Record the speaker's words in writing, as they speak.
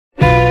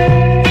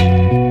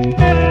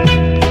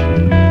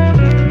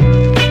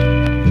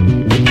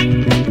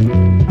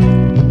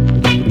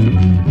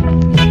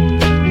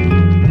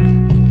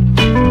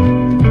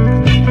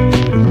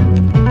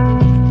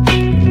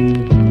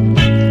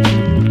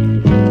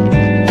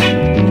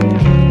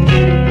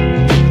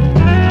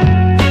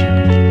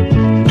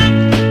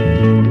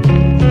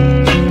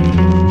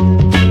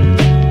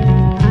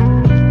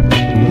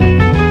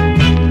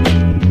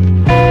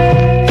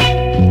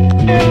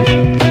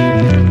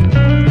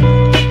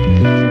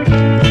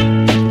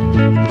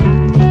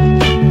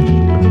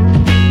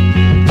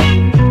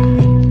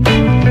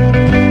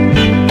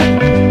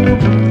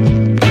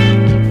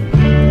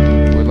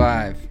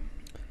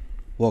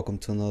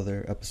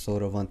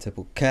episode of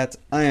Untypical Cats.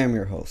 I am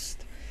your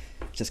host.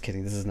 Just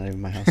kidding, this is not even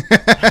my house.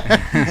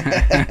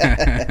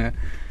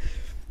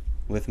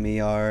 With me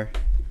are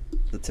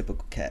the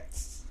typical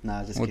cats.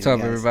 Nah, just What's kidding, up,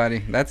 guys. everybody?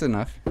 That's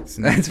enough.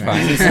 That's fine. All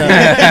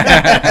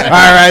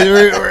right,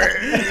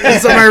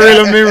 let's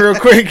reel them in real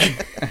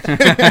quick.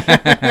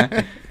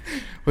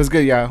 What's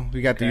good, y'all?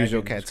 We got the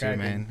usual cats here,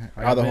 man.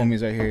 All the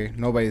homies are here.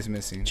 Nobody's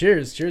missing.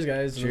 Cheers, guys.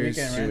 Cheers, The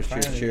weekend, cheers,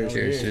 man. Finally, cheers, over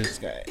here. This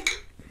guy.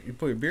 You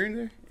put your beer in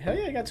there? Hell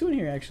yeah, I got two in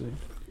here actually.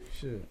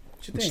 Shit,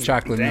 what you It's think?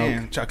 chocolate milk.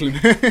 Damn, chocolate.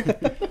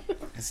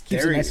 It's Keeps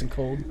it dairy. nice and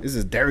cold. This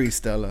is dairy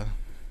Stella.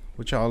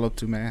 What y'all up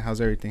to, man? How's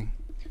everything?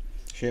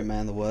 Shit,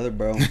 man, the weather,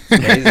 bro.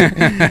 Crazy.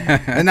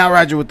 And now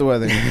Roger with the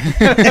weather.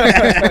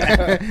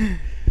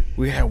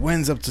 We had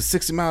winds up to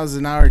 60 miles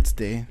an hour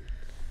today.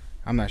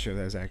 I'm not sure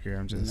that's accurate.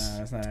 I'm just. Nah,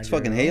 that's not. It's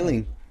accurate fucking at all.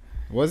 hailing.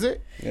 Was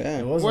it? Yeah.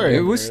 It was. Where?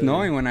 It like, was really-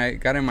 snowing when I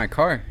got in my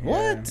car.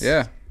 What?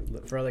 Yeah.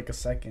 For like a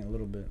second, a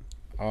little bit.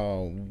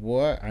 Oh,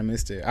 what? I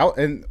missed it.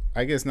 And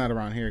I guess not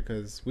around here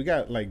because we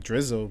got like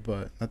drizzle,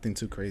 but nothing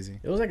too crazy.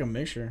 It was like a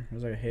mixture. It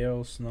was like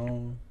hail,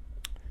 snow,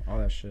 all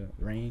that shit,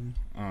 rain.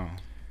 Oh.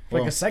 For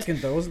like Well, a second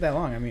though. It wasn't that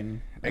long. I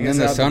mean, And then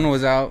the out sun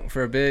was out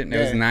for a bit. And It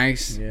was Yeah.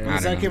 nice. Yeah. I When the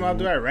don't sun know. came out,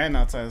 dude, I ran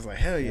outside. I was like,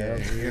 hell yeah,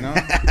 Yeah, you know?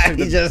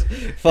 He just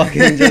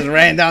fucking just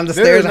ran down the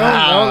Dude, stairs. no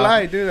Ah.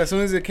 lie, dude. As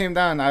soon as it came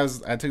down, I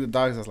took the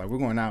dogs. I was like, we're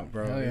going out,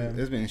 bro. Hell yeah.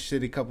 It's been a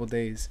shitty couple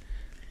days.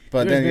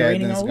 But Dude, it's then, been yeah,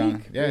 raining then it's all gone.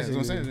 week, Yeah, that's what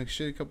I'm saying. It's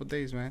been a shitty couple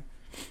days, man.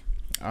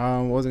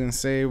 What was I going to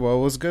say?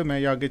 Well, what's good,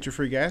 man? Y'all get your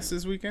free gas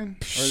this weekend?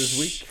 Or this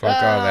week?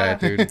 Fuck all that,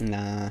 dude.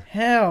 Nah.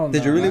 hell.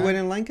 Did you no. really wait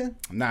in Lincoln?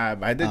 Nah,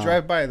 I did Oh.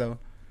 drive by, though.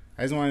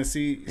 I just wanted to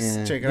see,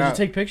 Yeah. check it Did you out.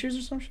 take pictures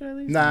or some shit at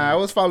least? Nah, I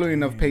was following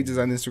enough pages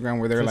on Instagram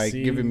where they're To like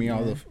see, giving me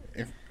all yeah.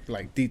 the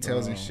like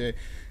details and Bro. shit.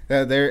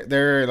 That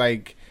they're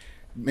like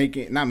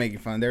not making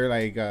fun. They're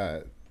like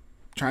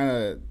trying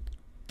to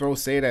throw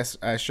shade at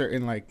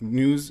certain like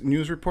news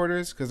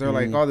reporters because they're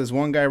like, oh, this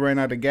one guy ran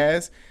out of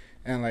gas,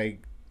 and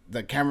like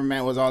the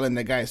cameraman was all in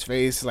the guy's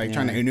face, like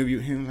trying to interview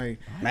him. Like,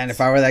 Man,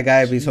 if I were that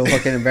guy, I'd be so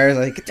fucking embarrassed.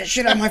 Like, get that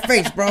shit out of my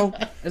face, bro.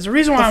 There's a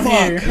reason why I'm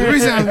here. the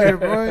reason I'm here,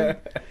 boy.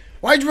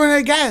 Why'd you run out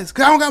of gas?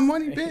 Cause I don't got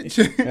money, bitch.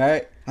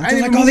 Right? I'm I just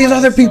didn't like even all these move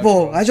other my-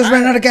 people. I just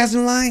ran out of gas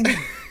in line.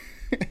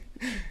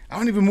 I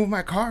don't even move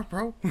my car,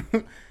 bro.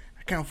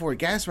 I can't afford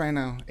gas right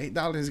now.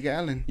 $8 a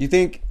gallon. You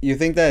think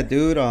that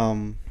dude,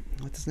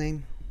 what's his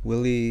name?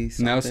 Willie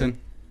something?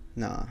 Nelson.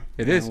 Nah.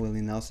 It not is.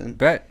 Willie Nelson.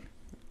 Bet.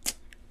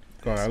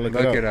 Go on, look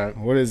Look it up. it up.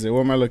 What is it?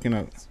 What am I looking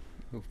up?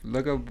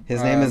 Look up.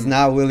 His name is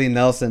not Willie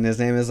Nelson. His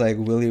name is like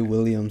Willie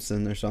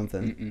Williamson or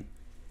something.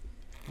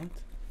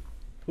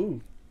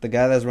 Who? The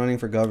guy that's running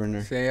for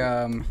governor. Say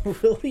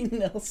Willie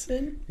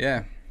Nelson?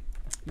 yeah.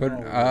 Put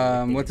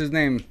No way. what's his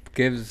name?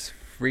 Gives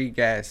free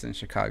gas in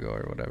Chicago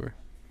or whatever.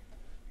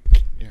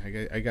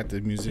 Yeah, I got the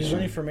He's running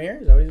musician. for mayor?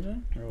 Is that what he's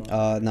doing? Or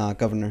what? Nah,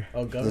 governor.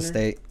 Oh, of governor? the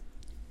state.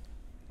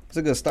 It's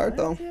a good start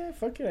though. Yeah,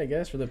 fuck it, I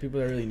guess, for the people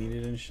that really need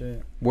it and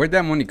shit. Where'd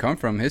that money come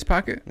from? His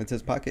pocket? It's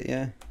his pocket,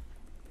 yeah.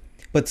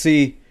 But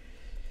see,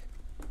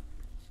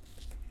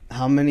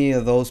 how many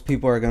of those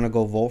people are gonna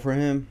go vote for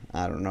him?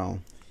 I don't know.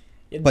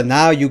 But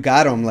now you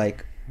got them.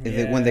 Like,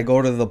 when they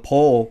go to the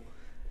poll,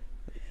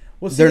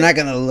 Well, they're see, not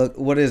gonna look.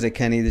 What is it,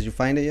 Kenny? Did you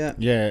find it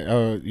yet?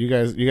 Yeah. You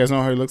guys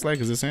know how he looks like?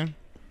 Is this him?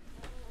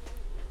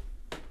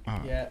 Oh,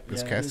 Yeah,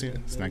 It's yeah, casting. that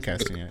is- It's that not is-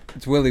 casting yet.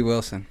 It's Willie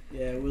Wilson.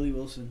 Yeah, Willie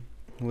Wilson.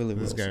 Willie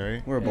This Wilson. guy,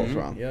 right? We're both Mhm.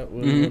 wrong. Yeah,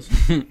 Willie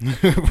Wilson.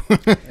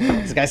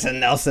 This guy said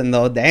Nelson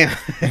though. Damn.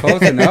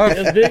 Close enough.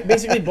 It was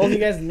basically both you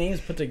guys' names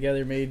put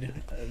together made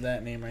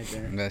that name right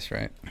there. That's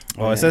right.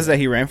 Well, it says that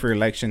he ran for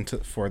election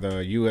for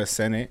the U.S.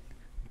 Senate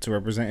to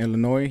represent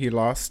Illinois. He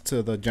lost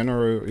to the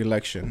general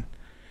election.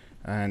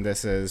 And that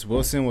says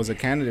Wilson was a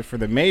candidate for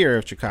the mayor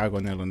of Chicago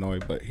and Illinois,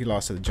 but he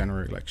lost to the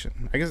general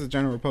election. I guess the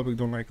general public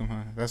don't like him,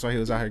 huh? That's why he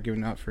was out here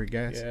giving out free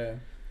gas. Yeah.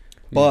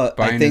 But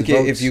I Buying think his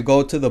if votes. you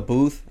go to the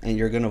booth and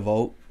you're gonna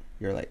vote,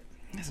 you're like,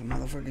 this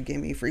motherfucker gave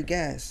me free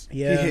gas.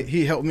 Yeah.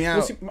 He helped me Well,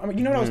 out. see, I mean,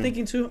 you know what I was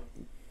thinking too?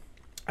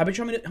 I bet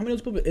you how many of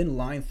those people in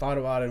line thought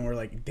about it and were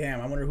like,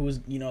 damn, I wonder who's,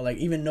 like,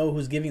 even know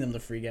who's giving them the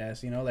free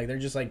gas, Like, they're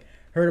just, like,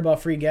 heard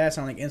about free gas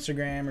on, like,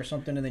 Instagram or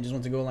something and they just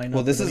want to go line up.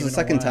 Well, this They is don't the even know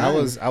second why. time.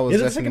 I was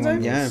Is it the definitely second one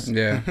of time?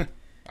 those. Yeah.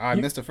 I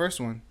missed the first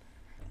one.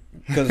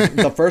 Because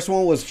the first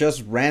one was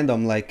just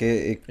random. Like,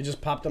 it It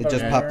just popped up. just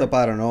out of popped nowhere. up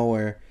out of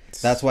nowhere.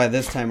 That's why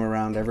this time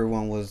around,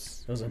 everyone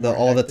was, It was more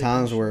all the hectic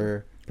towns and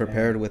were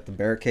prepared with the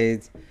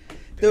barricades.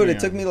 Dude, it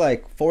took Damn. me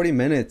like 40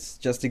 minutes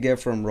just to get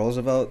from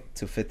Roosevelt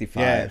to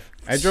 55.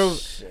 Yeah,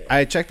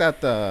 I checked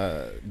out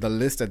the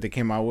list that they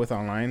came out with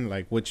online,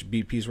 like which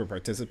BPs were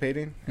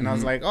participating, and I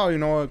was like, oh, you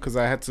know what? Because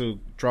I had to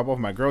drop off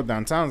my girl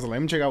downtown, so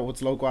let me check out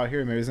what's local out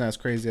here. Maybe it's not as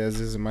crazy as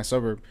it is in my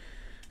suburb,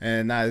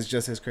 and nah, it's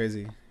just as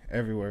crazy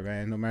everywhere,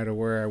 man. No matter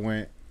where I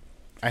went,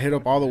 I hit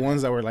up all the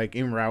ones that were like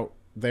en route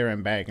there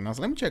and back, and I was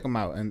like, let me check them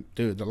out. And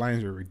dude, the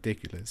lines were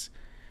ridiculous.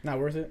 Not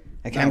worth it.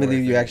 I can't Not believe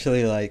worth you it.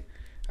 actually like.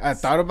 I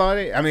thought about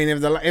it. I mean,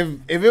 if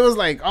it was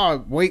like,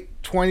 oh,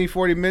 wait 20,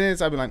 40 minutes,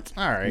 I'd be like,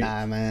 all right.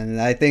 Nah, man.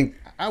 I think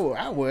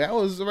I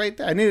was right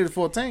there. I needed a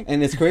full tank.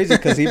 And it's crazy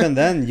because even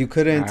then you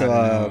couldn't I don't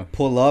know.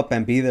 pull up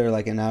and be there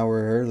like an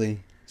hour early.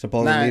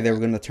 Supposedly Nah, they were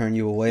gonna turn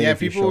you away. Yeah,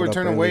 if you people showed were up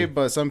turning early. away,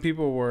 but some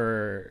people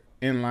were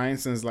in line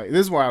since like this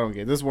is what I don't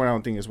get. This is what I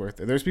don't think is worth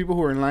it. There's people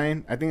who were in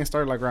line. I think it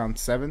started like around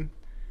 7,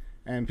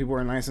 and people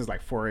were in line since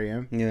like 4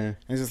 a.m. Yeah, And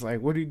it's just like,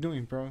 what are you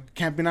doing, bro?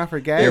 Camping out for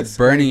You're gas?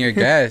 burning your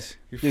gas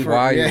You're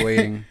while yeah. you're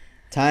waiting.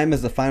 time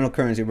is the final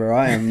currency, bro.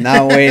 I am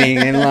not waiting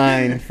in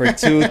line for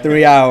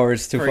 2-3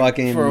 hours to for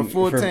fucking a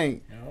full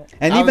tank.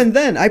 And I even was-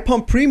 then, I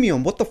pump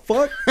premium. What the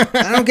fuck?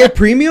 I don't get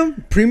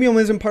premium. Premium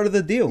isn't part of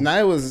the deal. Now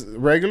it was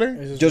regular.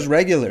 It's Just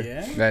regular.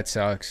 Yeah. That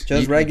sucks.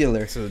 Just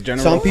regular. So the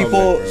general Some public,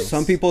 people, bro.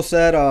 some people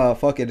said,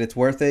 "Fuck it, it's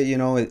worth it." You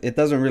know, it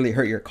doesn't really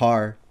hurt your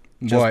car.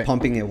 Just What?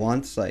 pumping it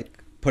once, like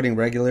putting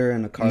regular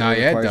in a car No, that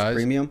yeah, it requires does.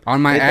 premium.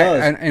 On my It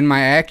does. in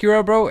my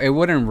Acura, bro, it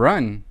wouldn't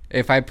run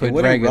if I put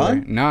wouldn't regular.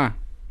 run? Nah,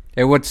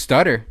 it would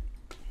stutter.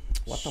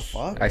 What the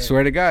fuck? I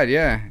swear to God,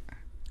 yeah.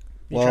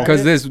 Well, tried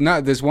Because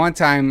it? this one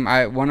time,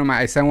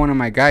 I sent one of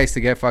my guys to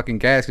get fucking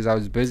gas because I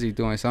was busy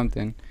doing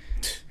something,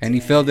 and he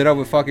filled it up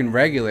with fucking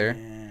regular.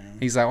 Damn.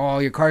 He's like, "Oh,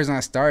 your car's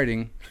not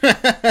starting,"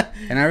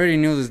 and I already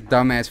knew this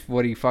dumbass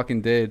what he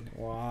fucking did.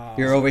 Wow.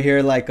 You're over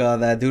here like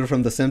that dude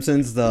from The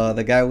Simpsons,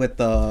 the guy with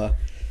the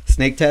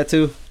snake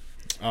tattoo.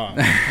 Oh.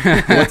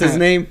 What's his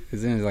name?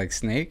 His name is like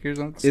Snake or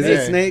something. Is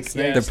it Snake?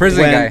 Yeah, The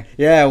prison When, guy.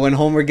 yeah, when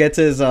Homer gets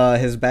his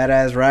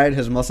badass ride,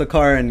 his muscle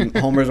car, and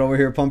Homer's over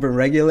here pumping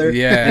regular.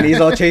 Yeah. And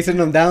he's all chasing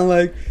them down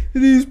like,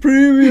 these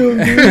premium,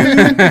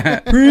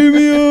 dude.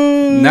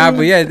 Premium. Nah,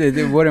 but yeah,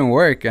 it wouldn't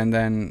work, and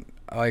then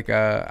like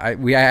I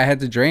had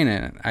to drain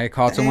it. I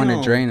called someone to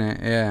Damn. drain it,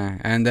 yeah,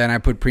 and then I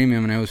put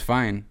premium and it was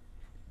fine.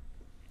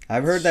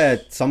 I've heard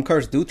that some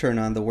cars do turn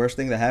on. The worst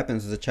thing that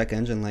happens is the check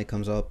engine light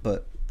comes up,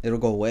 but it'll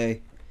go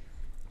away.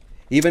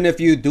 Even if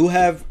you do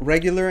have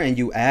regular and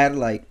you add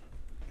like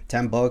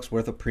 $10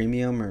 worth of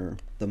premium or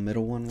the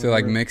middle one To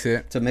like whatever, mix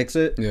it, to mix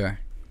it. yeah.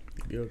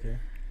 Be okay.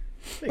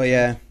 But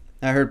yeah,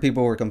 I heard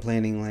people were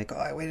complaining like, "Oh,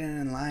 I waited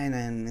in line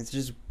and it's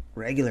just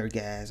regular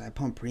gas. I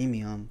pump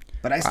premium,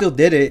 but I still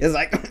did it." It's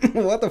like,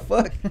 what the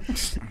fuck?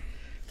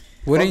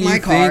 Wouldn't Fuck my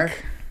you car.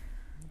 think?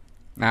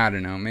 I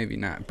don't know, maybe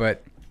not,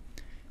 but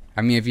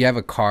I mean, if you have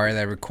a car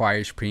that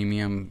requires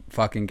premium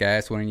fucking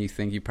gas, wouldn't you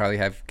think you probably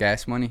have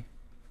gas money?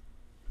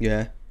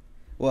 Yeah.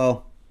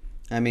 Well,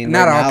 I mean,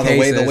 Not right all now,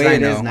 cases, the way I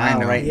it is know, now, I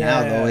know. right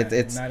now though,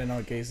 it's not in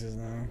all cases.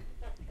 No.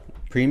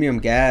 premium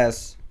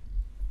gas.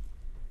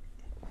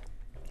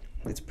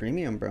 It's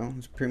premium, bro.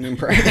 It's premium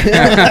price.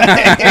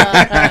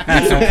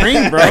 It's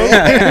Supreme, bro.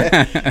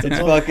 It's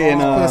fucking.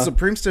 Put a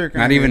Supreme sticker.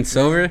 Not on even it.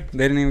 silver. They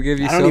didn't even give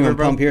you I don't silver, even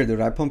bro. pump here,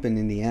 dude. I pump in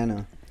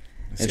Indiana.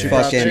 It's Yeah,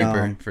 fucking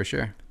cheaper for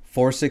sure.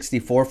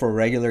 $4.64 for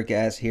regular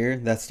gas here.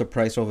 That's the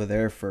price over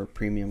there for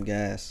premium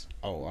gas.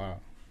 Oh wow.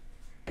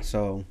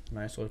 So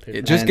Nice little It-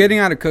 paper. just And- getting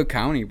out of Cook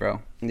County,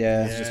 bro.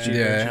 yeah, Yeah. just cheaper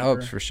Yeah, and it cheaper.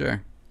 helps for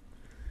sure.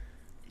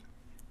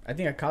 I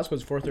think at Costco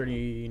it's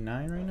 $4.39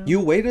 right now. you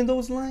wait in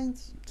those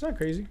lines. It's not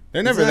crazy.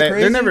 They're It's never not that.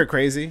 crazy? They're never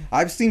crazy.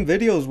 I've seen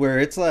videos where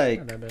it's like,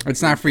 Not that bad.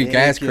 It's not free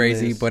gas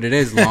crazy, Ridiculous. but it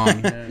is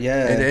long.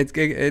 yeah, It's I a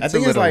think it's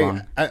little like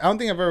long. I don't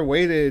think I've ever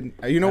waited.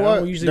 You know I what?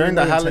 don't usually During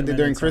the wait more than 10 holiday, during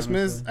minutes,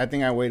 Christmas, honestly. I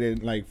think I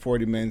waited like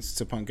 40 minutes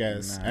to pump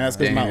gas, Nah. and that's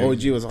because my Damn.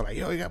 OG was all like,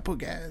 "Yo, you gotta put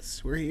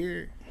gas. We're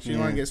here. She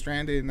didn't want Yeah. to get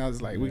stranded." And I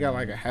was like, "We got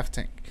like a half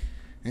tank,"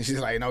 and she's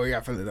like, "No, we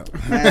gotta fill it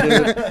up." Man,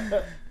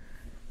 dude.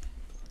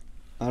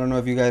 I don't know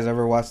if you guys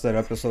ever watched that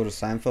episode of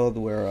Seinfeld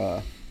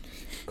where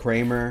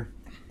Kramer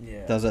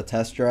Yeah. does a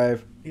test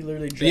drive. He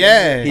literally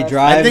Yeah. He I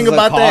drives think the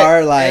about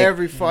car that like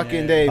every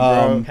fucking Yeah. day,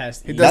 bro.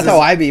 Past He the- does that's this- how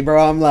I be,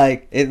 bro. I'm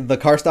like, the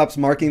car stops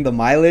marking the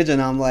mileage, and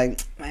I'm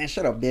like, man,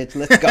 shut up, bitch.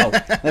 Let's go.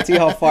 Let's see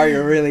how far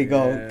you really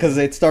go, Yeah. because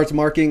it starts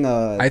marking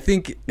I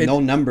think it, no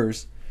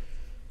numbers.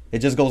 It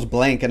just goes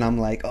blank, and I'm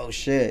like, oh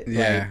shit.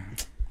 yeah.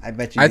 Like, I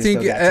bet you. I you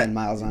think still got 10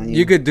 miles on you.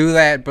 you could do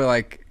that, but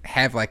like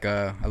have like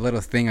a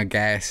little thing of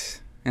gas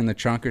in the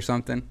trunk or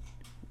something.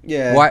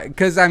 Yeah. Why?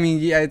 Because I mean,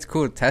 yeah, it's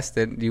cool to test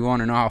it. You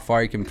want to know how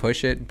far you can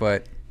push it,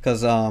 but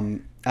Because I've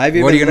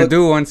even what are you gonna looked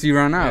do once you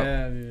run out?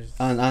 Yeah, just-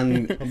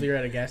 on hopefully you're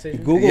at a gas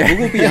station. Google Yeah.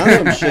 Google be on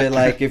some shit.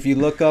 Like if you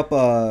look up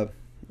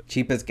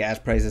cheapest gas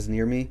prices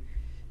near me,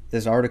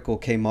 this article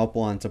came up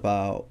once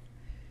about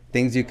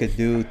things you could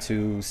do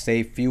to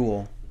save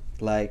fuel.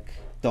 Like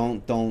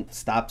don't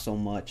stop so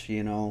much,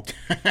 you know.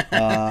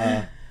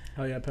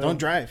 Hell yeah, pedal. Don't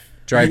drive.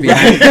 Drive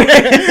behind,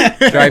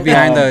 drive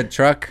behind the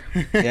truck.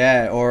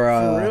 Yeah, or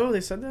For real?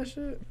 They said that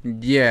shit?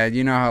 Yeah,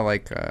 you know how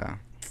like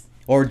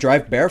or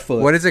drive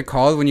barefoot. what is it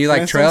called when you like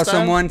Flintstone trail style?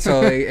 someone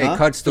so it Huh?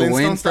 cuts the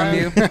Flintstone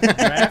wind from you?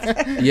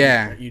 Draft?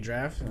 Yeah, You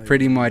draft? Like,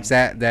 pretty much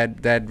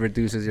that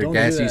reduces your Don't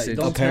gas do that. usage.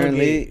 Don't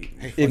Apparently,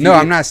 if No, you,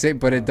 I'm not sick,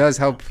 but it does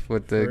help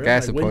with the For real?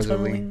 gas Like wind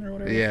supposedly. tunneling or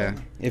whatever it's Yeah.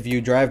 called? If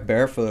you drive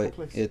barefoot,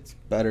 it's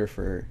better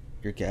for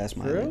your gas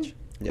For real? mileage.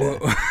 Yeah. Whoa.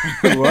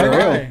 For real.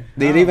 Why?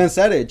 They How? even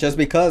said it. Just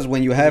because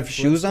when you have Is it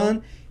shoes Flintstone?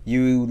 on,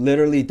 you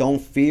literally don't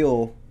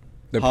feel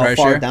The how pressure.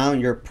 far down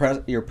you're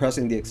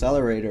pressing the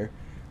accelerator.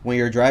 When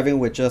you're driving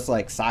with just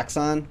like socks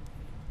on,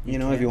 you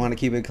know, if you want to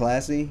keep it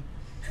classy,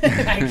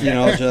 You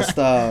know, just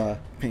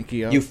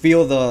Pinky up. you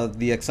feel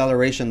the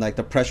acceleration, like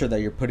the pressure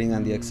that you're putting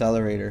on the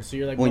accelerator. So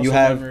you're like when you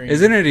muscle have, memory.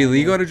 Isn't it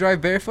illegal to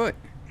drive barefoot?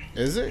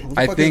 Is it? who the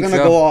I fuck think is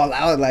gonna so. go all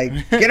out like,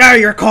 get out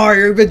of your car,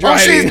 you've been Oh,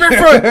 shit, driving.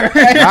 it's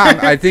barefoot.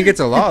 Nah, I think it's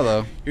a law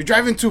though. You're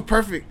driving too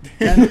perfect.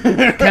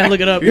 Can't look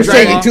it up. You're You're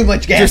taking driving- too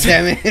much gas,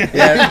 damn it.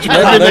 Yeah,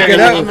 look it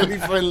up.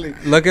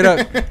 up. Look it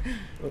up.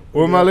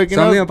 What am I looking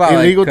Something up? about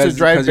Illegal like, to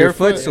drive your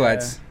foot barefoot.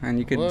 sweats and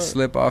you could What?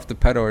 slip off the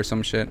pedal or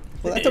some shit.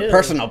 Well, that's a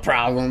personal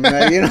problem,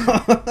 man, you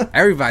know.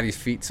 Everybody's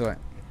feet sweat.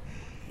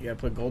 You gotta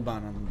put gold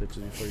bond on them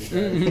bitches before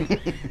you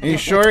drive. In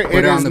short, Put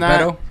it it on is the not.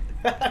 pedal.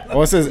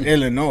 Oh, it says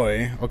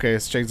Illinois. Okay,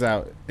 let's check this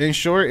out. In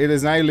short, it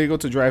is not illegal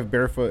to drive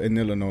barefoot in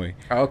Illinois.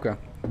 Oh, okay.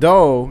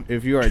 Though,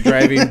 if you are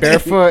driving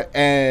barefoot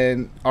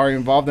and are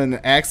involved in an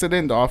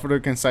accident, the officer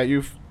can cite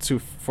you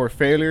for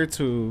failure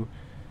to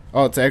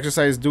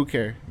exercise due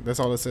care. That's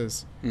all it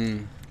says.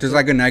 Just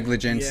like a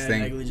negligence Yeah,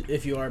 thing.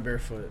 if you are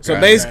barefoot. So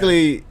Right.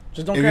 basically,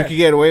 Just don't if crash. you can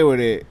get away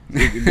with it,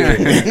 you can do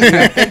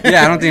it.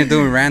 Yeah, I don't think they're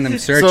doing random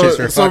searches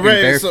for fucking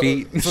bare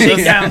feet.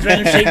 Shakedowns,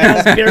 random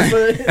shakedowns,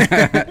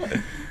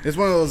 barefoot. It's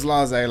one of those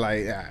laws that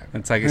like, yeah.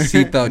 It's like a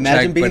seatbelt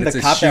Imagine check, being but the it's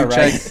a cop shoe that check.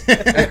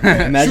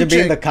 writes. Imagine Shoe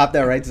being check. the cop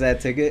that writes that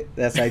ticket,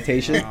 that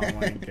citation. Oh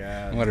my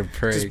god. What a Just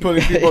prig.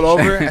 pulling people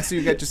over. I see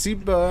you got your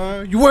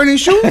seatbelt. You wearing any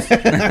shoes? All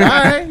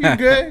right, you're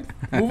good.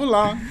 Move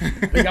along.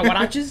 We got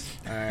huaraches?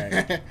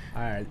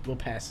 Alright, we'll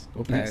pass.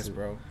 We'll Pass,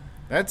 bro.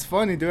 That's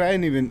funny, dude. I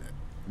didn't even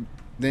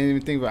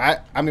think about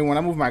it. I mean, when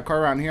I move my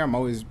car around here, I'm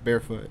always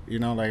barefoot. You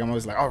know, like I'm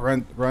always like, oh,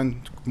 run,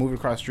 move it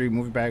across the street,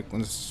 move it back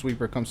when the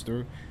sweeper comes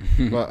through.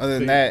 But other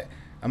than that,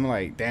 I'm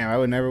like, damn, I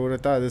would have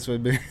thought this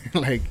would be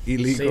like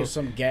illegal. Save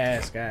some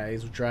gas,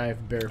 guys.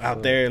 Drive barefoot.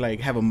 Out there, like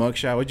have a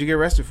mugshot. What'd you get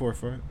arrested for?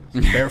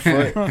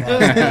 Barefoot.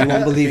 You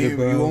won't believe it,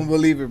 bro. You won't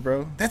believe it,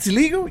 bro. That's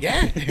illegal?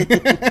 Yeah.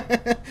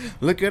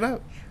 Look it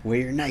up. Wear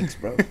your Nikes,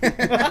 bro.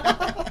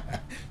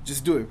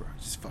 Just do it, bro.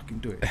 Just fucking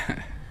do it.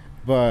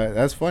 But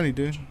that's funny,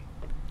 dude.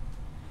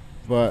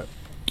 But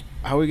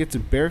how we get to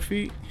bare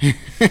feet?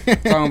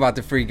 Talking about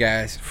the free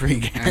gas Free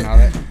and gas. all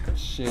that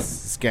shit.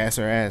 It's gas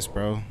our ass,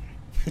 bro.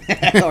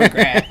 Or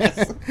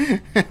grass.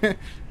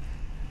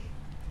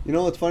 You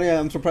know what's funny?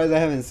 I'm surprised I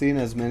haven't seen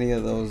as many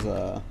of those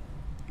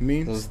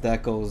Means?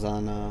 decos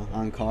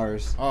on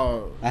cars.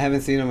 Oh. I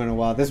haven't seen them in a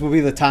while. This will be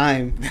the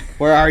time.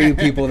 Where are you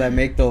people that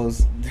make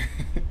those?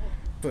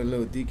 Put a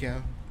little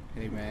decal.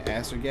 Hey, man,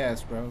 ass or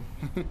gas, bro.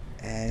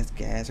 Ass,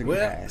 gas, or Well,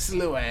 grass? it's a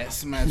little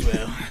ass. Might as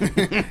well.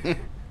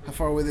 How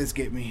far will this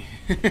get me?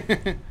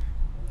 Did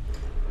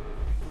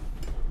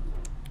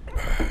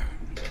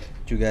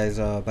you guys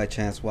by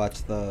chance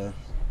watch the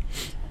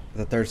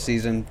third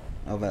season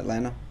of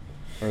Atlanta?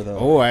 Or the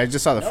Oh, I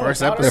just saw the No,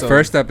 first it's out The episode.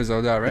 first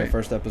episode's out, the right?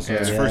 first episode?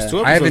 Yeah, the Yeah. first two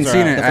episodes. I haven't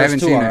seen it. The I haven't first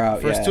two seen are it.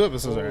 out. First yeah. two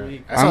episodes are.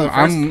 Holy- I saw the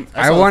first.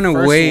 I want to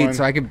first wait one.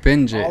 so I could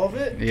binge it. All of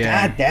it?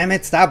 Yeah. God damn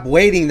it! Stop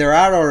waiting. They're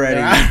out already.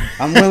 They're out.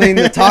 I'm willing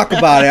to talk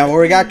about it.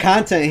 We got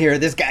content here.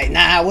 This guy,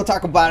 nah, we'll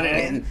talk about it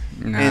in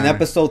Nah.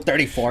 episode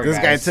 34. This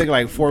guy guys. took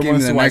like 4 Give me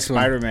months the to watch next one.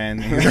 Spider-Man.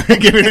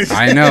 Give me the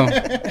I know.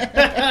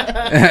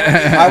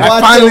 I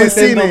watched finally it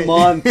within seen the it.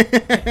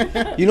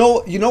 month.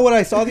 You know what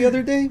I saw the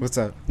other day? What's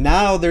up?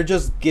 Now they're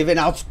just giving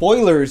out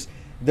spoilers.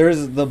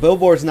 There's the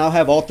billboards now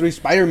have all 3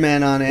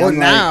 Spider-Man on it. Well, I'm like,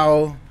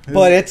 now,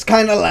 but it's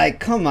kind of like,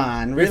 come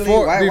on, really?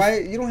 Before- why?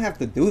 You don't have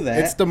to do that.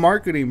 it's the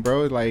marketing,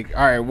 bro. Like,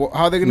 all right, well,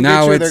 how are they gonna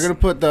Now get you? it's- They're gonna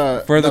put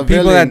the For the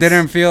people that villains.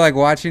 didn't feel like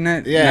watching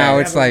it, Yeah. now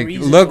They it's have a like,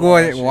 reason look to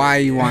what, watch it. why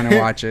you want to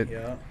watch it.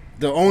 Yeah.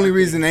 The only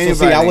reason so anybody.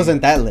 see, I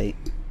wasn't that late.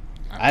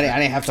 I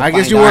didn't have to. I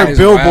guess find you out. were a Guys,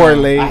 billboard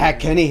wow. late. I had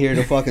Kenny here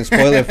to fucking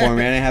spoil it for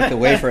me. I didn't have to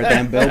wait for a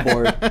damn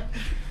billboard.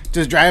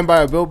 Just driving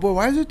by a billboard.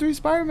 Why is there 3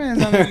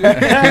 Spider-Mans on it?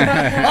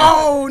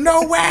 Oh,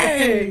 no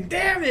way!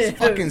 Damn it!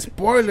 Fucking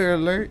spoiler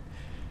alert.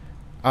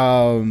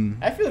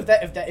 I feel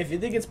if it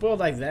did get spoiled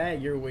like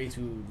that, you're way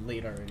too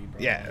late already, bro.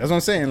 Yeah, that's what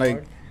I'm saying.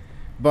 Like,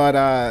 but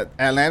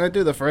Atlanta,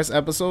 dude, the first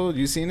episode,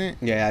 you seen it?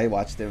 Yeah, I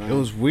watched it, man. It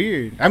was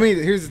weird. I mean,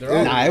 here's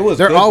Nah, it was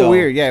they're good, all though.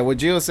 weird. Yeah, what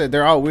Gio said,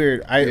 they're all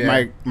weird.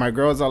 Yeah. My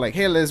girls are like,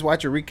 hey, let's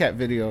watch a recap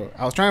video.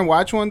 I was trying to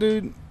watch one,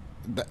 dude.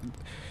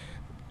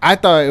 I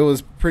thought it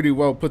was pretty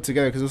well put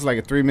together because it was like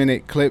a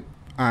 3-minute clip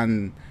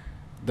on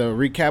the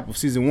recap of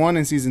season 1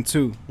 and season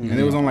 2, and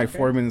it was only like Okay.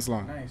 4 minutes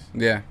long. Nice.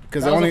 Yeah.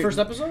 Because That was only the first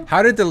episode.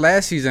 How did the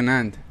last season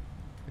end?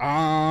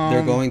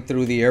 They're going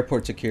through the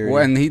airport security.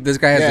 When this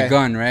guy has Yeah. a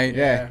gun, right?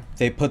 Yeah.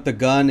 They put the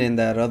gun in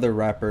that other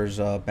rapper's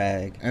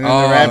bag. And then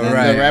Oh, the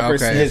right, rapper okay.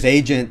 said, His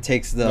agent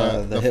takes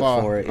the The hit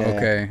fall. for it. Yeah.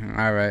 Okay.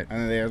 All right.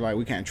 and then they're like,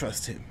 we can't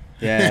trust him.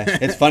 Yeah,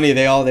 it's funny.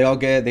 They all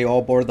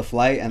board the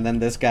flight, and then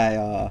this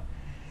guy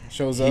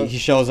Shows up. he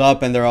shows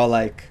up, and they're all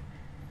like,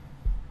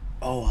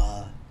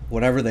 "Oh,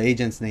 whatever the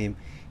agent's name,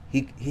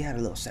 he had a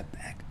little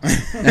setback.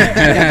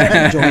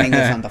 Joining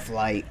us on the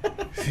flight,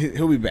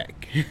 He'll be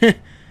back.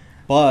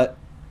 but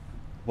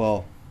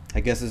well, I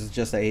guess this is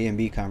just an A and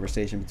B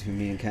conversation between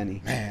me and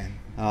Kenny.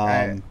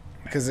 Man.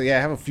 Because, I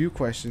have a few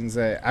questions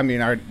that, I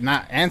mean, are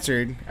not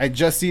answered. I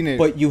just seen it.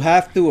 But you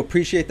have to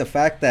appreciate the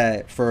fact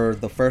that for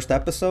the first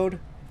episode,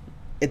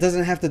 it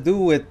doesn't have to do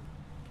with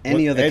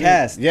any With of the any-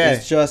 cast. yeah.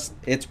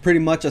 It's pretty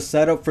much a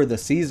setup for the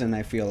season,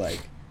 I feel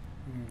like.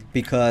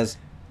 Because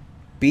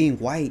being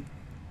white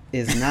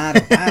is not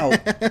about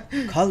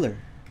color.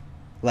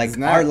 Like It's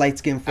not. our light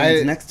skinned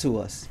friends I- next to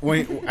us.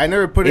 When I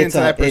never put it It's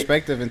into a- that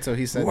perspective until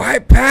he said that.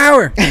 White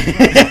power.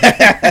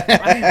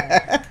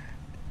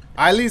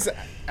 At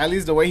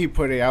least the way he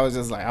put it, I was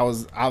just like, I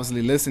was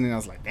obviously listening. I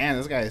was like, damn,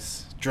 this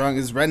guy's drunk.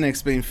 His redneck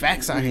spitting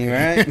facts out here.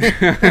 Right?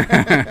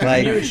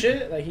 He knew his Like,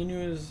 shit. Like he knew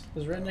his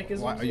redneck is.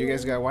 Why- you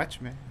guys gotta watch,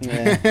 man.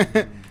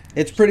 yeah.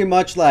 It's pretty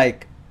much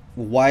like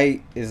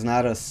white is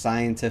not a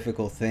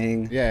scientifical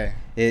thing. Yeah.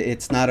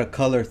 It's not a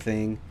color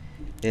thing.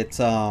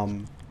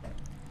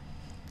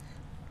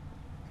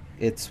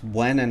 It's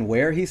when and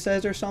where he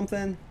says or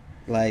something.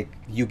 Like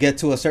you get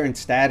to a certain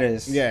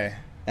status, Yeah.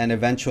 and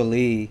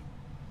eventually,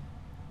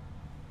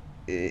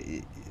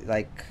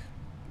 like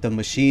the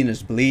machine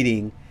is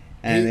bleeding,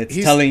 and it's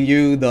He's- telling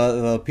you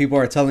the people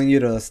are telling you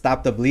to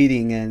stop the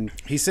bleeding, and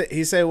He said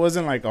it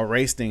wasn't like a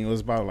race thing. It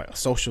was about like a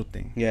social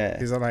thing. yeah,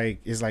 He's like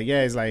it's like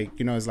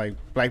you know, it's like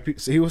black people.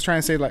 So he was trying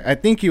to say, like, I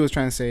think he was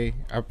trying to say,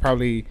 I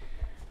probably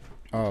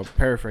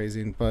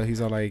paraphrasing, but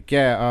he's all like,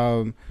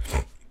 yeah,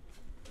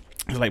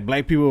 it's like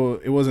black people,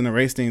 it wasn't a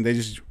race thing. They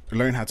just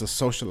learn how to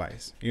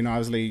socialize. You know,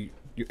 obviously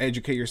you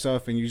educate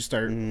yourself and you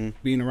start Mhm.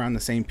 being around the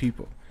same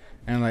people.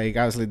 And like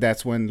obviously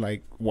that's when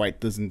like white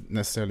doesn't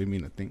necessarily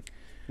mean a thing.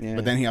 yeah.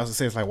 But then he also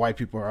says like white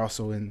people are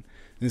also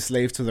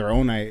enslaved to their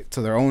own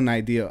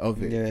idea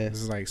of it. Yeah.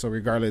 It's like, so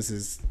regardless,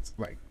 is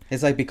like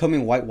It's like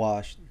becoming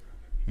whitewashed.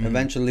 Mhm.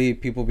 Eventually,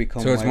 people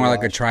become. So it's more like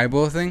a whitewashed.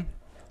 tribal thing.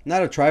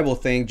 Not a tribal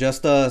thing,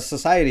 just a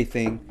society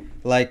thing.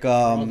 Like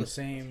all the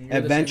same. You're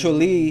the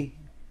eventually,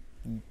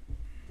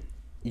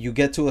 you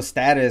get to a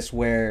status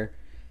where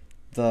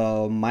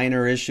the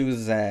minor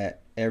issues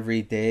that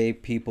everyday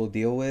people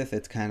deal with,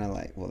 it's kind of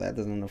like, well, that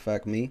doesn't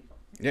affect me.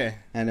 yeah.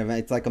 And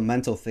it's like a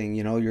mental thing,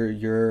 you know.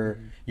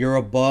 You're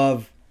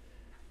above,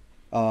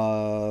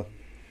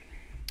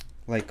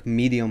 like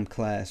medium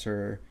class,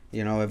 or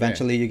you know.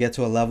 Eventually, you get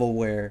to a level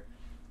where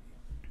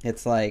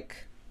it's like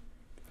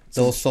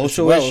those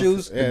social wealth.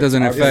 issues. Yeah, It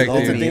doesn't it's affect the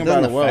you. thing It about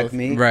doesn't the affect wealth.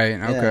 me. Right.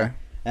 Yeah. Okay.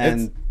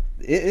 And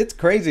it's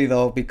crazy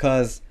though,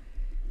 because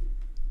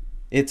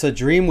it's a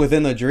dream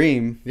within a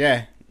dream.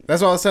 Yeah,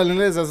 that's what I was telling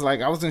Liz. I was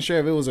like, I wasn't sure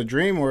if it was a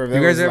dream or if You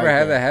that guys was ever like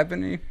have a- that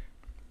happen to you?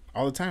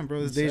 all the time, bro.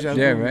 It's deja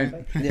vu. Yeah,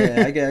 man. right.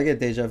 Yeah, I get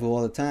deja vu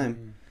all the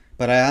time.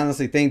 But I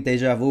honestly think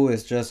deja vu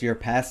is just your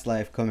past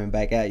life coming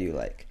back at you.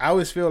 Like, I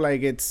always feel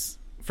like it's,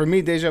 for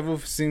me, deja vu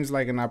seems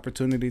like an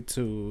opportunity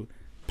to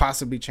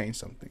possibly change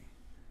something.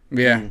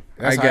 Yeah, Mm.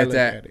 That's I how get look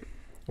that. at it.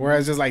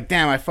 Whereas just like,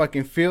 damn, I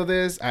fucking feel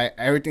this.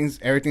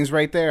 Everything's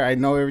right there. I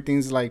know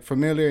everything's like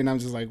familiar, and I'm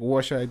just like,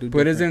 what should I do?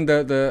 But different?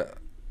 isn't the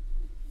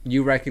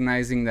you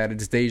recognizing that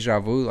it's deja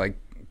vu like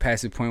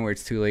past the point where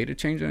it's too late to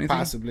change anything?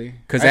 Possibly,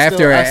 Because I after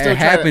still- I it still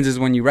try to- happens is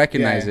when you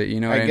recognize Yeah, it. You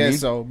know I what I guess mean?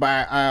 so.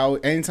 But I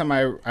anytime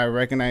I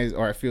recognize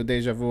or I feel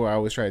deja vu, I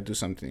always try to do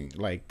something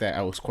like that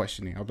I was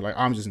questioning. I'll be like,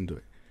 oh, I'm just gonna do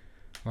it.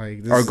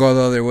 Like this Or is- go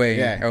the other way.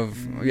 Yeah.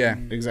 Yeah.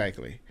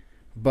 exactly.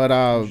 But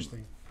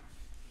Interesting.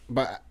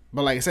 but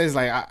like I said, it's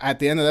like at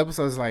the end of the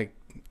episode, it's like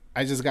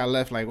I just got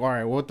left like, all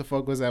right, what the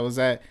fuck was that? Was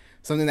that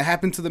something that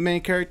happened to the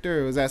main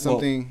character, or was that Well,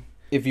 something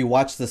if you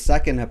watch the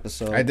second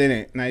episode, I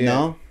didn't? Not yet.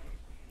 No.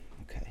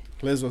 Okay.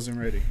 Liz wasn't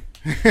ready.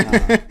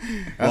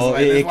 Well,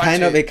 like, let's it watch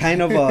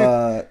kind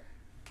of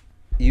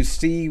you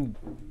see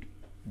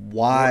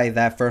why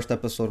that first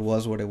episode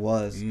was what it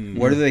was. Mm.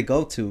 Where do they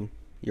go to?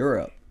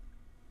 Europe.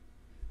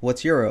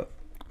 What's Europe?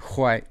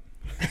 White.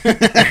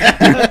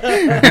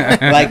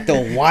 Like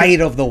the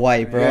white of the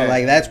white, bro. Yeah.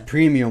 Like that's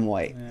premium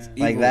white.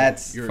 Yeah. Like Evil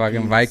that's Europeans.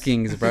 Fucking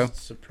Vikings, bro.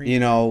 Supreme. you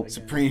know,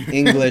 Supreme.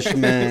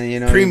 Englishmen. You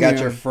know, you got Premium.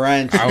 your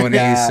French. I you want to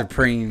use got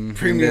Supreme. in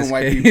Premium this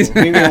white case.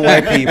 people. premium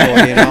white people.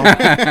 You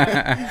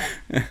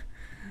know.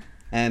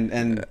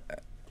 And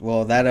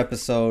well, that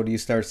episode you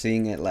start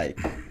seeing it like,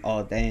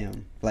 oh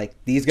damn, like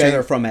these guys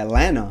are from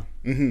Atlanta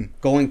Mm-hmm.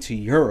 going to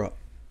Europe,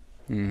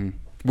 Mhm.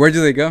 Where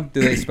do they go?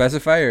 Do they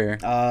specify or?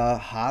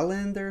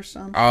 Holland or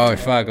something. Oh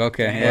fuck!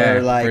 Okay, yeah,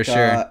 or like for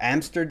sure.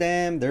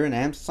 Amsterdam. They're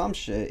in some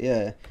shit,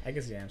 yeah. I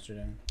can see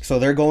Amsterdam. So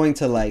they're going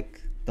to like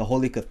the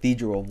holy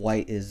cathedral of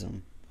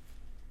whiteism,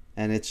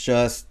 and it's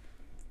just,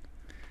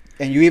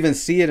 and you even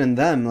see it in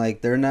them.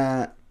 Like they're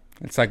not,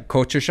 It's like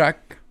culture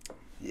shock.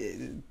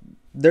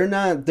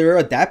 they're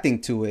adapting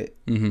to it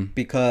Mm-hmm.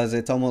 because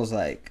it's almost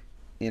like,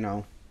 you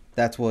know,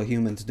 that's what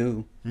humans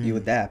do. You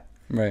adapt,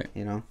 Right.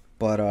 you know.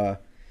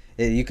 But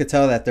you could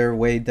tell that they're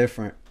way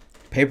different.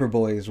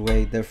 Paperboy is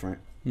way different,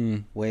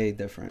 Mm. way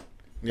different.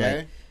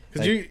 Yeah,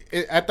 because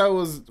I thought it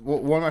was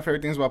one of my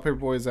favorite things about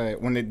Paperboy is that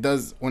when it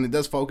does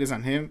focus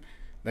on him,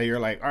 that you're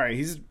like, all right,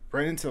 he's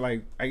right into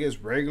like, I guess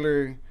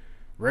regular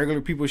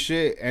people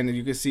shit, and then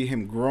you can see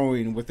him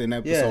growing within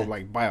episode Yeah.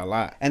 like by a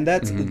lot. And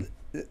that's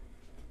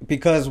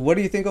because what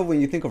do you think of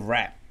when you think of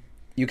rap?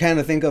 You kind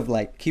of think of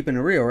like keeping it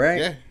real, right?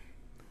 Yeah,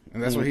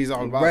 and that's what he's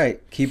all about. Right,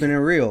 keeping it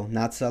real,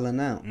 not selling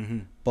out. Mm-hmm.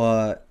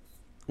 But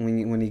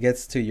when he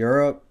gets to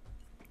Europe,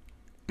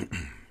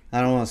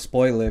 I don't want to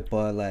spoil it,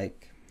 but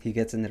like he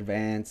gets in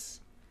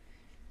advance,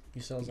 He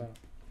sells out.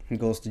 He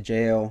goes to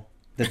jail.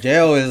 The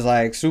jail is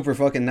like super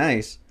fucking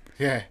nice.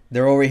 Yeah.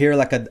 They're over here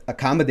like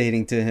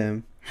accommodating to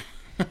him.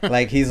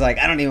 Like he's like,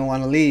 I don't even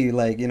want to leave.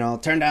 Like, you know,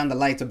 turn down the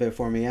lights a bit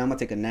for me. I'm gonna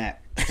take a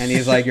nap. And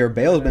he's like, your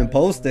bail's been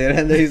posted.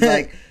 And he's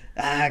like,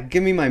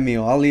 give me my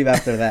meal. I'll leave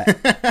after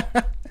that.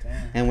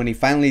 Damn. And when he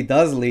finally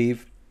does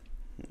leave,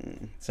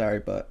 sorry,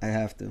 but I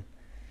have to.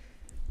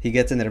 He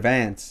gets an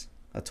advance,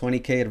 a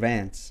 20K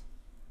advance.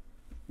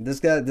 This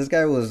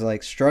guy was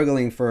like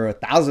struggling for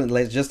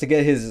 1,000 just to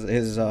get his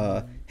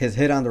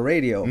hit on the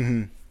radio.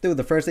 Mm-hmm. Dude,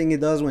 the first thing he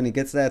does when he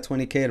gets that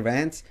 20K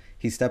advance,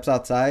 he steps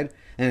outside,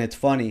 and it's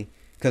funny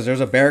because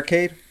there's a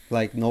barricade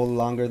like no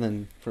longer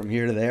than from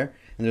here to there,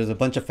 and there's a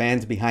bunch of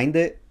fans behind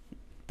it,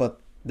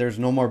 but there's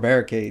no more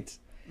barricades.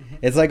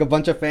 It's like a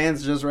bunch of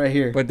fans just right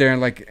here. But they're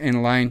like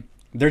in line.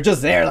 They're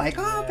just there, like,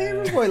 oh,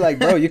 baby boy, like,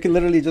 bro, you can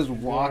literally just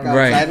walk outside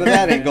Right. with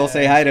that and go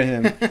say hi to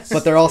him.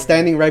 But they're all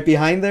standing right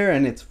behind there,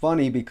 and it's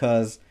funny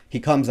because he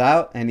comes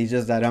out and he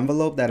just that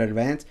envelope, that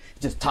advance,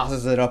 just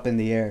tosses it up in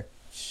the air,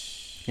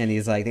 and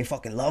he's like, they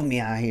fucking love me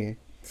out here.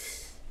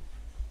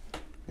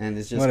 And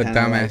it's just What a kinda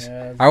dumbass.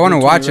 Yeah, I want to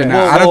watch it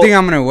now. Well, I don't well- think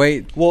I'm gonna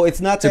wait well, it's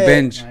not to that,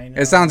 binge. I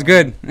know. It sounds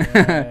good.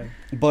 Yeah.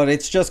 but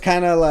it's just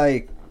kind of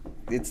like,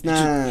 it's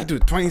not.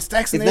 Dude, 20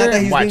 stacks in It's there. not that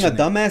he's being a watching it.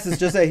 dumbass. It's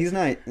just that he's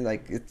not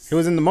like it's. He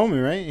was in the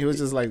moment, right? He was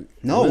just like,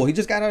 No, he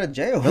just got out of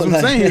jail. That's what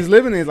I'm saying. He's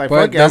living. He's like,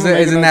 But fuck it. I'm gonna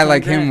make isn't another that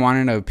like 20 him grand.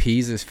 wanting to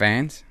appease his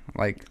fans?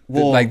 Like,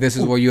 Well, like this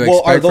is what you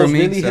well, are expect those from me.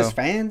 really So. his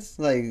fans?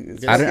 Like,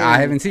 I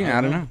haven't seen it.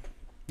 I don't know.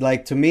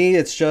 Like to me,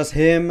 it's just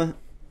him.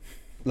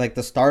 Like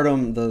the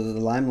stardom, the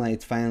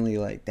limelight's finally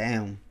like,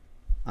 damn,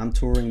 I'm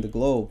touring the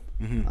globe.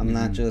 Mhm, I'm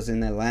not mhm. just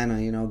in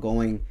Atlanta, you know,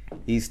 going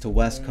east to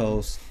west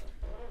coast.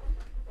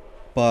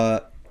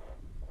 But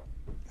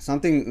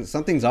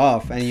something's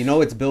off, and you know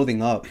it's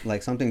building up.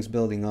 Like something's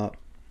building up.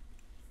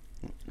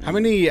 How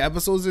many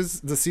episodes is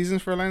the season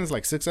for Atlanta? It's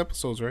like 6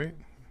 episodes, right?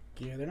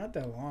 Yeah, they're not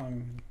that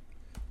long.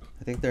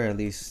 I think there are at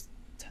least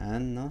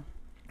 10, no,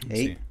 Let's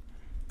 8. see.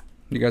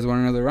 You guys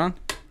want another round?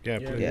 Yeah,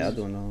 Yeah. please. Yeah, I'll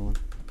do another one.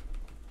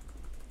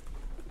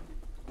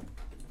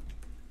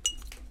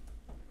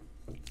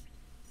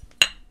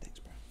 Thanks,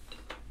 bro.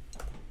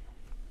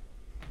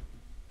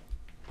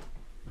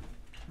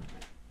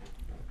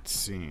 Let's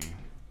see.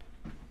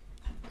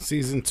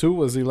 Season 2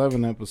 was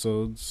 11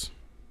 episodes.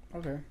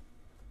 Okay.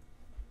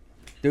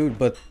 Dude,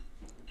 but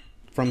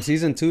from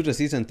season 2 to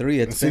season 3,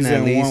 it's Season been at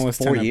 1 least was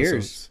 4 10 years.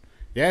 episodes.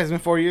 Yeah, it's been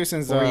 4 years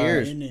since 4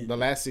 years. the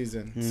last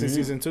season. Mhm. Since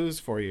season 2 is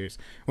 4 years,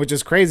 which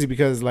is crazy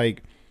because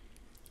like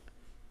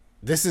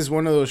this is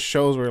one of those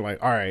shows where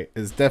like, all right,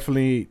 it's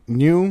definitely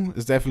new,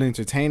 it's definitely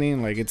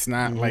entertaining. Like it's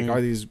not like Mhm.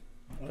 all these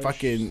Stuff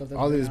fucking that's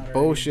all been this out already.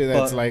 bullshit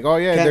that's But like, oh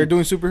yeah, Ken, they're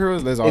doing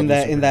superheroes. Let's all In do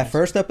that superheroes.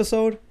 first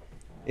episode,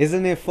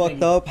 isn't it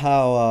fucked up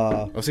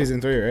how of season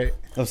 3, right?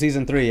 of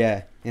season 3,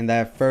 yeah, in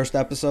that first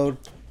episode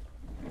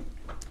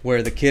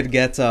where the kid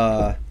gets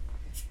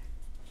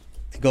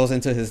goes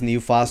into his new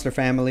foster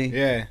family,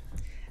 Yeah,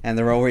 and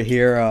they're over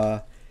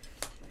here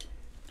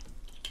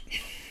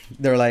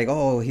they're like,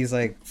 oh, he's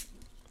like,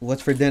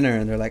 what's for dinner?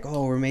 And they're like,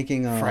 oh, we're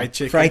making Fried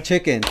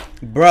chicken.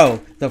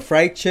 Bro, the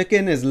fried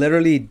chicken is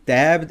literally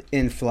dabbed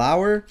in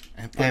flour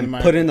and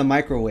put in the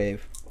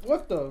microwave.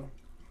 What the?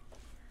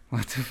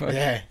 What the fuck?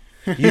 Yeah,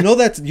 you know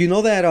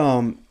that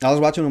I was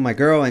watching with my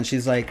girl, and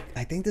she's like,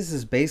 I think this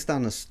is based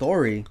on a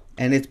story,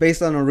 and it's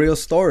based on a real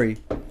story.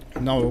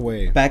 no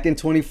way. Back in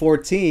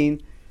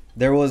 2014,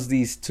 there was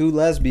these 2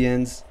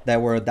 lesbians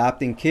that were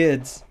adopting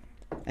kids,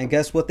 and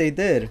guess what they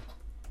did?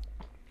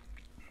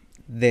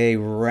 They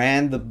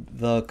ran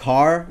the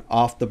car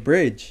off the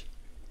bridge,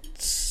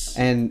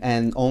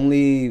 and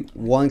only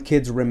one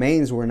kid's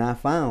remains were not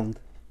found.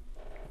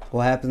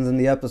 What happens in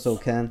the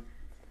episode, Ken?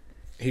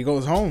 He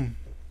goes home.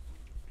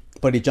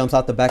 But he jumps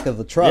out the back of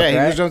the truck, Yeah, he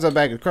right? just jumps up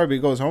back in the car, but he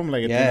goes home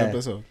like at the end of the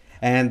episode.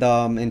 And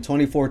in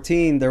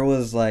 2014, there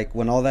was like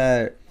when all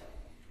that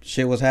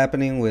shit was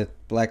happening with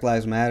Black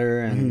Lives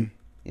Matter and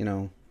you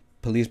know,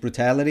 police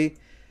brutality,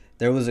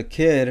 there was a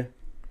kid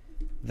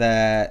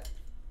that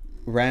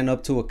ran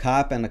up to a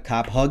cop and the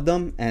cop hugged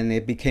him, and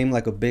it became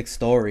like a big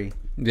story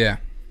Yeah.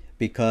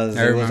 because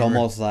I it was remember.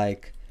 almost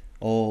like,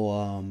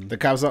 oh, The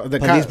cops,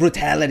 police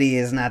brutality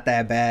is not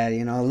that bad,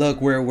 you know. Look,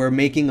 we're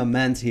making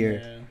amends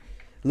here. Yeah.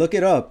 Look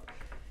it up.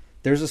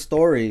 There's a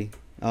story.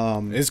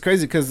 It's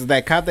crazy because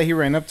that cop that he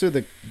ran up to,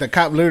 the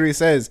cop literally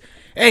says,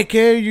 "Hey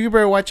kid, you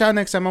better watch out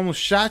next time. I almost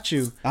shot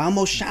you." I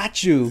almost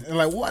shot you. And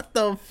like, what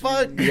the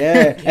fuck?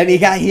 Yeah, and he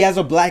has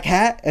a black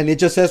hat, and it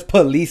just says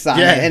police on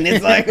Yeah. it, and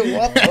it's like,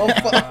 what the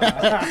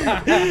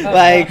fuck?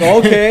 Like,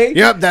 okay,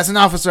 Yep, that's an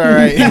officer, all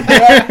right.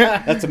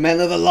 that's a man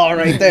of the law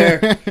right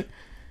there.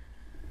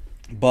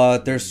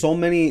 But there's so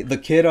many. The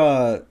kid,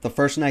 the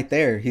first night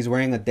there, he's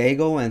wearing a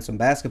Dago and some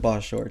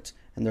basketball shorts,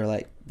 and they're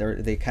like,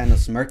 they kind of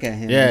smirk at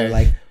him. Yeah. And they're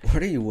like,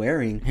 what are you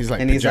wearing? He's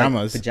like, and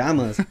pajamas. He's like,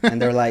 pajamas,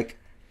 and they're like,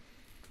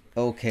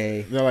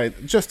 okay. They're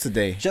like, just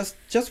today. Just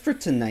for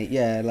tonight,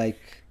 yeah. Like,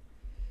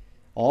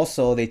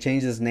 also they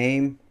changed his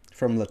name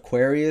from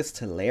Laquarius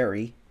to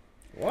Larry.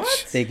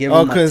 What? They give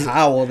Oh, him a 'cause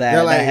towel they're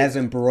that like- has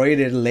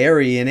embroidered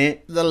Larry in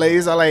it. The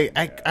ladies are like,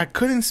 I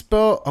couldn't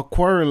spell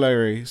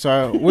Aquarius,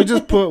 so we'll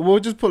just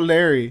put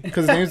Larry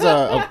because his name's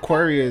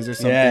Aquarius or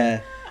something.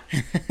 Yeah.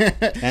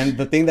 And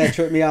the thing that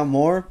tripped me out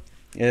more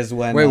is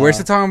when Wait, we're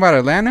still talking about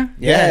Atlanta?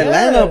 Yeah, Yeah.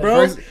 Atlanta,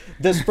 bro.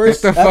 This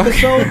first What the fuck?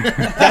 episode.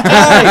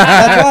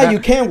 That's why you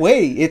can't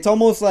wait. It's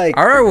almost like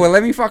All right, well,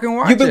 let me fucking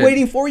watch you've been it.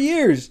 waiting 4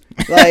 years.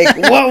 Like,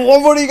 what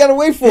more do you gotta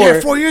wait for? We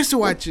had 4 years to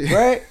watch it.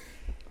 Right?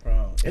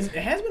 Bro, it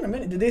has been a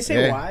minute. Did they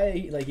say Yeah.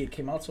 why? Like it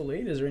came out so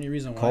late? Is there any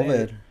reason why?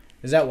 COVID.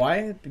 Is that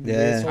why?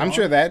 Yeah. I'm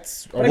sure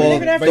that's. But I mean, Well,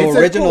 even after the you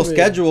said original COVID.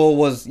 schedule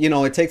was,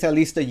 it takes at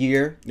least a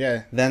year.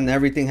 Yeah. Then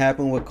everything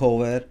happened with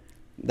COVID.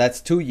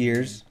 That's 2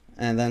 years.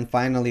 And then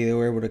finally they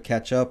were able to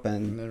catch up.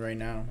 And And then right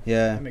now,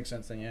 yeah. that makes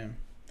sense. Then yeah.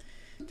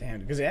 Damn,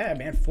 because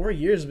man, 4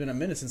 years has been a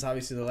minute since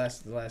obviously the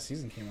last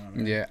season came out.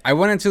 Man. Yeah, I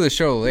went into the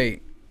show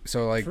late,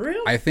 so like For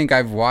real? I think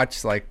I've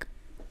watched like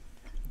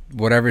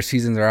whatever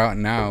seasons are out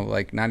now,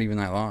 like not even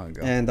that long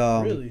ago. And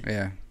Really?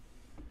 Yeah.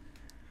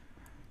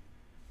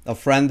 a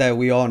friend that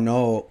we all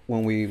know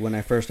when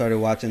I first started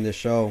watching this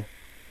show,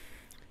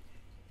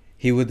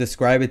 he would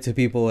describe it to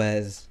people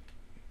as,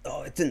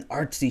 "Oh, it's an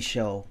artsy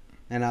show,"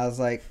 and I was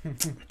like, "What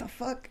the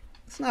fuck?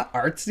 It's not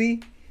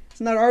artsy.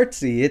 It's not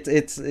artsy.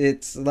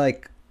 It's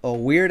like a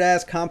weird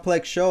ass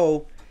complex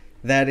show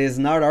that is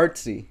not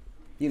artsy."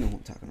 You know what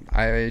I'm talking about.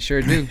 I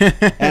sure do.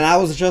 And I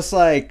was just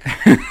like,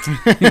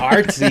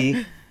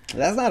 artsy?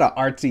 That's not an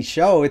artsy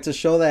show. It's a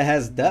show that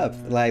has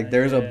depth. Like,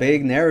 there's a Yeah.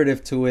 big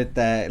narrative to it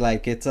that,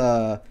 like, it's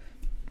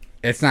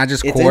It's not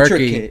just it's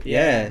quirky. intricate.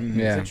 Yeah.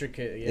 Yeah. It's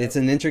intricate. Yeah. It's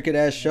an intricate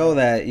ass show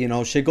that,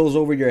 shit goes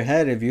over your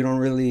head if you don't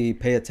really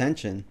pay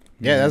attention.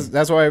 Yeah,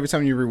 that's why every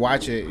time you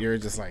rewatch it, you're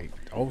just like,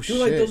 oh Dude, shit,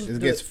 like it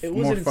gets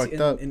more fucked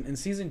up. In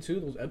season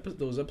 2,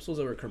 those episodes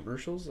that were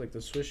commercials, like the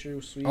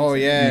Swisher Sweets. Oh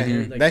yeah,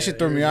 Mhm. like that shit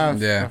threw me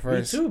off. Yeah. at Me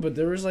first. too, but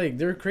there was like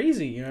they're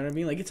crazy. You know what I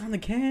mean? Like it's on the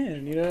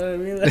can. You know what I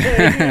mean?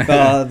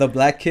 Like, The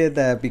black kid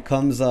that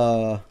becomes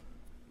Like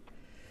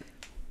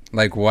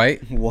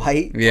white.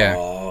 white. Yeah.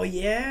 Oh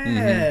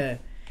yeah.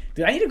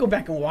 Dude, I need to go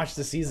back and watch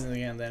the season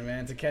again, then,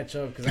 man, to catch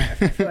up because I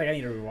feel like I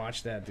need to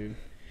rewatch that, dude.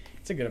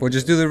 It's a good. Well,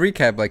 just episode. do the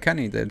recap like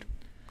Kenny did.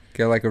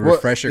 Get like a Well,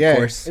 refresher yeah.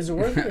 course. Is it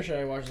worth it or should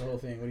I watch the whole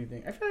thing? What do you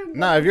think? I feel like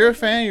Nah, if you're a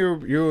fan, you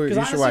should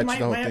honestly, watch my,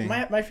 the whole my, thing.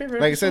 My favorite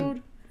Like I said-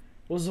 episode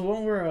was the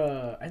one where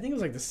I think it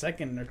was like the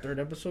second or third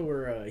episode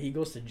where he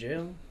goes to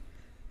jail.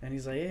 And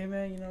he's like, hey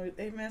man,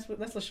 hey man,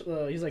 that's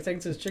the he's like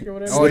taking to his chick or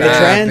whatever. Oh, the Stop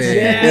trans? it.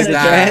 Yeah, the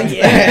Stop. trans?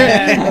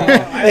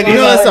 Yeah. And he's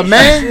that's a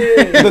man.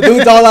 The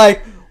dude's all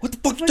like, "What the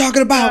fuck you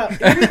talking about?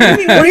 What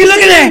are you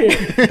looking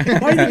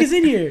at? Why do you think he's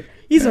in here?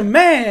 He's a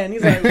man.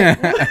 He's like, yeah,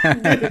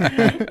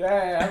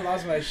 I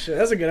lost my shit.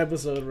 That's a good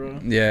episode, bro.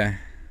 Yeah.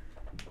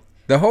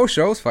 The whole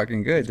show's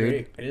fucking good, It's dude.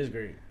 great. It is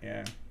great.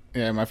 Yeah.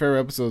 Yeah, my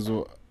favorite episodes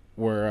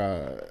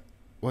were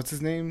what's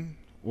his name?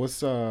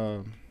 What's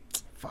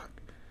fuck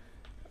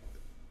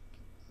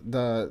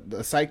the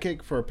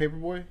sidekick for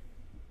Paperboy?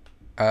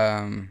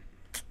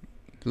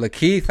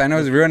 Lakeith. I know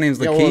his real name's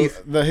Yeah,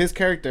 Lakeith. well, his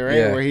character, right?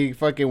 Yeah. Where he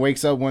fucking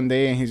wakes up one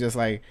day and he's just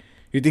like,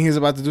 you think he's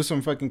about to do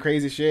some fucking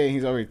crazy shit, and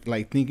he's already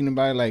like thinking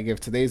about it, like if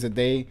today's a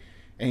day,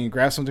 and he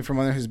grabs something from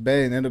under his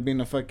bed and end up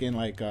being a fucking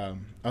like a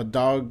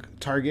dog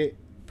target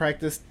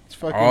practice.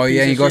 Fucking Oh piece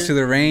yeah, of he goes shit. to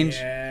the range,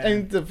 Yeah.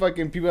 And the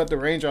fucking people at the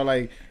range are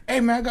like,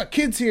 "Hey man, I got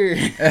kids here."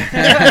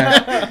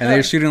 and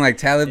they're shooting like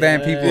Taliban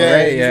Yeah. people, Yeah,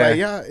 right? he's Yeah.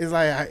 like, it's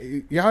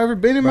like, y'all ever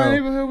been in my Bro.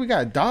 neighborhood? We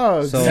got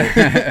dogs. So,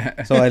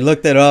 so I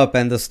looked it up,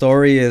 and the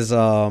story is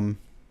oh,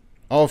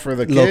 for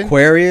the kid.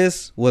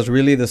 Loquarius was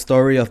really the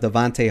story of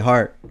Devontae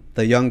Hart,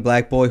 the young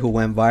black boy who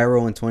went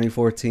viral in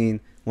 2014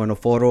 when a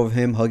photo of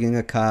him hugging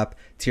a cop,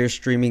 tears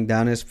streaming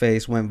down his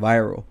face, went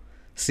viral.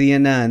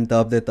 CNN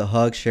dubbed it the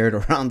hug shared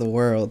around the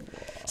world.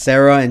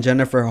 Sarah and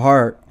Jennifer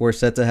Hart were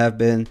said to have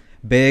been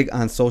big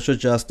on social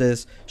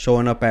justice,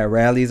 showing up at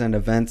rallies and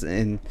events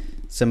in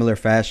similar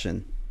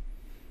fashion.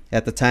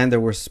 At the time, there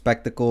was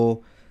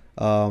spectacle.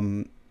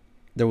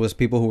 There was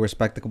people who were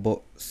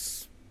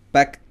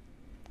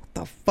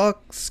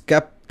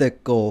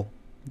skeptical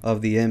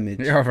of the image.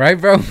 You all right,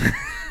 bro?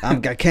 I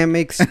can't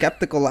make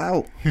skeptical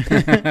out.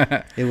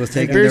 It was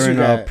taken beers during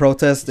you a got?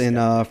 protest in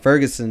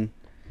Ferguson,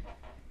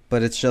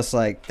 but it's just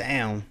like,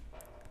 damn.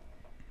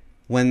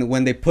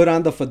 When they put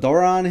on the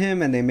fedora on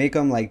him and they make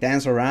him like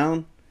dance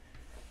around,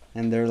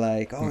 and they're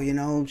like,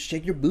 oh,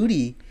 shake your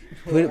booty,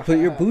 put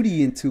your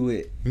booty into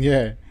it.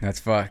 Yeah. That's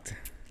fucked.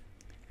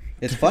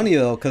 It's funny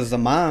though, cause the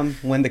mom,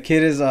 when the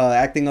kid is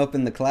acting up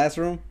in the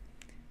classroom,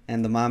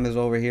 and the mom is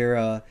over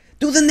here,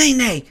 do the nay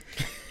nay,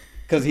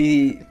 cause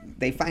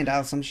they find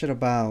out some shit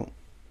about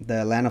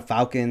the Atlanta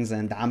Falcons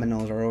and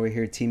Domino's are over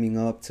here teaming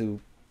up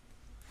to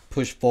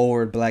push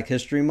forward Black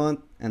History Month,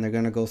 and they're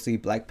gonna go see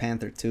Black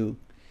Panther 2.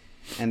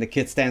 And the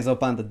kid stands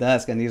up on the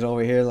desk and he's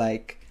over here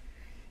like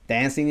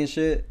dancing and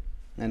shit.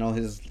 And all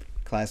his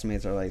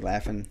classmates are like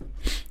laughing.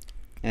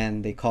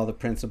 And they call the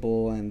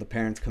principal and the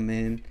parents come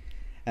in.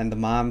 And the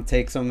mom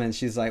takes him and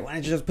she's like, why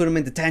don't you just put him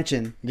in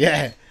detention?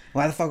 Yeah.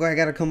 Why the fuck do I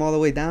gotta come all the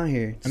way down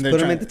here? Just And they're put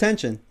him in trying-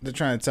 detention. They're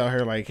trying to tell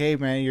her like, hey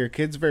man, your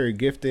kid's very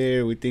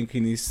gifted. We think he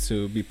needs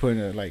to be put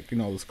in like, you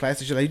know, those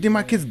classes. She's like, you think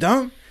my kid's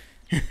dumb?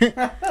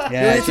 Yeah,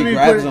 Let she me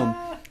grabs put- him.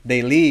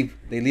 They leave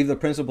the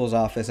principal's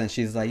office and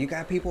she's like, you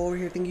got people over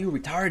here thinking you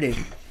retarded.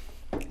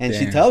 And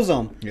she Damn. tells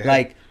them, Yeah.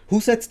 like,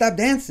 who said stop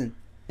dancing?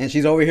 And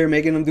she's over here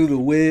making them do the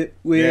whip,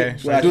 Yeah,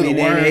 she's like, watch do me,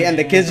 the worm. and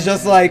the kid's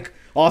just like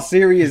all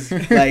serious,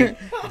 like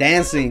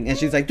dancing. And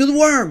she's like, do the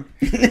worm.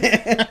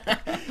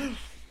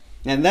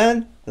 And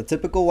then the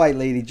typical white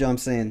lady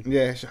jumps in.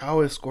 Yeah,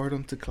 I'll escort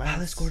him to class.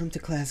 I'll escort him to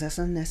class. That's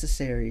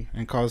unnecessary.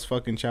 And calls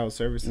fucking child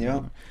services. You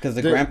know, because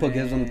the Dude. grandpa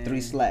gives him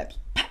 3 slaps.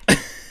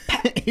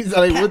 He's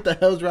like, what the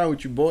hell's wrong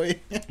with you, boy?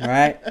 All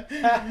right.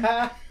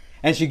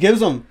 And she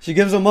gives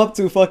him up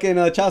to fucking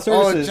child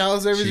services. Oh,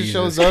 child services Jesus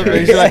shows up. Christ.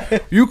 And she's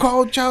like, you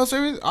called child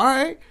service? All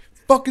right.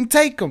 Fucking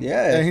take him.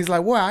 Yeah. And he's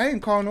like, well, I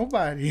ain't call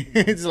nobody.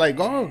 It's like,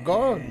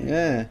 go.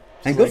 Yeah.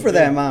 And good for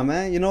that mom,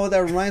 man. You know what that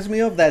reminds me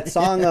of? That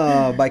song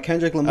by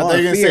Kendrick I Lamar, thought you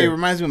were going to say it Fear.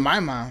 reminds me of my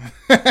mom.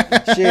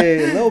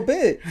 Shit, a little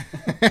bit.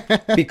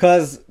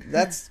 Because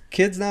that's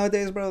kids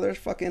nowadays, bro. They're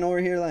fucking over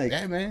here like,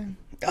 Yeah, man.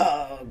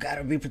 oh,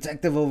 gotta be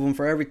protective of them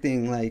for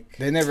everything. Like,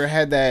 They never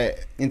had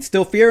that.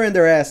 instill fear in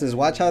their asses.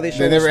 Watch how they show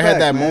They never had respect,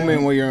 that man.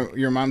 moment where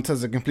your mom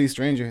tells a complete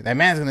stranger, that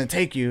man's going to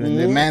take you. And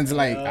the Mhm. man's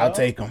like, I'll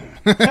take him.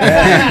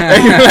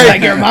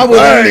 Like your mom would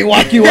literally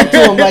walk you up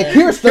to him like,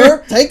 here,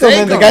 sir, take him. Take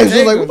And the him, guy's just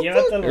take like, him.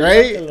 what the fuck?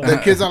 Right? The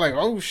kids are like,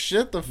 oh,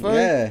 shit, the fuck?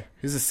 Yeah.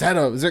 It's a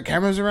setup. Is there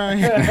cameras around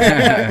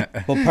here?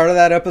 But part of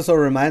that episode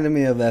reminded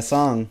me of that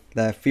song,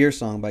 that Fear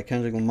song by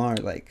Kendrick Lamar.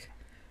 Like,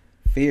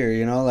 fear,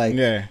 you know, like,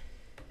 Yeah.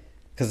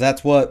 because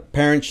that's what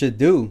parents should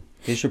do.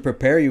 They should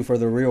prepare you for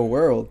the real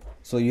world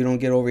so you don't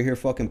get over here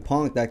fucking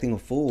punked, acting a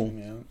fool,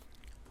 Yeah.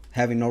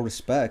 having no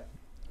respect.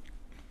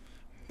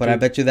 But I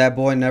Dude. bet you that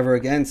boy never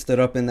again stood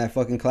up in that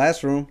fucking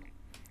classroom.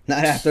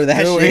 Not after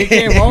that Dude, shit. he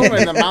came home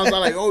and the mom's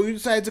like, oh, you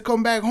decided to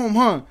come back home,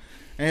 huh?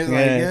 And he's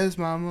like, Yeah. yes,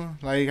 mama.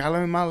 Like, I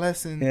learned my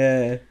lesson.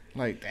 Yeah.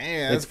 Like,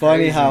 damn, that's It's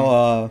funny crazy.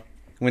 how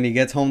when he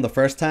gets home the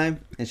first time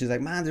and she's like,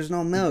 Mom, there's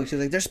no milk. She's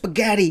like, there's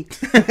spaghetti.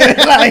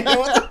 Like,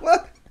 what the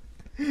fuck?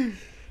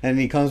 And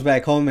he comes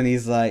back home and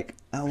he's like,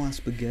 I want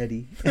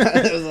spaghetti.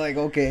 I was like,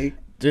 okay.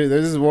 Dude,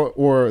 this is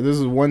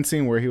one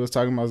scene where he was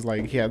talking about,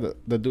 like, he had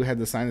the dude had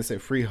the sign that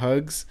said free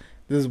hugs.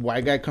 This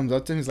white guy comes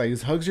up to him, he's like,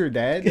 is hugs your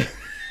dad?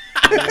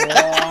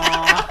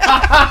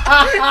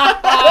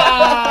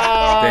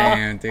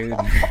 Damn, dude.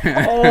 Oh,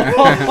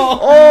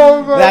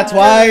 man. That's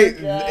why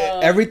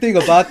everything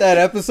about that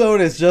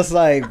episode is just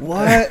like,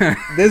 what?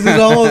 This is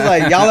almost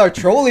like y'all are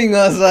trolling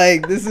us.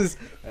 Like, this is.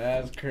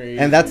 That's crazy.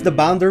 And that's the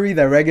boundary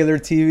that regular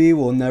TV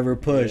will never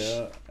push.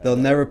 Yeah. They'll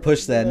never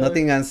push that.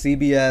 Nothing on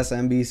CBS,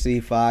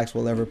 NBC, Fox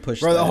will ever push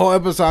Bro, that. the whole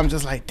episode, I'm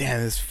just like, damn,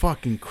 this is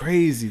fucking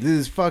crazy. This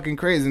is fucking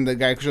crazy. And the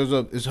guy shows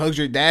up, is hugs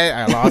your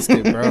dad? I lost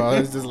it, bro. I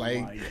was just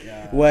like,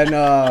 when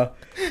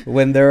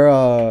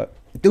they're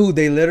dude,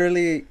 they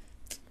literally,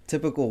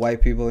 typical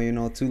white people, you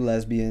know, 2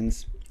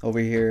 lesbians over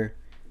here,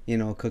 you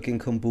know, cooking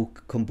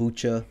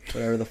kombucha,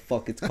 whatever the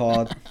fuck it's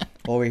called,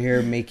 over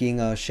here making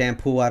a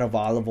shampoo out of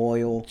olive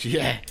oil,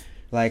 yeah.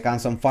 like on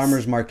some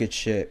farmer's market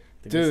shit.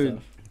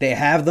 Dude. They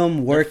have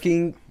them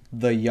working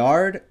the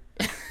yard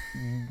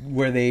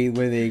where they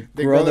grow the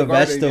the garden,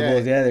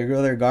 vegetables. Yeah, they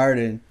grow their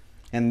garden.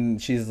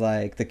 And she's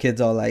like, the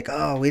kids all like,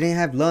 oh, we didn't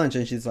have lunch.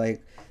 And she's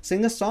like,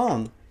 sing a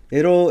song.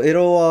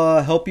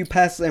 It'll help you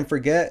pass and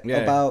forget Yeah.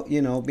 about,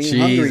 you know, being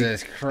hungry.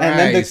 Jesus Christ, And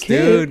then the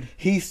kid, dude.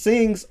 he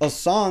sings a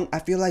song. I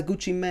feel like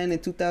Gucci Mane in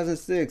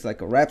 2006,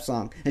 like a rap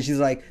song. And she's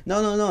like,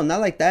 no,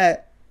 not like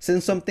that. Sing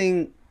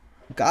something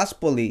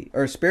gospel-y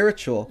or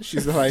spiritual.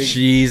 She's like,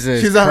 Jesus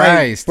she's like,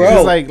 Christ, bro.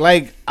 she's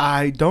like,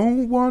 I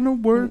don't want to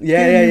work Yeah.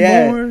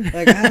 anymore.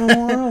 Like, I don't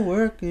want to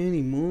work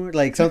anymore.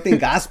 Like something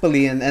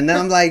gospel-y. And then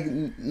I'm like,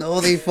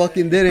 no, they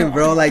fucking didn't,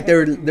 bro. Like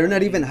they're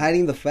not even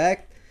hiding the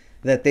fact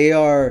that they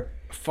are,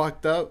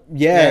 Fucked up.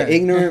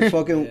 ignorant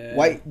fucking Yeah.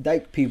 white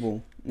dyke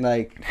people.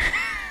 Like,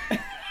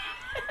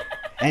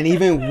 and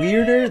even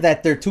weirder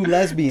that they're 2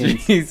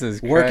 lesbians Jesus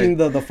Christ. working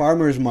the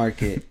farmer's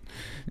market.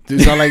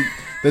 Dudes are like,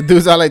 the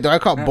dudes are like, do I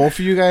call both of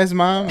you guys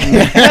mom? No,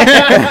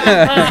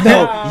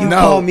 you No.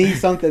 call me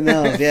something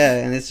else. Yeah,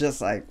 and it's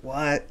just like,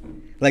 what?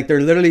 Like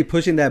they're literally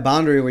pushing that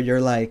boundary where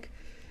you're like,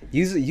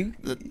 you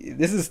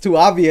this is too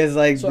obvious.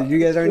 Like you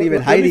guys aren't even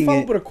let me hiding follow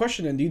it. up with a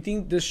question then. Do you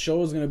think this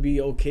show is gonna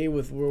be okay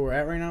with where we're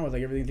at right now, with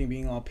like everything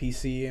being all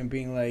PC and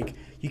being like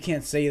you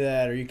can't say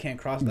that or you can't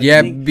cross that?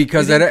 Yeah, Do you think-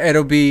 because do you think-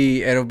 it'll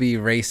be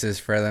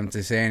racist for them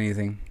to say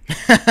anything.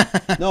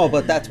 No,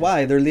 but that's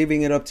why they're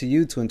leaving it up to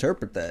you to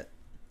interpret that.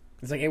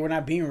 it's like, hey, we're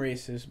not being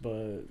racist,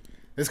 but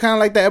It's kind of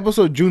like the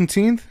episode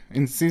Juneteenth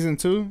in season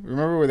 2.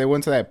 Remember where they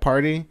went to that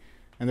party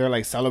and they're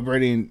like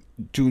celebrating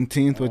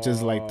Juneteenth, which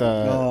is like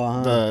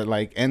the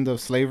like end of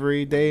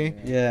slavery day.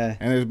 Yeah.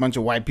 And there's a bunch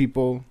of white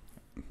people,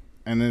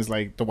 and there's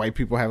like the white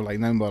people have like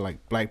nothing but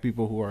like black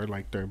people who are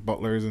like their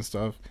butlers and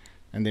stuff,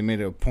 and they made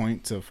it a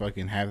point to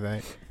fucking have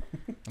that.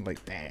 I'm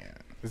like, damn.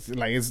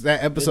 It's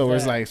that episode where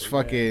it's like Yeah.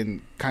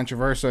 fucking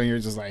controversial, and you're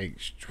just like,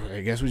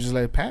 I guess we just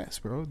let it pass,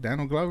 bro.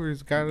 Daniel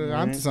Glover's got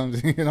onto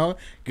something, you know.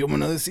 Give him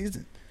another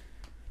season.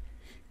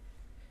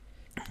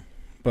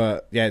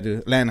 But yeah, dude,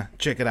 Atlanta,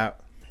 check it out.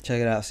 Check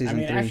it out, season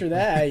 3. After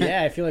that,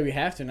 yeah, I feel like we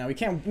have to now. We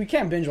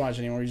can't binge watch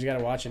anymore. We just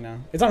gotta watch it now.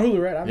 It's on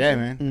Hulu, right? Obviously. Yeah,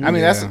 man. Mhm. I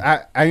mean, that's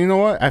Yeah. I. You know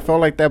what? I felt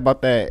like that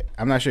about that.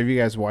 I'm not sure if you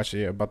guys watched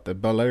it yet, about the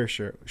Bel Air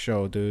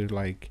show, dude.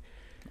 Like,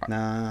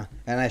 Nah,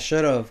 and I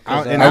should have.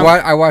 And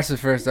I watched the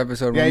first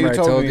episode. Yeah, Remember you I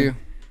told told me. you?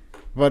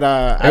 but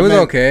It was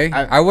okay.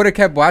 I- I would have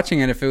kept watching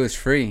it if it was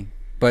free.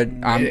 But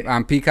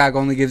on Peacock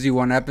only gives you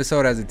one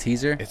episode as a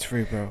teaser. It's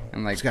free, bro.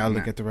 I'm like, Just gotta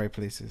look nah. at the right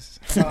places.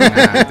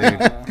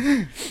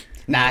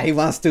 Nah, he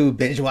wants to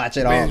binge watch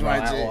it all. Binge bro,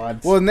 watch at it.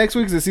 once. Well, next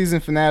week's the season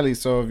finale,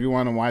 so if you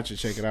want to watch it,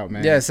 check it out,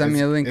 man. Yeah, send me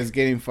It's- a link. It's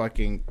getting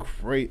fucking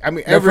great. I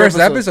mean, The every first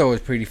episode was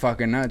pretty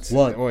fucking nuts.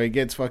 What? Or it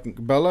gets fucking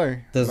Bel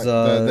Air. Does, Like,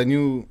 uh, the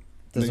new?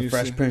 Does the new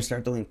Fresh se- Prince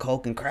start doing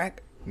coke and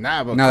crack?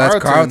 Nah, but No,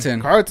 that's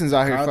Carlton. Carlton's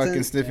out here Carlton?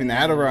 fucking sniffing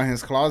Yeah. Adderall in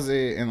his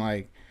closet and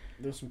like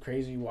Do some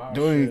crazy wild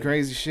doing shit.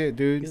 crazy shit,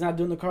 dude. He's not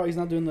doing the car. He's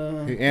not doing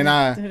the.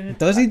 And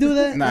Does he do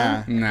that?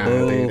 nah, Nah,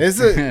 Oh. dude. it's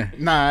a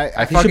nah.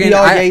 I He should be Fucking-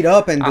 all I- gayed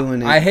up and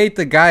doing I it. hate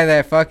the guy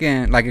that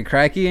fucking like a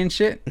cracky and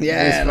shit.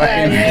 Yeah, Just like-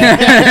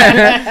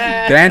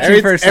 fucking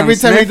dancing for some every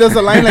time he sniff. does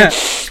a line like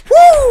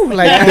woo,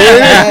 like yeah, this.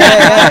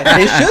 yeah.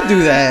 They should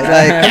do that.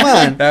 Like, come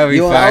on. That would be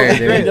You want- fire, That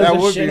dude. would Does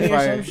be a shimmy or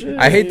fire. some shit.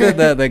 I hate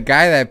the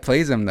guy that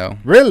plays him though.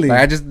 Really?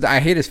 Like, I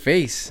hate his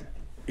face.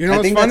 You know I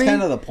what's think funny? that's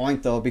kind of the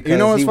point, though, because You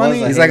know what's he funny?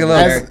 was He's like a hateable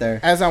little- character.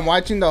 As I'm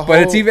watching the whole,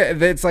 But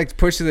it's like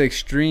pushed to the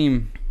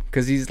extreme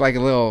because he's like a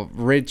little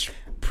rich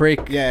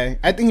prick. yeah,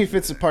 I think he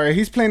fits the part.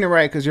 He's playing it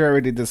right because you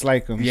already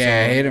dislike him.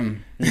 Yeah, I so. hate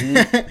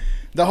him.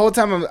 The whole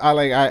time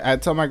I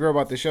tell my girl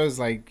about the show is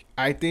like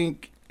I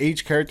think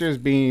each character is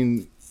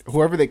being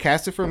whoever they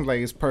cast it from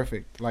like is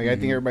perfect. Like I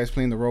think everybody's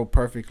playing the role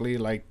perfectly.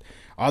 Like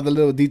all the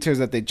little details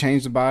that they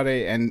changed about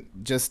it and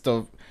just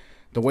the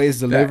way it's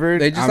delivered.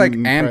 They just I'm like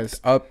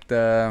impressed. amped up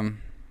the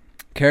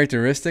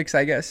characteristics,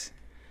 I guess.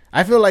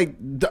 I feel like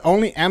the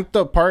only amped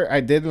up part I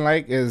didn't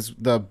like is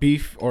the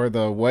beef or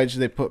the wedge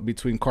they put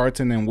between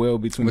Carlton and Will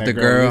between With that the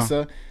girl, girl.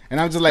 Lisa. And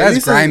I'm just like, That's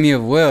Lisa, grimy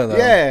of Will though.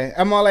 yeah.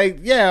 I'm all like,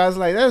 yeah. I was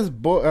like, that's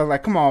I was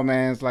like, come on,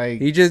 man. It's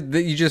like You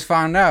just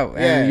found out and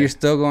Yeah. you're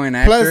still going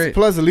after it.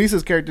 plus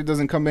Lisa's character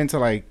doesn't come into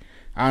like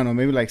I don't know,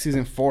 maybe like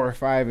season 4 or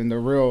 5 in the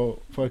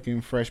real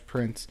fucking Fresh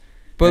Prince.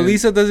 But and-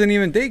 Lisa doesn't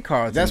even date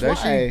Carlton. That's does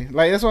why. she?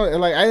 Like that's why.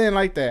 Like I didn't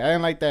like that. I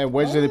didn't like that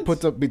wedge that they What?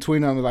 put up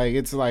between them. Like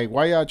it's like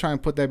why y'all trying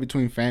to put that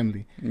between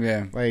family?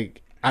 Yeah.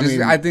 Like I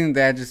think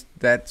they had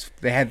to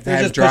They're have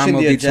just drama pushing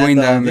the between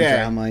agenda on them. the Yeah.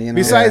 drama, you know.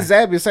 besides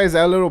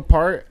that little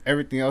part,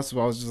 everything else I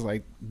was just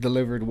like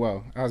delivered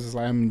well. I was just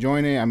like I'm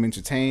enjoying it. I'm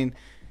entertained.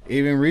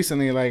 Even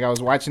recently, like I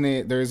was watching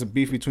it. There's a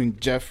beef between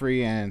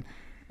Jeffrey and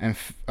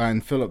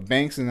Philip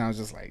Banks, and I was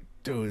just like,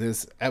 dude,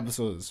 this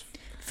episode is.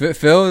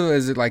 Phil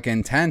is like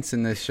intense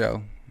in this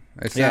show.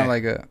 It's Yeah.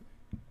 not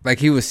like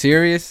he was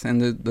serious in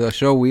the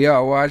show we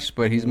all watched,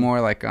 but he's more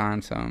like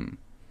on some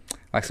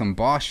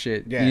boss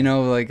shit. Yeah. You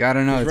know, like I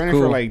don't know. He's It's running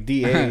cool. for like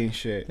DA and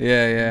shit.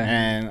 Yeah, yeah.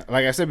 And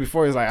like I said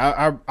before, it's like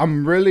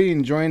I'm really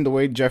enjoying the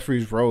way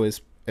Jeffrey's role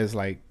is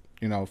like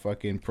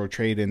fucking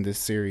portrayed in this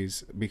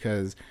series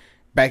because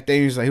back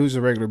then he was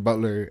a regular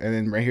butler, and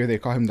then right here they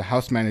call him the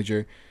house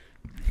manager,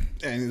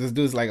 and this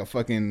dude's like a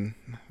fucking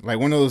like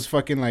one of those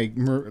fucking like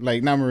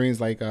not Marines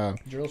like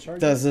Drill sergeant.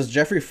 Does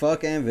Jeffrey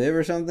fuck Aunt Viv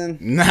or something?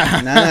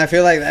 nah. Nah, I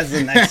feel like that's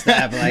the next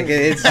step. Like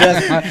it's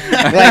just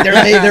like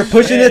they're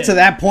pushing it to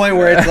that point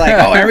where it's like,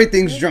 oh,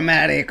 everything's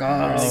dramatic.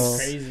 Everything's Oh,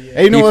 crazy.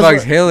 Hey, you know he what's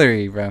fucks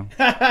Hillary, bro.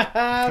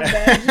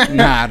 Imagine.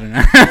 Nah, I don't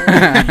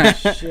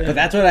know. Shit. but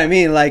that's what I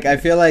mean. Like I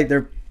feel like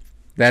they're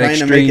That trying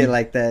extreme. to make it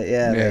like that.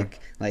 Yeah, Yeah.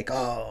 like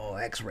oh,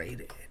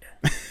 X-rated.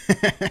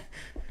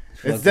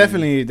 It's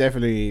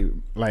definitely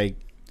like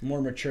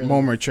more mature.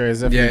 more mature.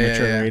 It's definitely Yeah,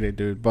 mature yeah. rated,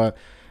 dude. But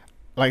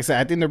like I said,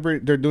 I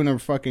think they're doing a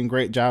fucking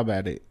great job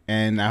at it,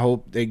 and I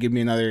hope they give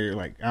me another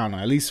like I don't know,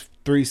 at least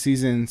 3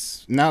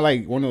 seasons. Not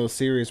like one of those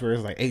series where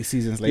it's like 8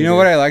 seasons later. You know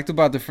what I liked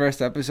about the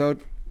first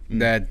episode? Mm.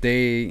 That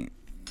they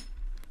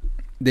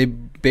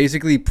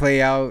basically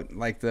play out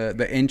like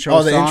the intro.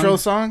 Oh, the song. intro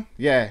song?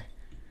 Yeah.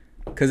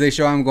 Because they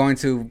show him going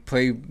to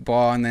play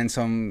ball and then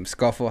some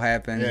scuffle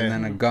happens Yeah. and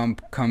then a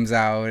gump comes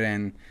out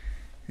and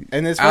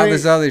And it's all funny,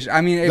 this other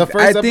I mean, The if,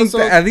 first I think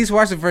episode- at least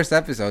watch the first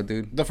episode,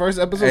 dude. the first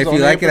episode. If you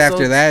like it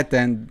after that,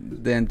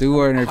 then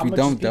do it. And if How you much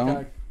don't, is Peacock?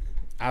 don't.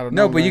 I don't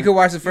know. No, but you man. could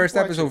watch the first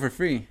watch episode it. for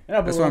free.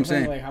 Yeah, That's what I'm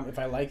saying. Like, if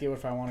I like it, or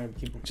if I want to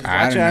keep it. Just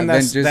I watch don't it on know.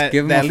 Then that- just that-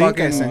 give him that a link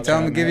I fucking. sent Tell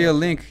you, him to give man. you a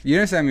link. You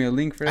didn't send me a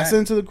link for I that.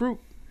 sent it to the group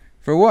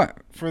For what?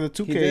 for the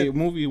He 2K did.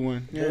 movie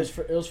one. It was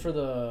for what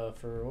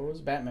was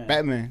it? Batman?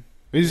 Batman.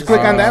 You just click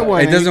on that one.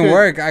 It and you doesn't could-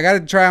 work. I gotta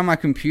try on my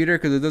computer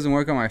because it doesn't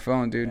work on my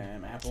phone, dude.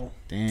 Damn, Apple.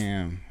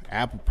 Damn.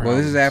 Apple Well, problems.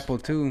 this is Apple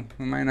too.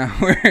 It might not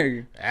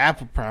work.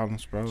 Apple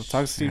problems, bro.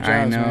 Talk to Steve Jobs,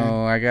 I know.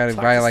 man. I gotta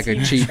Fuck buy this like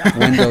a Steve cheap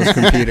Windows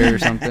computer or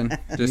something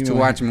just You to know.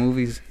 watch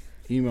movies.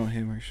 email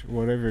him or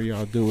whatever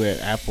y'all do at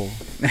Apple.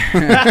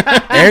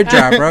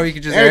 AirDrop, bro. You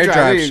could just There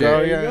AirDrop you shit. go.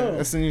 There you Yeah, go.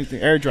 that's the new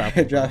thing.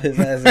 AirDrop. Drop his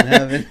ass in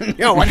heaven.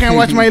 Yo, I can't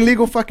watch my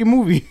illegal fucking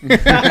movie.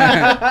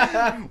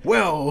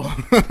 Well,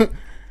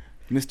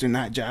 Mr.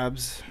 Not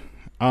Jobs.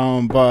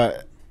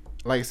 But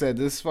like I said,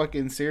 this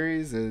fucking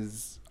series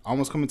is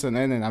almost coming to an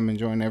end, and I'm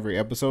enjoying every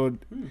episode.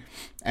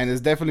 And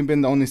it's definitely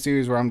been the only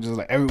series where I'm just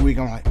like every week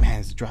I'm like, man,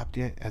 has it dropped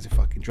yet? Has it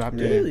fucking dropped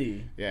yet?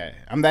 Really? Yeah,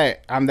 I'm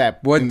that.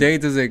 What day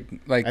does it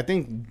like? I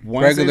think Wednesdays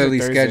or regularly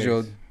Thursdays.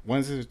 scheduled?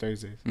 Wednesdays or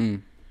Thursdays.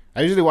 Mm.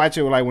 I usually watch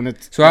it like when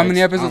it's. So how like,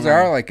 many episodes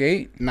online. are like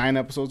 8, 9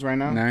 episodes right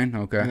now. 9?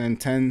 Okay. And then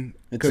 10.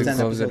 It's Cause 10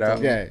 close it episodes out.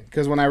 only. yeah,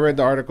 because when I read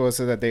the article, it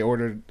said that they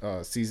ordered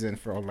a season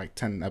for like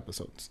 10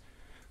 episodes.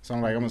 So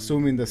I'm like, I'm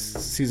assuming the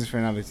season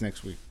finale is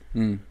next week.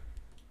 Mm.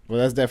 Well,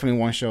 that's definitely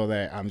one show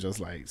that I'm just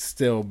like,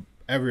 still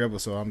every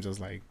episode, I'm just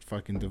like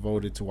fucking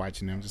devoted to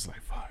watching it. I'm just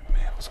like, fuck,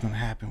 man, what's gonna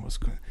happen? What's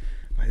going?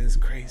 Like, this is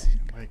crazy.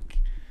 Like,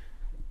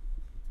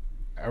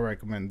 I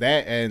recommend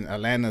that, and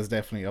Atlanta's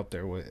definitely up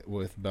there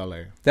with Bel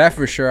Air. That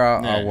for sure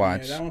I'll Yeah.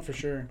 watch. Yeah, that one for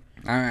sure.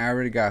 I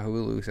already got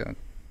Hulu, so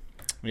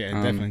Yeah,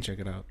 definitely check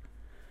it out.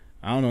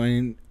 I don't know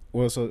any.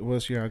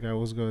 What's your guy?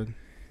 What's good?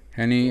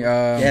 any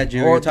Yeah,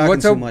 Junior, you're talking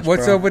what's too up much,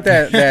 what's bro. up with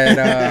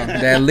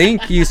that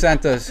link you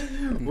sent us?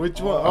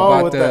 Which one? About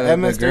Oh, with the the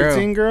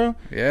MS-13 girl.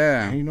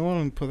 Yeah. You know what?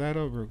 Let me pull that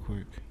up real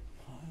quick.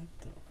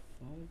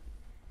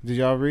 Did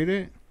y'all read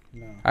it?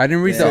 No. I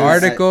didn't read Yeah, the I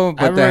article,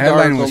 but read the the headline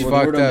article, was but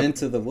fucked Lured him up.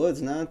 into the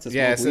woods, not to smoke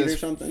Yeah, it weed or says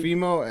something.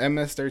 female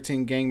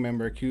MS-13 gang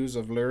member accused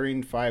of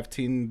luring 5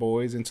 teen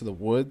boys into the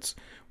woods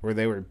where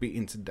they were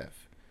beaten to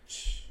death.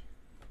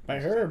 By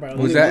her or by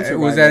Only Was one that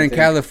survived, in I think.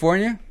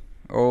 California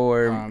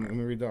or Let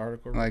me read the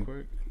article real like,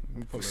 quick. Let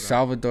me pull it up.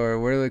 Salvador?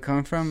 Where do they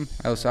come from?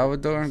 El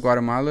Salvador,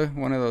 Guatemala,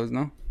 one of those,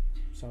 no?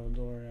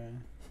 Salvador?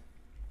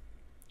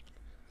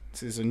 It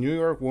says a New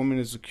York woman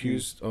is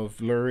accused of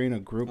luring a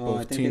group Oh,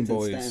 I of think teen it's in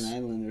boys. Staten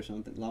Island or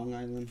something. Long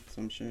Island,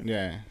 some shit.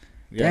 Yeah.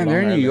 Damn, Long they're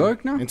in New Island.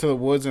 York now? Into the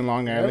woods in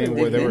Long Island they've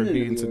where they were been in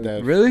beaten New to York.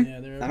 death. Really? Yeah,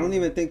 they're I don't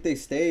even think they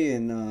stay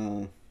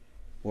in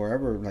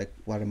wherever, like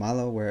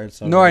Guatemala, where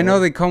it's. No, I know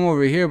they come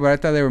over here, but I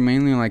thought they were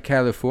mainly in like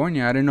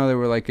California. I didn't know they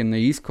were like in the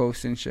East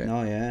Coast and shit.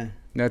 No, yeah,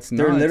 That's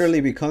they're nuts.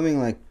 literally becoming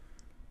like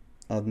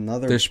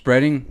another. They're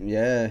spreading.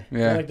 Yeah, They're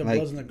Yeah. like the Like,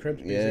 Bloods and the Crips,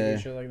 basically, yeah.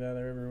 shit like that.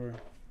 They're everywhere.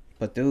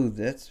 but dude,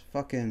 that's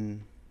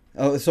fucking.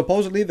 Oh,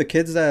 supposedly the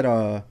kids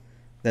that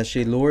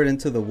she lured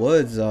into the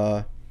woods,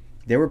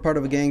 they were part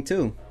of a gang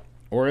too.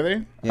 Were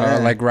they? Yeah,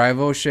 Like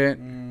rival shit.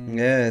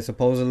 yeah,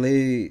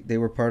 supposedly they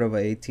were part of a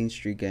 18th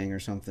Street gang or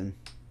something.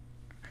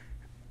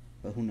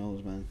 But who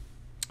knows, man?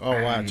 Oh,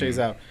 wow. Check this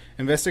out.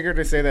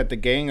 Investigators say that the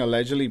gang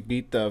allegedly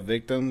beat the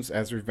victims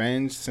as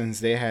revenge since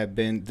they had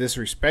been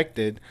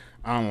disrespected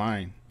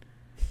online.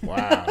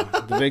 Wow.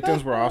 The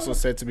victims were also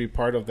said to be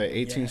part of the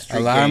 18th Street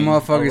A lot of gang,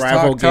 motherfuckers a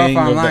rival talk tough gang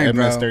online, of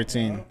the bro.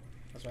 MS-13.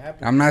 That's what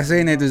happened. I'm not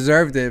saying they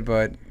deserved it,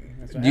 but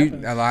That's what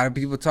happens. a lot of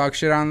people talk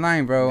shit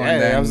online, bro. Yeah,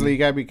 and then, obviously you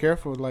gotta be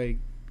careful. Like,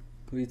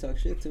 Who you talk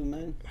shit to,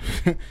 man?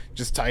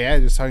 just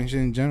talking shit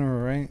in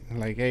general, right?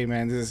 Like, hey,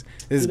 man, this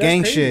Dude,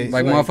 gang that's crazy. shit.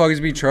 like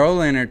motherfuckers be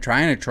trolling or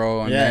trying to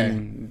troll, and Yeah.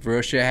 then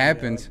real shit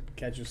happens.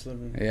 Catch you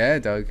slipping. Yeah,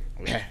 Doug.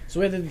 Yeah. So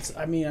wait,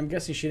 I mean, I'm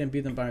guessing she didn't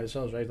beat them by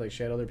herself, right? Like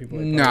she had other people.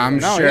 Like, No, I'm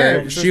No, sure yeah,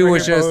 it was she just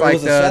was regular- just it like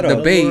was a the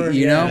setup. bait,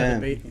 you know. Yeah. The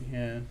bait,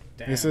 yeah.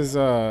 Damn. This is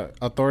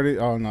authority.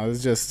 Oh no, this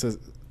is just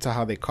to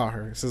how they caught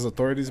her. It says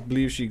authorities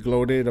believe she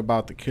gloated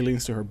about the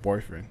killings to her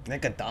boyfriend.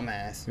 Like a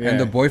dumbass. Yeah. And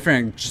the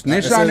boyfriend It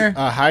snitched says on her.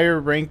 a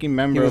higher-ranking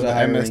member He of was the a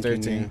higher MS-13.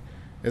 ranking, yeah.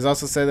 It's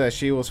also said that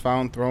she was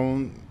found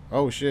thrown.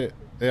 Oh shit!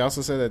 They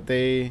also said that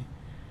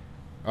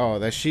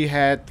that she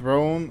had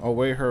thrown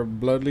away her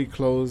bloody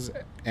clothes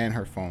and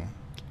her phone.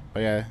 But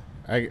yeah,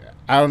 I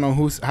don't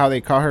know how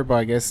they caught her, but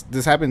I guess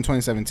this happened in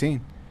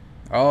 2017.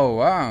 Oh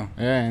wow!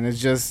 Yeah, and it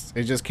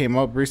just came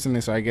up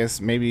recently, so I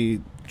guess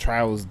maybe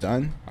trial was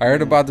done. I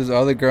heard about this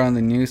other girl on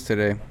the news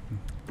today.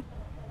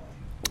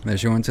 That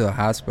she went to the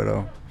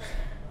hospital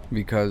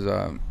because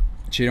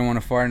she didn't want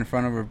to fart in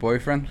front of her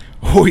boyfriend.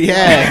 Oh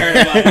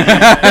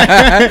yeah,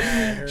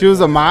 she was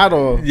a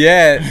model.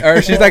 Yeah,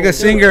 or she's like a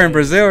singer in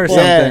Brazil or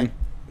Yeah. something.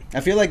 I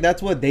feel like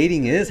that's what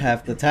dating is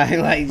half the time.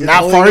 Like just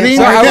Not holding farting? it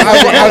So I was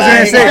gonna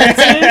Like, say,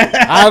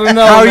 I don't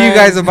know. how are you man.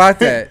 guys about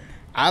that?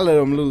 I let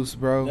them loose,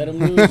 bro. Let them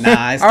lose. Nah,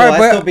 I still, All right, I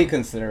but- still be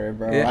considerate,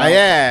 bro. Yeah.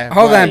 Yeah.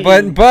 Hold on,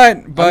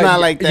 but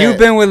not like that. you've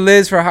been with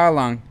Liz for how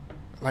long?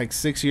 Like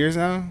 6 years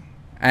now.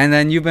 And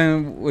then you've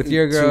been with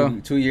your girl.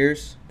 2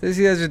 years. This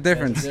is a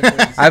difference. That's the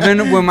difference. I've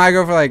been with my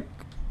girl for like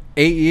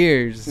 8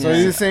 years. So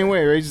it's the same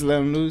way, right? Just let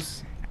them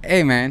loose.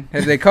 Hey man,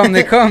 if they come,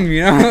 they come.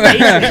 You know.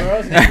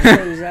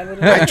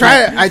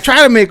 I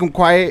try to make them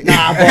quiet.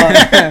 Nah,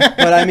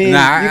 but I mean,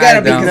 Nah, you gotta I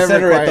be don't.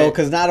 considerate Never though, quiet.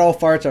 because not all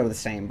farts are the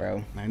same,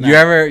 bro. You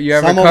ever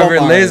Some of cover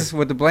them are. Liz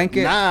with the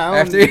blanket Nah, I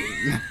after?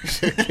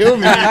 don't- kill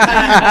me.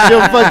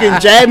 She'll fucking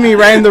jab me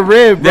right in the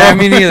rib, bro. Yeah,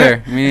 me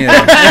neither. Me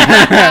neither.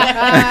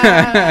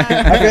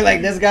 I feel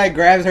like this guy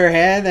grabs her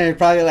hand and he's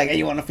probably like, "Hey,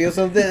 you want to feel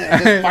something?"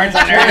 And just farts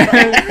on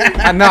her.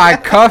 I know. I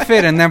cuff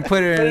it and then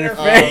put it in her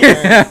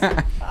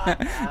face.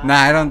 Nah,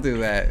 I don't do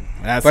that.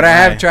 That's But I why.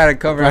 have tried to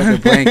cover up the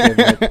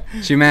blanket, but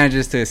she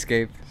manages to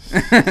escape.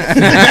 Like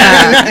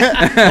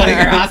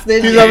you're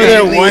hostage. He's over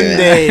there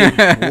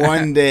Yeah.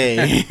 one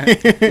day.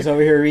 He's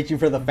over here reaching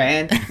for the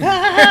fan. He's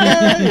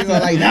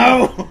like,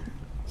 no.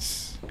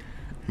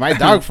 My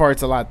dog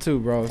farts a lot too,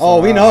 bro. So,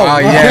 Oh, we know. Oh,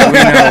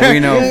 yeah, we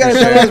know You for gotta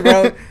sure. tell us,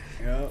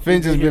 bro.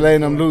 Finn just be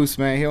letting him loose,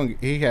 man.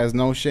 He has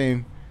no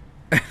shame.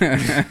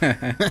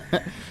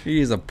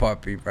 He's a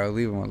puppy, bro.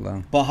 Leave him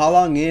alone. But how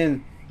long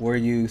in were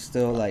you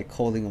still like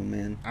holding him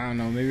in? I don't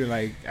know, maybe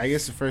like I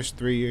guess the first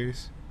 3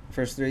 years.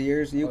 First 3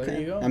 years, you Oh, there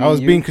can. you go. I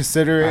was being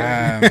considerate.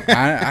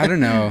 I don't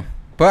know,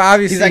 but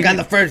obviously He's like on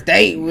the first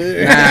date. Nah,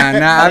 I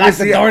locked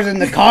obviously, the doors in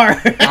the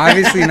car.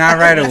 obviously not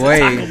right away.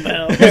 You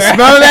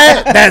smell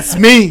that? That's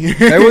me.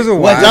 It was a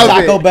What's while. Love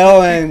Taco it.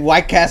 Bell and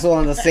White Castle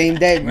on the same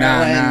day, bro?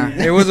 Nah,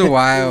 And- it was a Just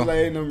while.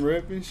 letting them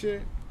rip and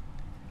shit.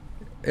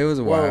 It was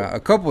a Well- while. A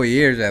couple of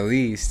years at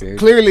least, dude.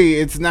 Clearly,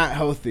 it's not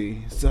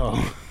healthy. So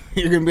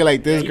you're gonna be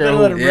like this You gotta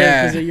girl. let him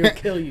Yeah. rip because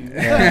he'll kill you.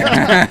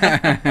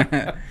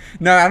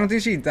 No, I don't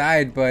think she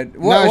died, but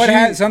No, what she-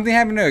 happened? Something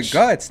happened to her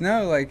guts.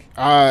 No, like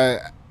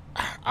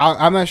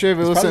I'm not sure if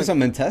it It's was probably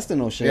some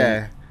intestinal shit.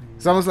 Yeah,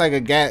 it's almost like a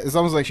gas. It's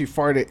almost like she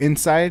farted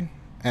inside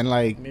and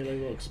like Maybe like a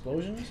little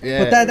explosion or something?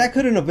 yeah. But that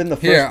couldn't have been the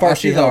first Here, I'll part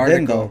see she the held in,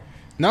 article. though.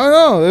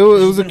 no, it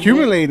was She's been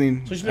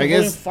accumulating. So she's I been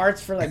holding guess farts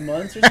for like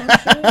months or some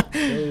shit?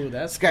 Dude,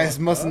 that's this guy fucked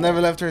must have up.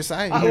 never left her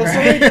side. Well,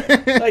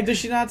 so, like, does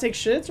she not take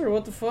shits or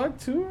what the fuck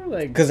too? Or,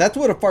 like, Because that's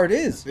what a fart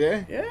is.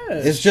 yeah. yeah,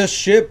 It's just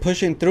shit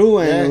pushing through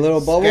and Yeah, a little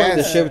bubble, and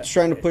the gas. shit's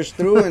trying to push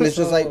through, and it's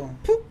just like, So-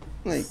 poop.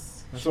 Like,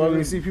 So when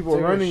you see people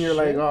Take a running, you're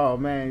like, shit. oh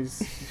man.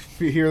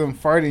 You hear them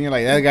farting, you're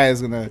like, that guy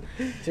is gonna.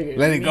 take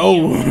let it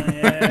go.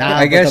 Yeah. Nah,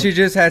 I but guess the- she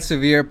just had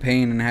severe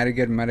pain and had to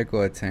get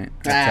medical attention.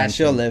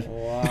 she'll live.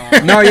 Wow.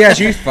 No, yeah,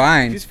 she's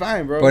fine. She's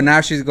fine, bro. But now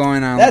she's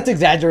going on. That's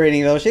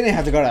exaggerating, though. She didn't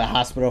have to go to the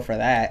hospital for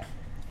that.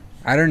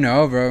 I don't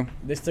know, bro.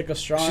 They stick a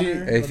straw in She-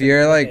 her. if with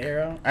you're, the like-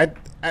 arrow. I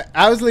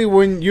obviously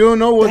when you don't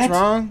know what's That's-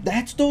 wrong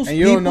That's those and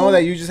people. you don't know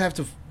that, you just have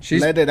to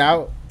She's- let it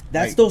out.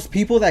 That's like- those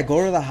people that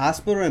go to the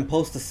hospital and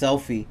post a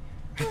selfie.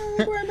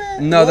 Where am I?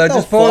 No, What they'll the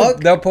just post.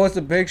 fuck? They'll post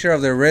a picture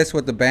of their wrist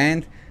with the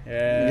band.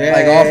 Yeah.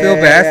 Like, oh, feel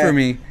bad for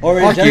me. Or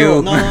in Fuck general,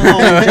 you. no.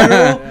 In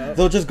general, Yeah.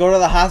 they'll just go to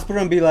the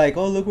hospital and be like,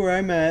 "Oh, look where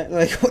I'm at."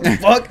 Like, what the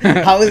fuck?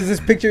 How is this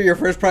picture your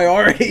first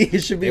priority?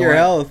 It should be They your want-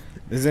 health.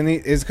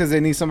 It's because they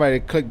need somebody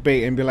to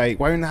clickbait and be like,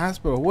 why are you in the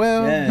hospital?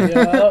 Well,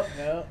 Yeah.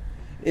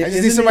 Yeah. I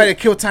just need somebody to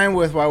kill time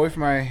with while I wait for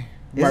my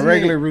Isn't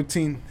regular it-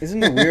 routine.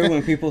 Isn't it weird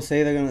when people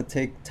say they're gonna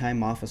take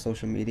time off of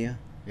social media?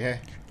 Yeah.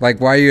 Like,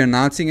 why are you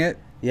announcing it?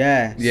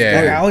 Yeah.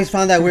 Yeah. Like, I always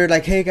found that weird.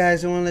 Like, hey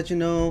guys, I want to let you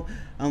know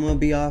I'm gonna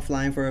be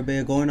offline for a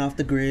bit, going off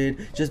the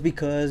grid, just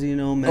because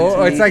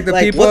mentally. it's like the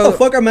What people- the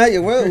fuck am I?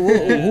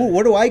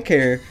 What do I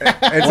care?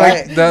 It's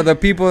Why- like the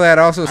people that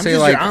also I'm say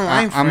just like your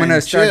online I'm gonna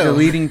friend, start chill."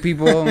 deleting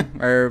people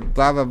or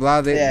blah blah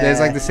blah. There's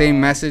like the same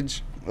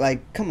message.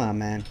 Like, come on,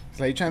 man. It's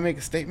like you trying to make a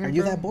Are statement.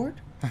 you bro? that bored?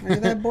 Are you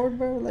that bored,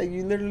 bro? Like,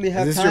 you literally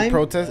have Is this time. your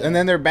protest? And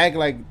then they're back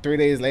like 3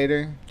 days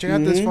later. Check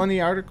out this Mhm. funny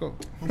article.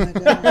 Oh my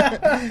God.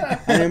 I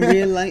am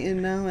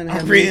re-enlightened now and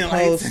have new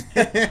posts.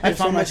 I There's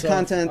so found much myself.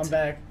 content. I'm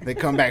back. They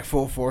come back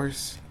full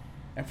force.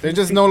 And from They're the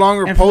just Phoe- no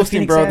longer and from the posting,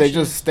 Phoenix bro. They're Ashes.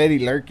 just steady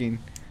lurking.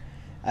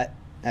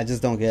 I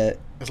just don't get.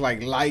 It's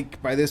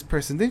like by this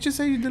person. Didn't you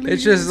say you deleted?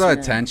 It's just Instagram?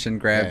 attention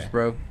grabs, Yeah.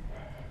 bro.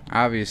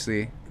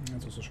 Obviously.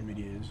 That's what social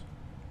media is.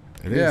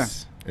 It Yeah.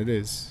 is. It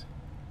is.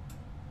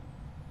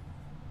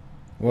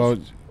 Well,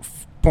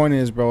 point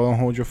is, bro, don't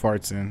hold your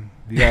farts in.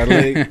 You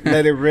gotta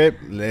let it rip.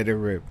 Let it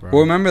rip, bro.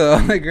 Well, remember the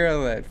other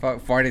girl that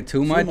farted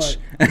too much? much.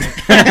 You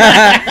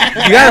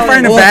gotta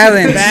find a Well,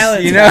 balance,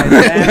 balance, you know?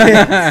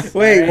 guys,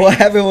 Wait, what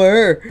happened with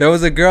her? There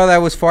was a girl that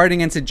was farting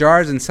into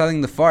jars and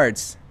selling the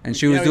farts, and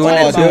she was Yeah, we doing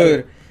talked it. about To,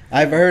 dude.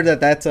 I've heard that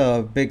that's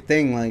a big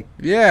thing. Like,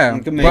 yeah,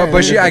 You can make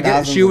but she, I hundreds of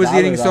guess she thousands was of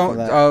eating dollars off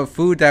so of that.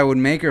 food that would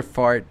make her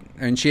fart,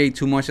 and she ate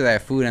too much of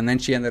that food, and then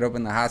she ended up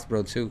in the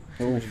hospital too.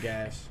 Too much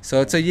gas.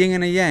 So it's a yin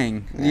and a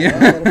yang. Yeah.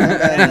 Yeah.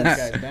 Balance,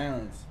 guys,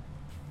 balance.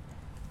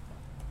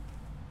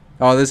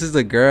 Oh, this is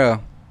the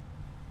girl,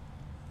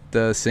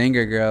 the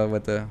singer girl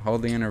with the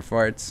holding in her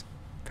farts.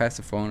 Pass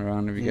the phone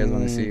around if you guys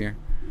want to see her.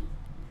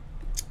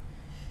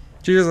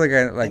 She's just like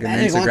an imagine going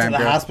to Instagram the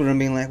girl. hospital and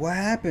being like, "What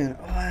happened?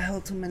 Oh, I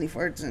held too many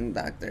farts in,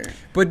 doctor."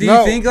 But do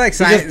No, you think like He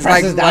science, just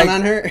presses like down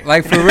on her.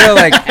 like for real,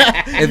 like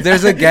if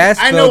there's a gas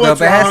I know buildup,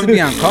 what's it has to wrong. be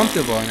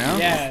uncomfortable, no?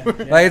 Yeah.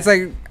 Like it's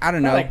like I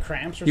don't Not know. like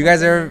cramps or You guys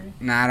something, ever? maybe?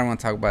 Nah, I don't want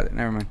to talk about it.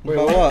 Never mind. Wait,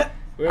 But what?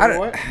 Wait, I don't-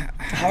 what?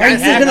 How are you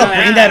Guys, just gonna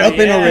have bring that up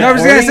in a yeah. recording? No, I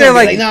was gonna and say, be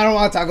like, no, I don't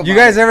want to talk about You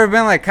guys ever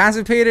been like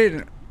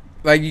constipated?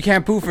 Like you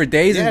can't poop for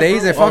days and Yeah,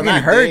 days. bro. It Oh, fucking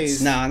not hurts.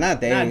 days. No, not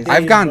days. Not days.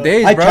 I've gone but-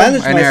 days, I bro,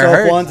 challenged and it myself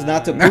hurts. once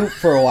not to poop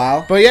for a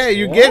while. But yeah,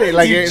 you get it.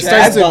 Like it I've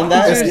starts to. done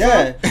that.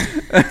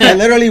 Yeah, I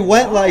literally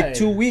went Why? like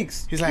 2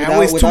 weeks. He's like, without- I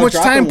waste too without much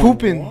time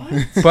dropping one.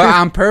 pooping. But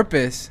on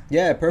purpose.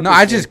 Yeah, purposely. No,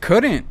 I just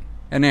couldn't,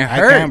 and it I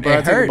hurt. can't, bro. I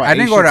It take hurt. about I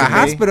didn't 8 go to a shits a day.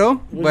 hospital,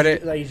 What but did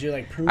it. you, like, did you,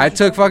 like, prune I or took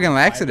something? fucking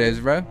laxatives,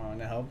 bro. Oh,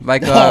 and that helped?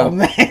 Like Oh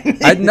man.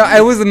 I no,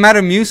 it was the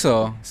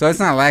Metamucil, so it's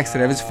not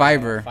laxative. It's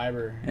fiber.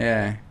 Fiber.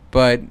 Yeah,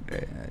 but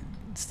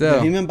The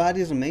still. human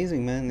body is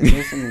amazing, man. It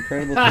does some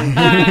incredible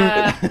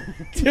things.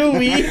 2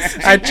 weeks.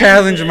 I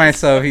challenged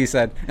myself, he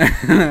said.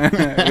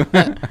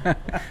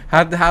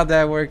 How'd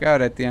that work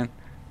out at the end?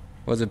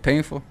 Was it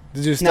painful?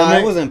 Did your No,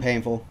 stomach? it wasn't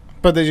painful.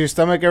 But did your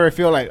stomach ever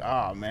feel like,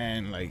 oh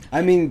man, like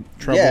I mean,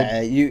 Troubled?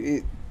 yeah,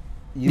 you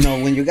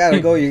know, when you gotta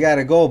go, you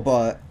gotta go.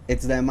 But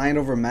it's that mind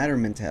over matter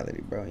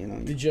mentality, bro. You know.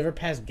 Did you ever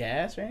pass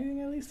gas or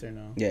anything at least or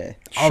no? Yeah.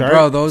 Oh, Sure.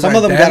 bro, those Some are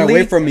of them deadly. got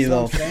away from me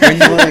though. That's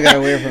Some what of them got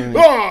away from me.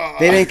 oh!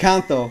 They didn't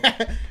count though.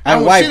 I I'm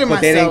was white, shitting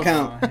but they didn't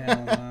myself. count. Oh,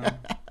 hell no.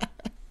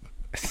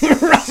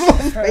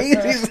 Rafa's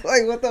face, he's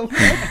like, what the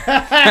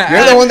fuck?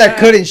 You're the one that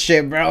couldn't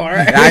shit, bro. All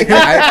right.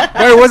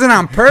 But it wasn't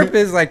on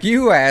purpose, like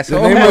you, The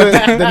asshole. name of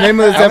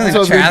this I wasn't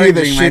episode would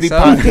be the challenging shitty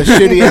myself. the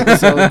shitty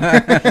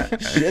episode.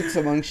 Shits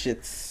among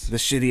shits. The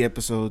shitty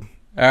episode.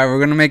 All right, we're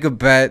gonna make a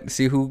bet,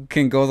 see who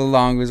can go the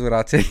longest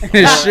without taking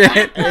this shit.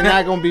 It's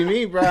not gonna be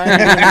me, bro. I ain't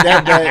winning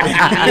that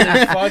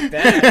bet. Fuck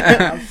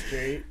that. I'm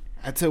straight.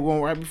 I took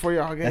one right before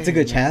y'all game. That's a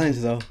good challenge,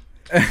 though.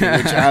 Good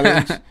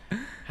challenge.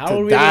 How To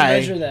would we able to die.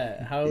 measure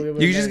that? How would we able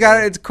to You just measure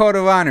got it's code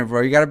of honor,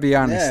 bro. You gotta be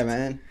honest. Yeah,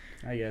 man.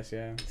 that? I guess,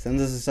 yeah. Send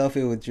us a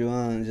selfie with you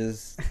on.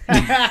 Just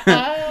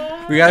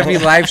We gotta be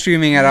live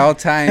streaming at all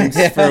times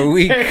for a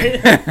week.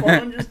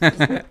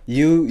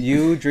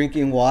 you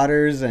drinking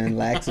waters and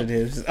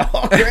laxatives.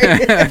 Oh,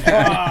 great.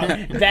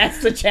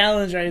 That's the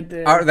challenge right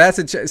there.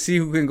 That's see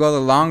who can go the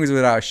longest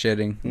without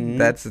shitting. Mhm.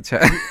 That's the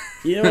challenge.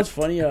 You know what's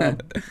funny?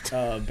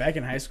 Back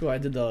in high school, I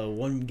did the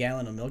 1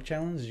 gallon of milk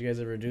challenge. Did you guys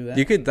ever do that?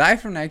 You could die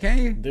from that, can't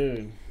you?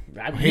 Dude.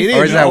 He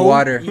didn't Or is that know.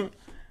 water?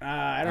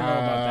 I don't know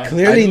about that.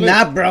 Clearly I do it.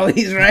 not, bro.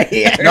 He's right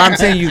here. No, I'm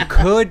saying you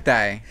could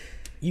die.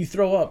 You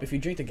throw up if you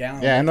drink the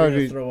gallon. Yeah, I know you're if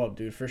gonna you- throw up,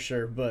 dude, for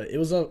sure. But it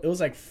was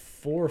like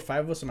 4 or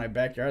 5 of us in my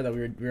backyard that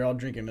we were all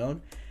drinking milk,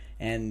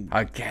 and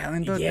A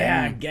gallon, though?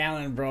 yeah, a Damn.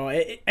 gallon, bro.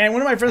 And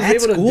one of my friends At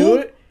was able school? to do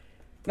it.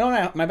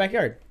 No, my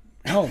backyard.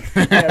 At home.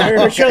 Yeah, we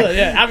were chilling.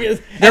 Yeah,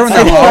 obviously. They're in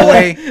the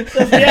hallway. Yeah, we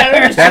were They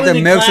have the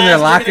chilling milks in their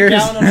class, drinking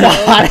a lockers. gallon of The milk.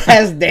 hot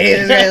ass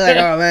days. Right? Like,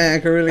 oh man, I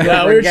could really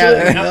Yeah, go we for were a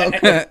gallon chilling.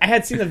 of milk. I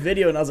had seen the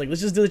video and I was like,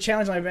 let's just do the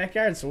challenge in my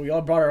backyard. So we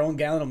all brought our own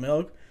gallon of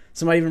milk.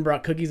 Somebody even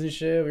brought cookies and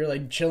shit. We were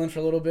like chilling for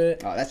a little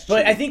bit. Oh, that's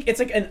But cheap. I think it's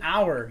like an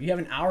hour. You have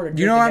an hour to drink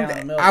You know, a gallon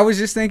of milk. I was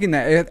just thinking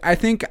that. I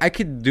think I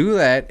could do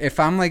that if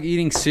I'm like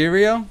eating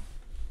cereal.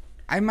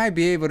 I might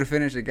be able to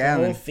finish a the whole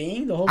gallon.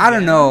 thing? The whole I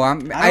don't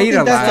gallon? know. I I don't eat a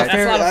think that's lot. a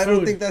fair. That's a lot of I don't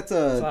food. think that's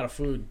That's a a. lot of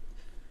food.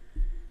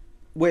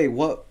 Wait,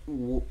 what?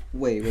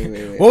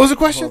 Wait. What was the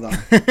question? Hold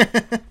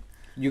on.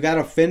 You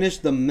gotta finish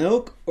the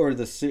milk or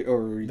the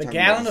or you The talking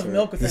gallon about of cereal?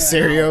 milk within The an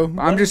cereal.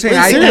 hour. I'm just Where's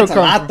saying. cereal That's a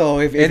come lot from? though.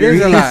 If It you're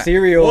is a eating lot.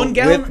 cereal, 1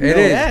 gallon? with It milk.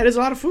 is. Yeah, it is a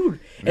lot of food.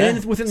 And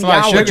it's within It's the a lot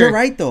of hour. But sugar. you're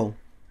right though.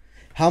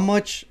 How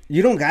much?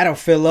 You don't gotta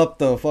fill up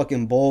the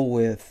fucking bowl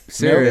with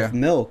Cereal.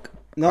 milk.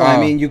 No, I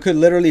Oh. mean you could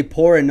literally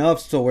pour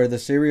enough so where the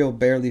cereal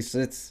barely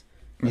sits.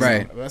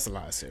 Right. That's a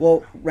lot of cereal.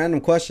 Well,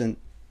 random question: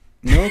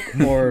 milk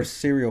or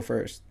cereal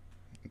first?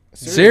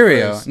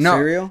 Cereal. first. No.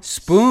 Cereal?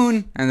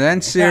 Spoon and then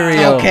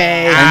cereal.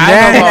 Okay.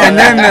 And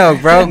then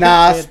milk, bro.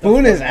 Nah, Get the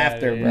spoon is fuck outta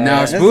after, here. bro. No,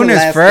 That's spoon the is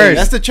last first. thing.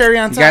 That's the cherry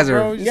on You top, guys are-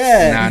 bro.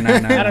 Yeah. No.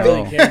 I don't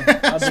really care.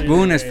 I'll do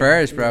Spoon either is way.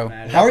 first, It bro. doesn't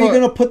matter. How are you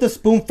gonna put the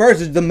spoon first?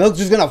 Is the milk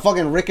just gonna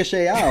fucking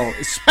ricochet out?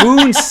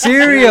 Spoon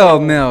cereal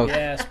milk.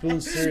 Yeah, spoon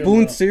cereal. Spoon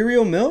milk.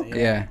 cereal milk?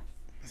 Yeah.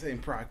 Same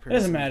proc It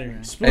doesn't matter.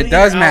 Spoon It in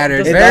does or out matter.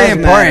 It's It very does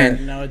important.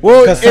 matter. No, it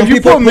Well, Because if some you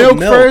people put put milk,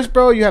 milk. first,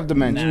 bro, you have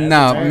dementia.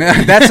 Nah. No,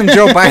 that's some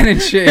Joe Biden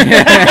shit.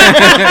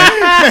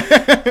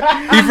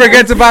 He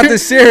forgets about the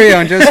cereal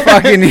and just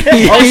fucking eats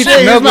Oh shit,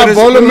 here's milk my with a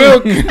bowl of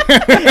milk.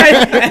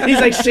 And he's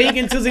like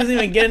shaking until he doesn't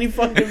even get any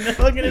fucking milk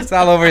in his It's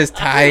all over his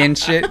tie and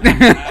shit.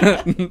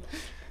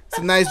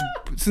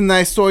 It's a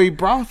nice soy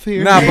broth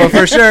here. No, but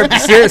for sure,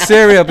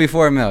 cereal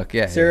before milk.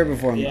 Yeah. Cereal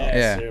before milk. Yeah,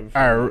 Yeah. cereal.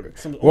 Alright,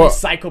 Some well-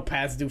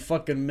 psychopaths do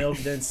fucking milk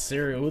then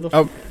cereal. Who the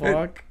Oh,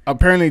 fuck?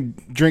 Apparently,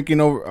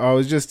 drinking over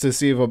was just to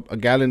see if a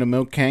gallon of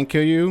milk can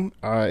kill you.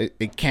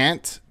 It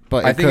can't,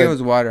 but I think could. it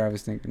was water I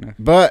was thinking of.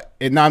 But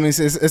it, no, I mean, it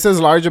says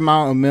large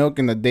amount of milk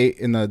in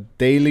the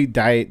daily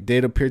diet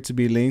did appear to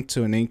be linked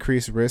to an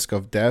increased risk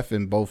of death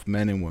in both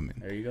men and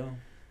women. There you go.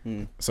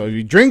 So if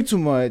you drink too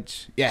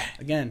much, yeah,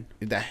 Again,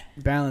 you die.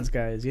 balance,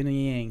 guys. Yin and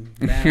yang.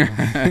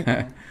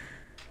 Balance.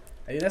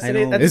 Hey, that's I the,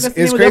 know. that's It's the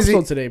name of the crazy.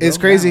 episode today, bro. It's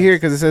crazy here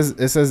Balance. because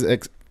it says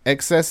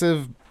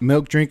excessive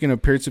milk drinking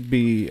appears to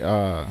be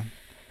to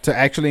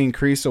actually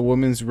increase a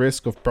woman's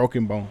risk of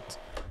broken bones,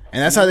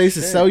 and that's how they used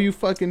to Shit. sell you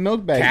fucking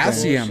milk back then.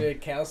 Calcium. Bullshit,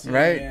 calcium,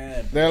 Right?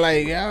 yeah. They're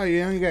like, yeah,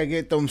 you gotta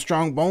get them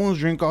strong bones.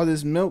 Drink all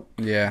this milk.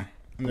 Yeah.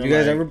 And You they're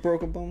guys like, ever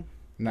broke a bone?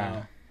 Nah.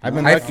 No. I've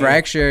been I lucky.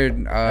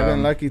 fractured I've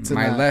been lucky to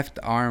my not. left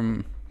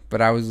arm,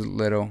 but I was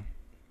little.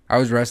 I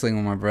was wrestling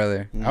with my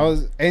brother. I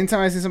was anytime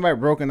I see somebody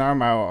broken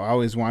arm, I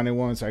always wanted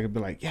one so I could be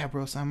like, yeah,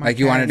 bro, sign my Like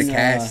you wanted to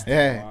cast.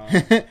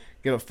 cast. Yeah.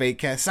 Get a fake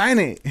cast, sign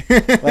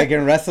it. Like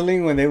in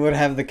wrestling when they would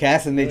have the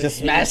cast and they just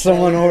smash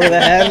someone over the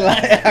head.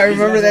 Like, I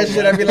remember that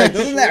shit. I'd be like,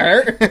 doesn't that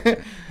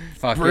hurt?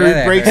 Fuck yeah,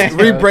 that hurts,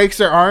 bro. Re-breaks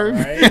their arm.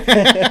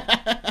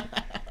 Right?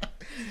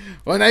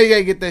 Well, now you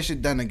gotta get that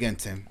shit done again,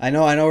 Tim. I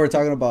know we're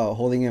talking about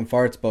holding in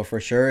farts, but for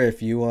sure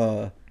if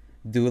you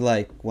do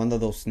like one of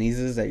those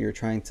sneezes that you're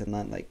trying to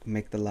not like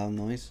make the loud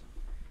noise.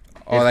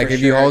 Oh, like for if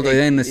you sure hold it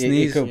in the it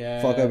sneeze. could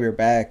Yeah. fuck up your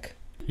back.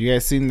 You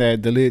guys seen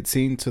that deleted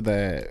scene to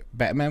the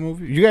Batman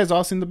movie? You guys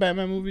all seen the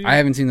Batman movie? I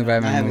haven't seen the I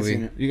Batman haven't movie.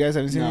 seen it. You guys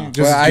haven't seen No. it?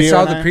 Well, I Gio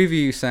saw and the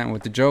preview you sent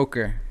with the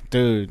Joker.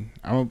 Dude,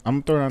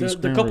 I'm throwing on the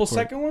screen The couple real quick.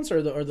 second ones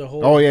or the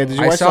whole? Oh, yeah, did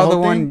you I watch saw the the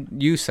whole one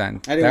you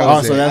sent. I didn't That watch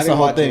was so it. it. that's I the didn't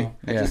whole watch thing. it.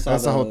 I Yeah. just saw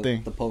That's the whole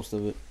thing. The post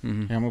of it.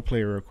 Mhm. Yeah, I'm gonna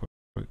play it real quick.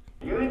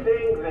 You think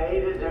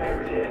they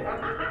deserved it?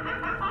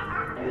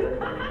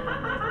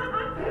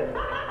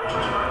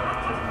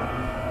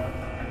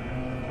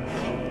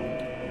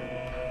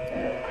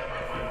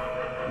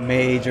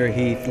 Major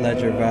Heath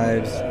Ledger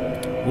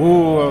vibes.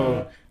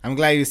 Ooh, I'm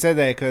glad you said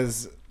that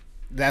because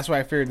that's where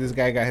I figured this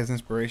guy got his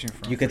inspiration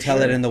from. You could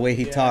tell it in the way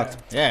he talked.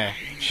 Yeah,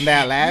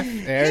 that laugh,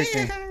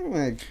 everything.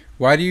 Like,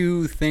 Why do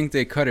you think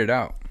they cut it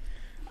out?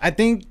 I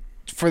think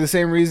for the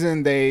same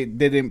reason they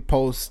didn't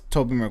post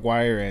Tobey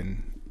Maguire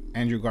and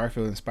Andrew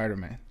Garfield in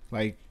Spider-Man.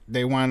 Like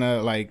they want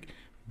to like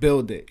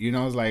build it. You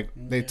know, it's like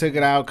they took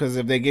it out because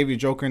if they gave you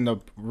Joker in the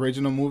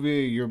original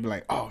movie, you're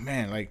like, oh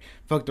man, like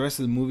fuck the rest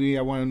of the movie.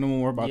 I want to know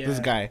more about this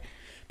Yeah. guy.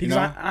 Because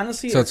know?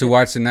 honestly, So to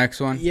watch the next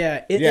one?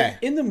 yeah, Yeah.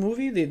 in the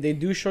movie they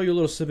do show you a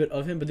little snippet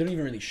of him, but they don't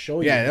even really show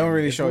you. Yeah, they don't him.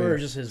 really It's show more you.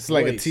 Just his It's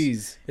like a voice.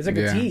 tease. It's like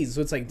Yeah. a tease,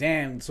 so it's like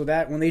damn. So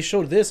that when they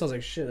showed this, I was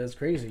like, shit, that's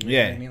crazy. You know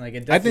Yeah, what I mean, like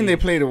it I think they definitely-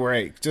 played it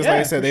right. Just Yeah, like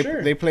I said, for they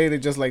sure. they played it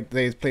just like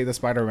they played the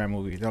Spider-Man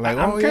movie. They're like,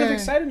 I'm oh kind of yeah.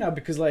 excited now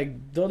because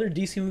like the other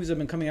DC movies that have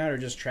been coming out are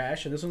just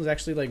trash, and this one's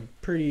actually like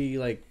pretty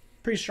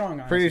strong.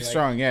 Honestly. Pretty Like,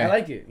 strong, yeah. I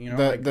like it. You know,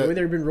 The- like the the- way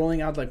they've been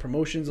rolling out like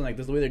promotions and like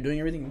the way they're doing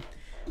everything.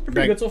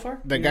 Pretty Like, good so far.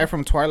 The you guy know?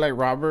 from Twilight,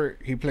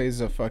 Robert, he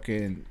plays a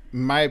fucking, in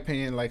my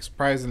opinion, like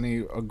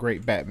surprisingly a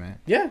great Batman.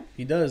 Yeah,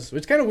 he does.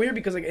 It's kind of weird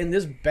because like in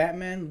this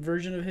Batman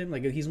version of him,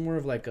 like he's more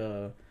of like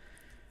a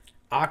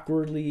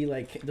awkwardly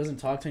like doesn't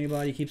talk to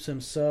anybody, keeps to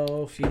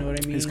himself. You know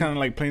what I mean? He's kind of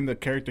like playing the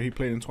character he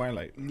played in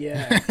Twilight.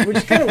 yeah, which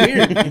is kind of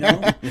weird, you know.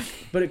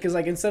 But because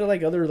like instead of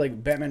like other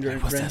like Batman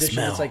renditions,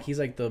 it's like he's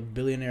like the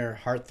billionaire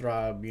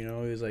heartthrob. You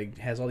know, he's like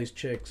has all these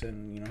chicks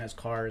and you know has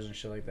cars and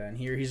shit like that. And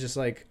here he's just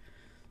like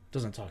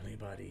doesn't talk to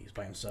anybody. He's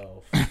by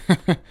himself.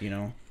 You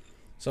know.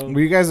 So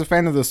Were you guys a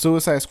fan of the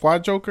Suicide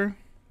Squad Joker?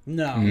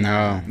 no,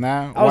 No.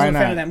 Nah, I why wasn't a not?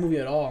 fan of that movie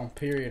at all.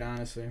 Period.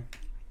 Honestly. they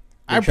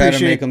I try to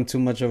appreciate. make him too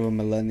much of a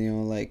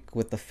millennial, like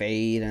with the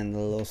fade and the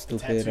little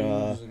stupid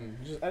Tattoos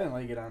and just, I didn't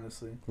like it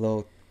honestly.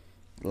 little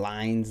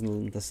lines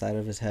on the side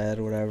of his head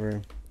or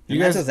whatever. You And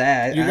not guys- just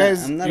that. you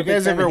guys- I'm not you a big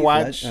guys fan of ever Heath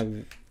watch-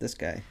 Ledger- this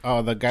guy,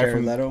 Oh, the guy Jared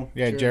from Leto.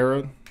 yeah, Jared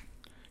Gerald. Leto.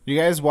 You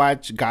guys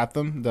watch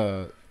Gotham,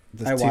 the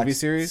I TV watched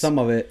series? some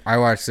of it. I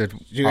watched it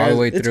You all guys- the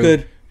way It's through.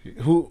 good.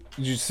 Who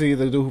did you see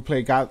the dude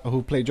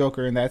who played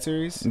Joker in that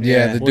series?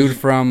 Yeah, the What dude was-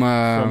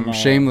 from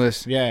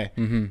Shameless. Yeah.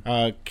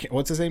 Mm-hmm.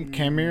 What's his name?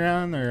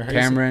 Cameron or how do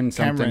you say- Cameron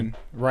something. Cameron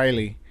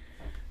Riley.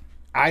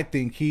 I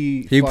think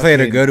he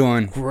played a fucking good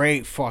one.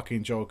 Great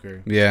fucking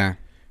Joker. Yeah.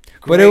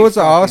 But Great it was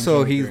fucking also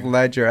Joker. Heath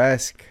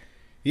Ledger-esque.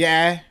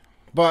 Yeah,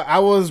 but I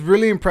was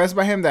really impressed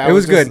by him. That It I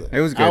was just- good. It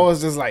was good. I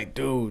was just like,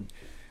 dude.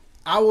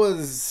 I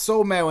was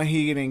so mad when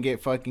he didn't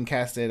get fucking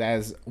casted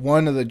as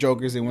one of the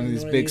Jokers in one of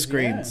these big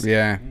screens.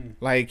 Yeah.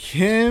 Like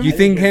him. You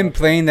think him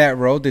playing that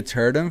role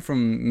deterred him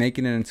from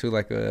making it into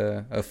like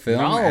a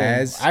film No,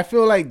 as I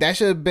feel like that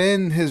should have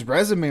been his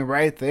resume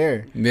right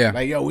there. Yeah.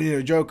 Like, yo, we need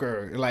a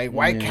Joker. Like,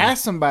 why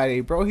cast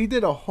somebody, bro? He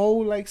did a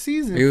whole like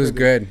season. He was for this.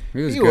 good.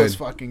 He was He good. was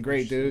fucking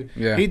great, dude.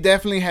 Yeah. He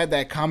definitely had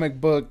that comic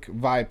book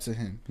vibe to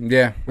him.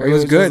 Yeah. Where It he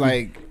was just good.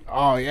 like,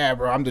 oh yeah,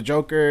 bro, I'm the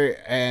Joker,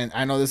 and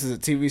I know this is a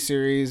TV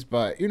series,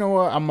 but you know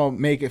what? I'm gonna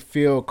make it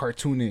feel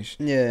cartoonish.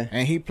 Yeah.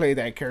 And he played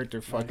that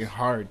character fucking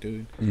hard,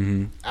 dude.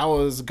 hmm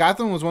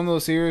Gotham was one of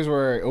those series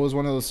where it was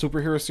one of those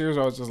superhero series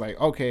where I was just like,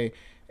 okay,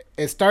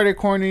 it started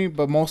corny,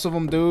 but most of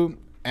them do.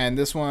 And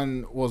this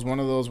one was one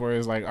of those where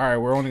it's like, all right,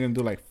 we're only gonna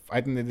do like,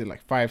 I think they did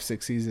like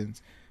 5-6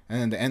 seasons,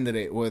 and then they ended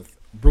it with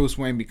Bruce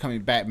Wayne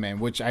becoming Batman,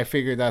 which I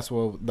figured that's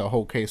what the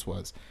whole case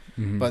was.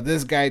 But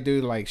this guy,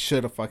 dude, like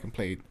should have fucking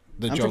played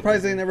the I'm Joker.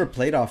 surprised they never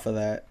played off of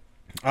that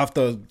Off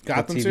the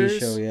Gotham TV series.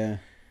 show. Yeah,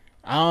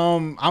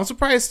 I'm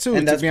surprised too.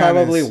 and to that's be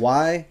probably honest.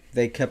 why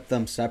they kept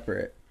them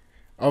separate.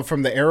 Oh,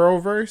 from the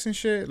Arrowverse and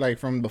shit, like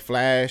from the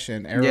Flash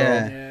and Arrow.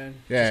 Yeah. Yeah,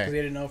 Yeah. because they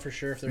didn't know for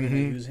sure if they're gonna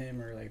Mhm. use him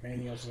or like if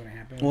anything else is gonna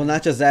happen. Well,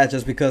 not just that,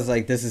 just because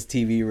like this is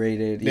TV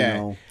rated. You Yeah.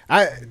 know,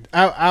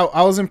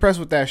 I was impressed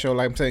with that show.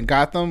 Like I'm saying,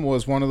 Gotham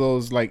was one of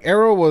those. Like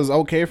Arrow was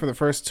okay for the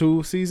first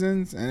 2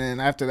 seasons, and then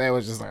after that it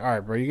was just like, all right,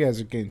 bro, you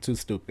guys are getting too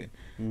stupid.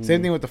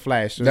 Same thing with the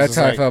Flash. It was That's just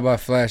how like, I felt about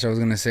Flash. I was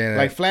gonna say that.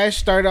 Like Flash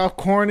started off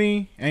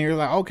corny, and you're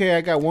like, okay,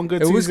 I got one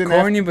good it season. was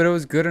corny, but it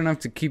was good enough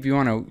to keep you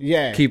on a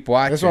Yeah, keep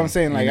watching. That's what I'm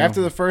saying. you Like know? after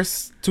the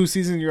first 2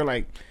 seasons, you're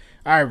like,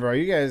 all right, bro,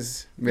 you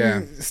guys,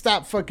 Yeah.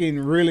 stop fucking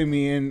reeling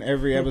me in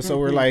every episode.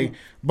 Where like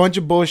bunch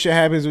of bullshit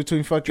happens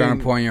between fucking. trying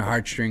to pull on your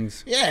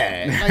heartstrings.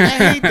 Yeah, like I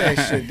hate that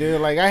shit,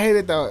 dude. Like I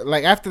hated the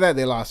like after that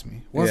they lost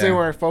me. Once they Yeah.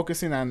 were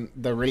focusing on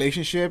the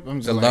relationship, I'm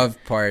just The like, love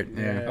part.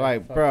 Yeah. Yeah.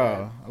 like fuck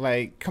bro,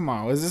 like come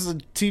on, is this a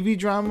TV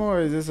drama or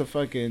is this a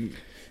fucking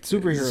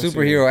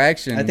superhero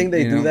action. I think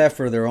they you do know? that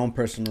for their own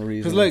personal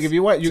reasons. Because look, if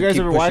you watch, you to guys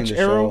keep ever pushing watch the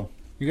Arrow? show.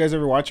 You guys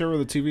ever watch Arrow,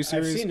 the TV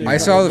series? seen it. I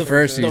saw the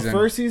first The season.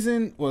 first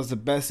season was the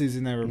best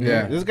season ever. Bro.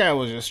 Yeah. This guy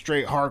was just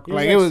straight hardcore. He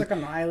Like it was. stuck on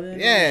an island.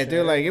 Yeah, and dude.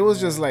 shit. Like it was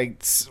Yeah. just like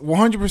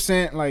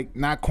 100% like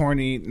not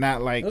corny,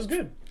 not like It was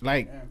good.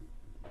 like. Yeah.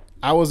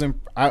 I wasn't.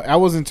 I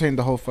was entertained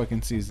the whole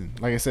fucking season.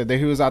 Like I said, that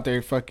he was out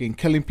there fucking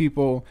killing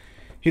people.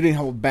 He didn't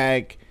hold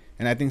back.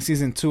 And I think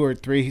season 2 or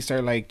 3, he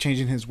started like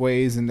changing his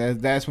ways, and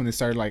that's when it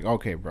started like,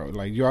 okay, bro,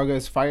 like y'all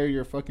guys fire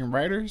your fucking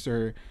writers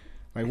or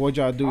like what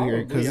y'all do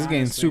here? Because this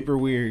game's honestly. super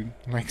weird,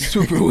 like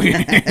super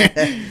weird.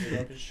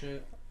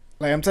 Shit.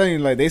 Like I'm telling you,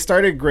 like they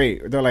started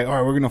great. They're like, all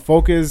right, we're gonna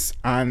focus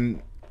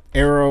on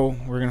Arrow.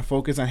 We're gonna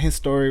focus on his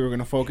story. We're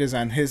gonna focus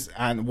on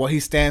what he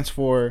stands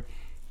for.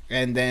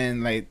 And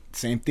then like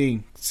same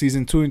thing.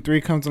 Season 2 and 3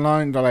 comes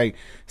along. They're like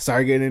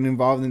start getting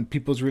involved in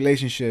people's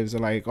relationships. They're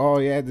like, oh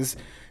yeah, this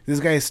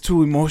guy is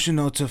too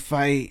emotional to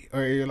fight.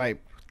 Or you're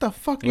like, what the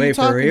fuck are you Wait,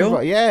 for talking real?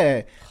 about?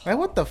 Yeah, like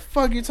what the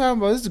fuck you talking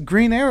about? This is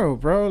Green Arrow,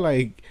 bro.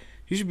 Like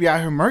you should be out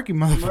here murky,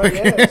 motherfucker.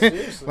 yeah,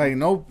 seriously. Like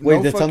no. Wait,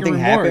 no did fucking something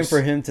happen remorse.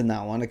 for him to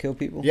not want to kill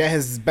people? Yeah,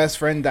 his best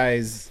friend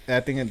dies. I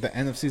think at the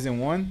end of season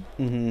 1.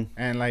 Mm-hmm.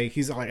 And like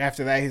he's like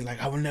after that he's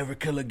like I will never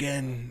kill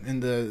again in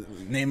the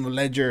name of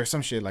Ledger or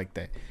some shit like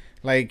that.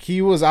 Like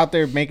he was out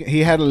there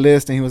he had a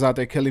list and he was out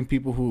there killing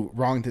people who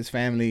wronged his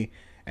family,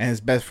 and his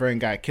best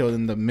friend got killed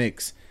in the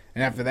mix.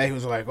 And after that he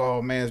was like,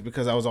 oh man, it's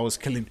because I was always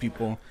killing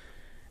people.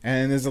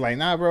 And it's like,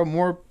 nah, bro,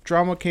 more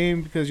drama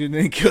came because you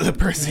didn't kill the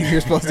person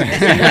you're supposed to kill.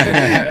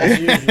 As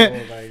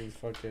usual, like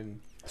fucking.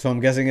 So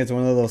I'm guessing it's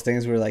one of those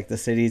things where like the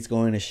city's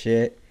going to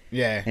shit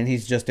Yeah. and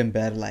he's just in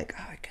bed like,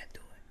 oh, I can't do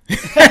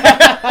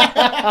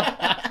it.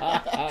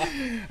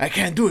 I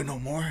can't do it no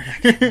more.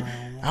 I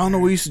don't know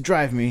what used to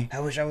drive me. I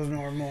wish I was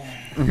normal.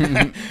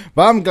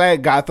 But I'm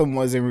glad Gotham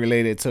wasn't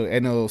related to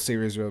any of those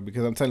series, bro,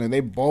 because I'm telling you, they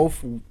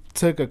both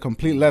took a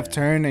complete left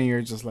turn, and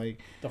you're just like,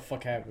 The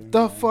fuck happened?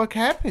 the man? fuck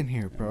happened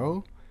here,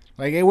 bro?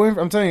 Like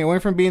I'm telling you, it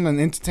went from being an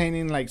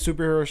entertaining like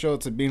superhero show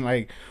to being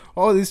like,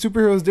 oh, these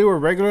superheroes deal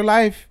with regular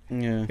life.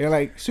 Yeah. They're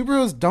like,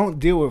 superheroes don't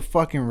deal with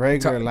fucking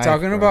regular life.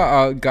 Talking bro.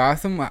 about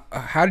Gotham,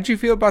 how did you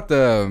feel about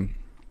the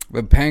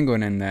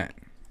Penguin in that?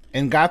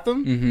 in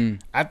Gotham, Mm-hmm.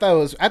 I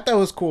thought it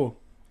was cool.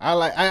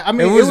 I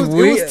mean, It was, it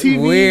was TV.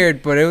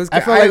 weird, but it was.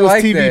 I felt like it was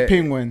liked TV it.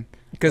 Penguin.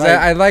 Because Like-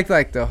 I liked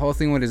like the whole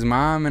thing with his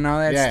mom and all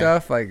that Yeah.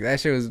 stuff. Like that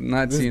shit was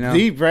nuts, This you know.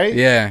 deep, right?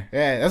 Yeah.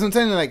 Yeah, that's what I'm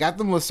telling you. Like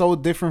Gotham was so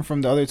different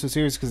from the other two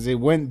series because they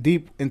went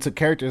deep into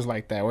characters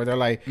like that, where they're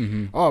like,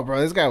 Mm-hmm. "Oh, bro,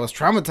 this guy was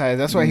traumatized.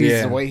 That's why he's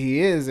Yeah. the way he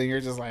is," and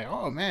you're just like,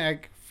 "Oh man, I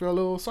feel a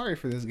little sorry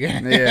for this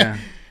guy." Yeah.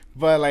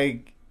 But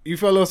like, you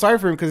feel a little sorry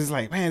for him because it's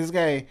like, man, this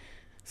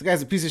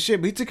guy's a piece of shit,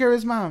 but he took care of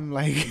his mom.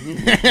 Like,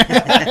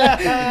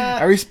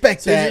 I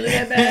respect So is it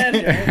that. that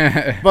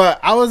bad? Right? But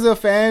I was a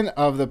fan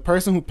of the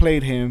person who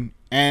played him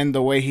and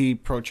the way he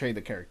portrayed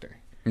the character.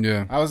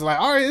 Yeah. I was like,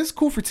 all right, it's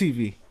cool for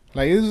TV.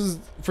 Like, it was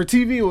for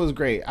TV, it was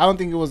great. I don't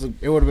think it would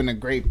have been a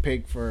great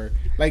pick for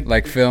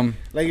like Film.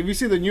 Like if you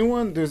see the new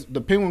one, there's the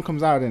Penguin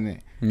comes out in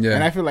it, Yeah.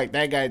 and I feel like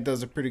that guy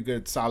does a pretty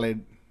good,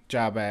 solid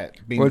job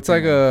at being. Well, the it's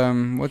like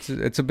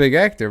Penguin. it's a big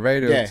actor,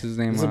 right? yeah, What's his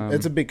name?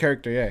 It's a big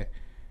character, yeah.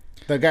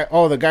 The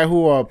guy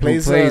who who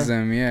plays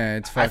him? Yeah,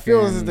 it's fucking. I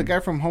feel this is the guy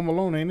from Home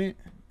Alone, ain't it?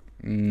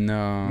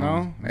 No.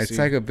 No? Let's It's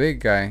see. like a big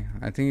guy.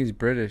 I think he's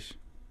British.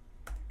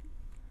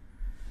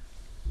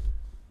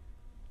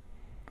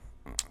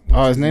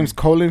 Oh, his name's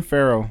Colin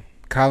Farrell.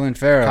 Colin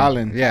Farrell.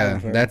 Colin Yeah,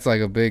 Farrell. that's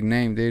like a big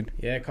name, dude.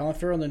 Yeah, Colin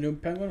Farrell, the new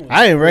Penguin. Was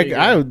I pretty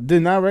good.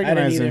 did not I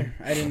recognize didn't him.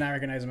 either. I did not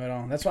recognize him at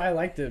all. That's why I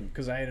liked it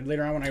because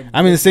later on when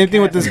I mean, the same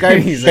thing with this guy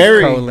He's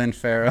Barry. like Colin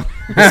Farrell.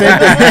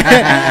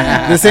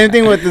 The same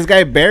thing with this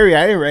guy Barry.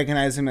 I didn't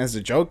recognize him as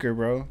the Joker,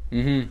 bro.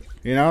 Mm-hmm.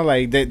 You know,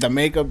 like the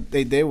makeup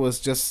they did was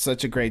just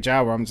such a great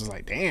job. Where I'm just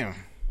like, damn.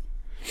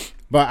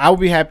 But I would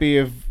be happy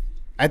if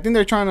I think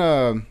they're trying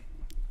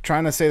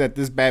to say that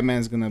this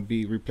Batman's gonna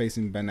be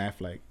replacing Ben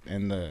Affleck,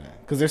 and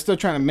because they're still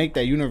trying to make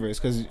that universe.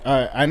 Because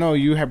I know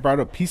you have brought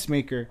up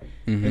Peacemaker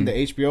in the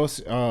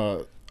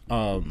HBO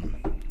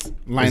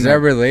lineup. Is that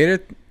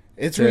related?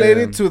 It's to-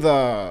 related to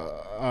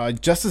the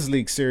Justice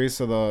League series.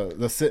 So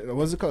the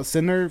what's it called,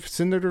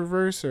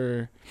 Cinderverse,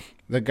 or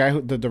the guy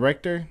the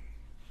director.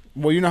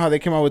 Well, you know how they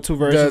came out with two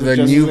versions. The of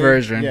Justice new League?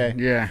 version. Yeah.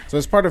 Yeah. So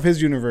it's part of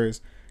his universe.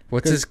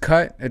 What's his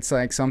cut? It's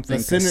like something.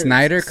 The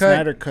Snyder cut?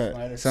 Snyder cut.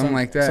 Snyder. Something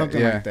like that.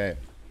 Something yeah. like that.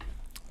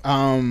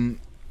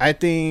 I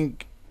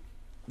think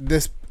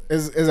this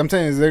is I'm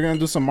telling you, they're gonna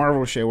do some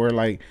Marvel shit where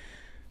like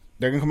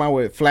they're gonna come out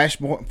with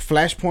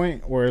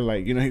Flashpoint, where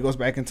like he goes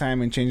back in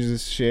time and changes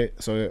his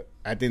shit. So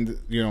I think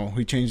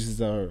he changes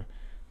the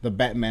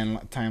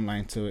Batman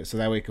timeline to it, so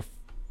that way it could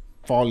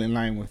fall in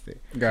line with it.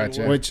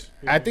 Gotcha. Which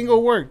I think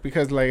will work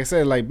because, like I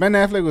said, like Ben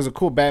Affleck was a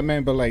cool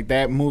Batman, but like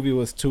that movie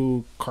was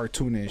too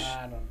cartoonish.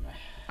 I don't know.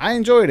 I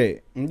enjoyed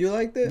it. You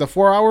liked it? The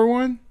 4-hour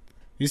one,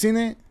 you seen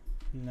it?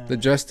 No. The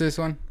Justice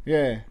one?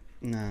 Yeah.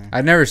 Nah.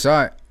 I never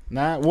saw it.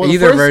 Nah. Well,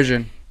 Either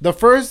version. The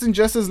first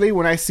Injustice League,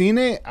 when I seen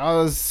it, I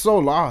was so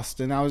lost,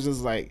 and I was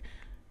just like,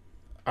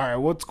 all right,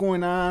 what's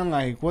going on?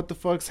 Like, what the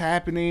fuck's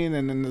happening?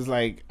 And then it's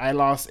like, I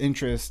lost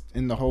interest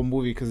in the whole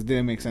movie because it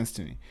didn't make sense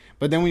to me.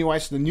 But then when you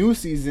watch the new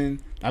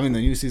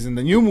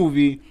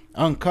movie,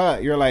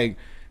 Uncut, you're like,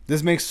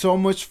 this makes so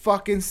much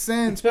fucking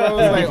sense, bro.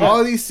 It's like,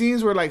 all these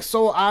scenes were like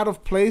so out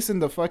of place in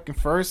the fucking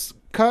first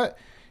cut.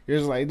 You're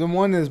just like, the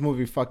one in this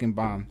movie fucking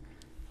bombed.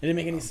 It didn't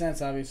make any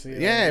sense,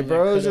 obviously. Yeah, Like,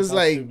 bro. It was could've just felt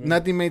like, stupid.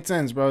 nothing made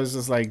sense, bro. It's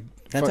just like,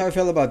 That's how I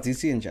feel about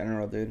DC in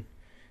general, dude.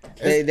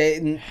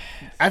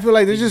 I feel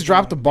like they just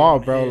dropped the ball,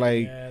 bro.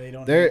 Like, Yeah, they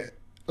don't they're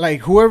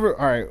like, whoever.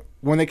 All right,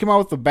 when they came out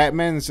with the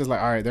Batman, it's just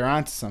like, all right, they're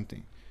onto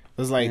something.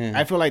 It's like, Yeah.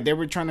 I feel like they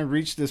were trying to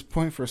reach this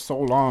point for so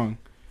long.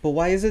 But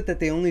why is it that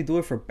they only do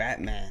it for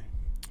Batman?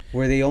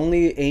 Where they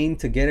only aim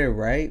to get it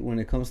right when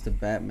it comes to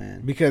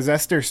Batman. Because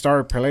that's their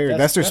star player.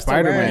 That's their the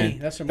Spider-Man. Randy.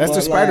 That's their That's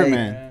their But, like,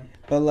 Spider-Man. Yeah.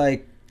 But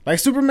like, Like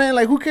Superman,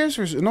 like who cares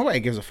for? Nobody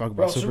gives a fuck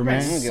about Bro,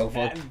 Superman. I don't give a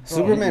Bad, fuck. bro.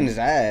 Superman is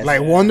ass.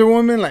 Like Wonder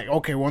Woman, like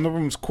okay, Wonder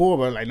Woman's cool,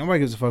 but like nobody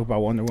gives a fuck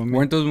about Wonder Woman.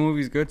 Weren't those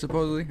movies good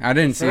supposedly? I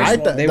didn't see First it.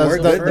 one. thought They the,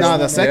 were the, good, no, though.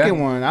 the second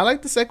Yeah. one. I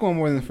like the second one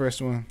more than the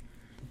first one.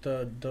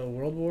 The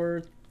World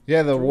War.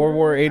 Yeah, the World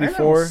War I know,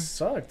 '84.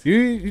 sucked.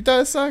 You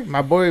thought it sucked?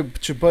 My boy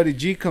Chapuddy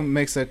G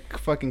makes a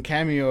fucking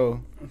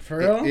cameo. For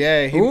real?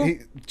 Yeah, Who?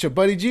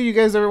 Chapuddy G. You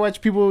guys ever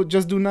watch people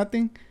just do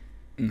nothing?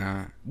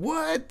 Nah.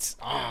 What?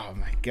 Oh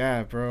my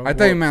god, bro. I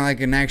thought you meant like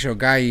an actual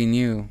guy you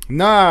knew.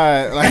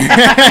 Nah, like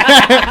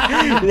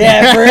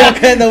yeah, for real.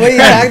 'Cause the way you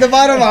talked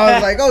about him, I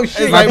was like, oh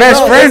shit. My like, best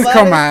bro, friends it's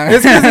come like- out.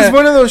 it's because it's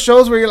one of those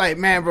shows where you're like,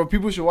 man, bro,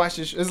 people should watch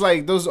this. It's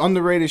like those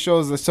underrated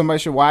shows that somebody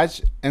should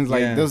watch, and it's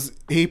like Yeah. those.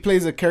 He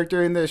plays a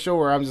character in that show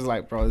where I'm just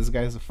like, bro, this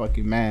guy's a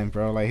fucking man,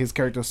 bro. Like his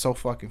character's so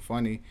fucking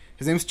funny.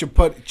 His name's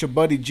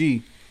Chapuddy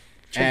G.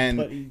 And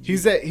Chapuddy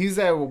G. he's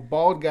that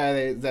bald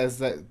guy that's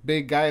that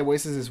big guy that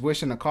wastes his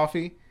wish in a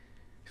coffee.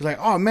 He's like,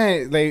 oh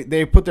man,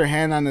 they put their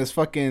hand on this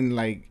fucking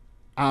like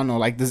I don't know,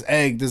 like this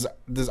egg, this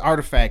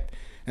artifact,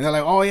 and they're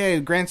like, oh yeah,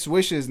 it grants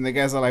wishes, and the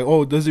guys are like,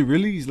 oh, does it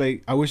really? He's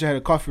like, I wish I had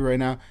a coffee right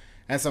now.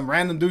 And some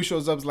random dude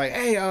shows up, is like,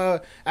 hey, I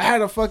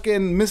had a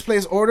fucking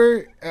misplaced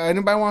order.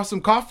 Anybody want some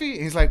coffee?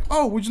 And he's like,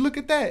 oh, would you look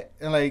at that?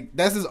 And like,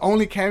 that's his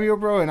only cameo,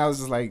 bro. And I was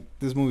just like,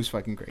 this movie's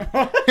fucking great.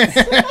 Alright.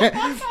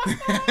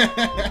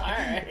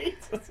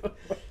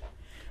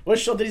 What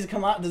show did he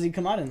come out? Does he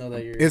come out in though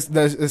that year?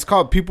 It's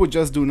called People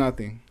Just Do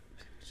Nothing.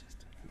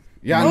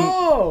 Yeah,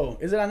 No,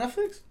 is it on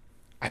Netflix?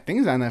 I think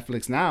it's on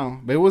Netflix now,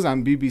 but it was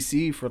on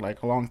BBC for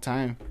like a long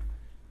time.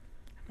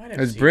 Might have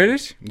It's seen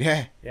British? Yeah.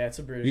 it. Yeah, it's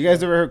a British. You guys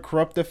show. ever heard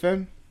Corrupt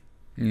FM?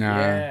 Nah.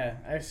 Yeah,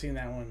 I've seen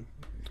that one.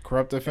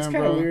 Corrupt It's FM, kind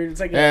of bro. weird. It's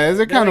like Yeah, it's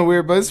they're kind of like-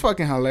 weird, but it's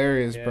fucking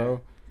hilarious, Yeah.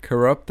 bro.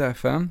 Corrupt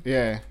FM?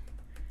 Yeah.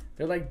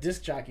 They're like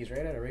disc jockeys,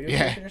 right? At a radio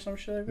Yeah. station or some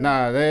shit like that.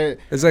 Nah,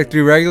 It's like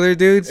three regular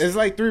dudes? it's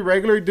like three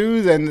regular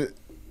dudes, and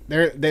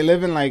they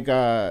live in like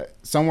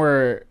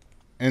somewhere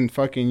in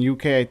fucking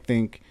UK, I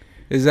think.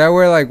 Is that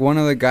where like one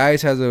of the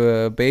guys has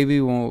a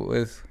baby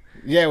with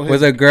Yeah,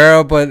 with a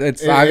girl, but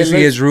it's It obviously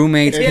looks- his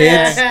roommate's Yeah.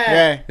 kids?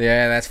 Yeah.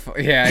 Yeah,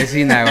 yeah, I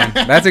seen that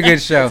one. That's a good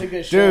show. It's a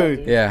good show,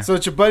 Dude. Yeah. So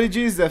Chapuddy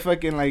G is that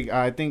fucking like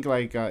I think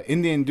like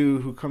Indian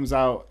dude who comes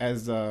out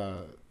as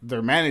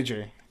their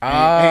manager.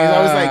 And he's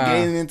always like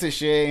getting into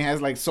shit. And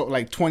has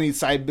like 20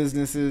 side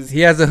businesses.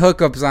 He has the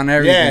hookups on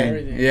everything.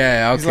 Everything.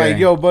 Yeah, okay. He's like,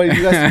 yo, buddy,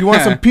 you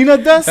want some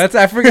peanut dust?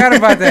 I forgot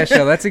about that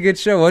show. That's a good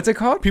show. What's it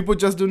called? People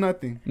Just Do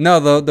Nothing. No,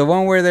 the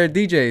one where they're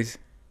DJs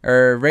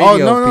or radio Oh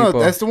no, people.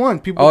 that's the one.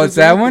 People. Oh, Just it's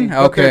Do that Nothing. one?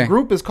 But their Okay.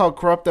 group is called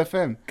Corrupt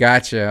FM.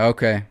 Gotcha.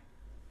 Okay.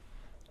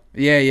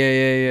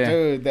 Yeah.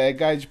 Dude, that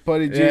guy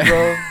Chapuddy G,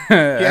 Yeah.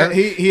 bro.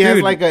 He has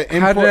Dude, like a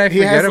how did I import. He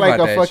has forget like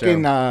about a that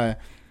fucking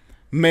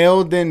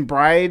mailed in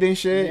bride and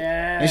shit.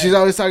 Yeah. And she's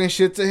always talking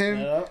shit to him.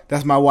 Yep.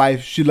 That's my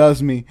wife. She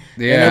loves me.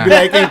 Yeah. And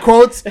they'll be like in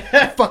quotes,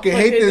 I fucking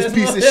hate this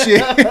piece of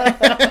shit.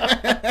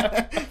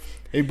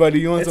 Hey buddy,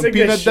 you want It's some a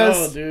good peanut show,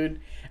 dust?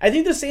 dude. I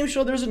think the same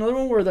show. There's another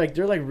one where like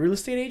they're like real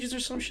estate agents or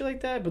some shit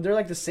like that, but they're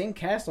like the same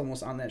cast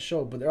almost on that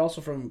show. But they're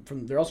also from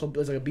they're also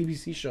it's like a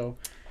BBC show,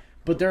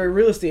 but they're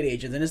real estate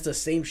agents and it's the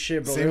same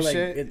shit, bro. Same They're like,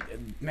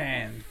 shit?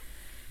 man,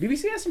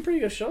 BBC has some pretty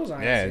good shows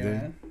on. Yeah, it, dude.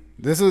 man.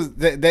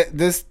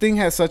 This thing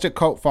has such a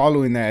cult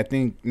following that I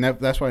think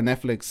that's why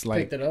Netflix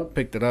like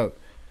Picked it up.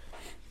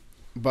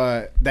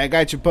 But that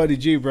guy Chapuddy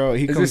G, bro,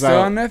 he Is it comes still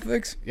out. on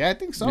Netflix? Yeah, I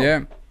think so.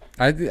 Yeah.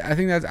 I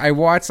think that's I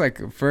watched like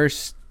the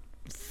first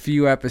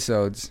few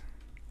episodes.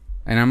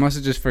 And I must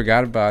have just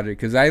forgot about it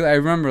because I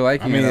remember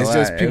liking I mean, it a it's lot.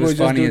 just It people was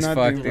just funny do as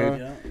nothing, fuck, bro. dude.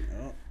 Yeah.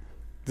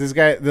 This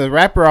guy, the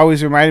rapper,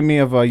 always reminded me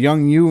of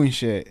Young You and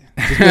shit.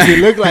 Just because he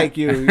looked like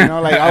you,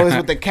 like always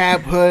with the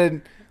cap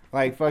hood,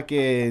 like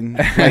fucking,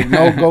 like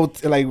no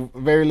goat, like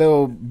very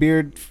little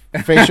beard,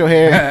 facial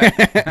hair.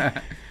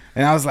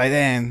 And I was like,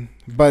 damn.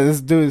 But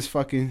this dude is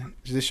fucking.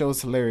 This show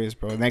is hilarious,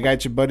 bro. And that guy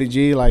Chapuddy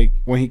G, like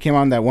when he came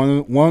on that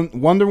Wonder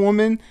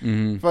Woman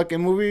Mhm. fucking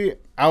movie,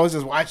 I was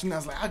just watching. I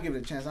was like, I'll give it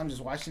a chance. I'm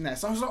just watching that.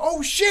 So I was like,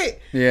 oh shit.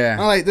 Yeah.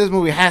 I'm like, this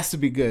movie has to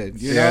be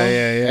good. You know?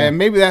 Yeah. And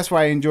maybe that's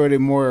why I enjoyed it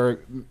more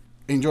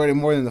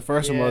than the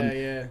first one.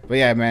 Yeah. But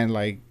yeah, man,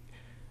 like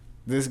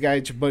this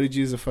guy Chapuddy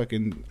G is a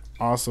fucking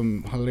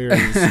awesome,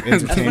 hilarious, That's funny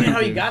entertaining. how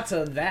you dude. got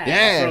to that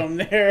Yeah. from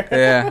there.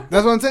 Yeah.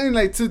 That's what I'm saying.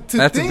 Like to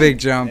That's think, a big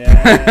jump.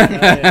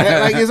 Yeah.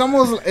 like it's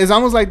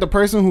almost like the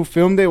person who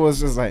filmed it was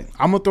just like,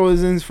 I'm gonna throw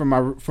this in for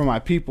my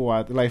people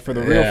out, like for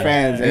the real Yeah.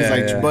 fans. And it's Yeah,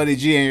 like yeah. your buddy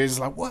G, and you're just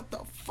like, what the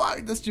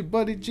fuck? That's your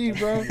buddy G,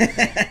 bro.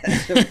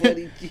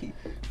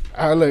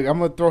 Look, I'm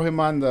gonna throw him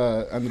on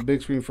the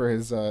big screen for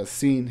his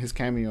scene, his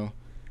cameo.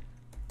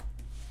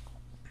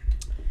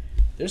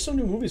 There's some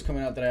new movies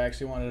coming out that I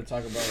actually wanted to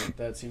talk about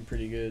that seem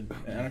pretty good.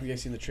 I don't know if you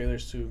guys seen the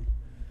trailers too.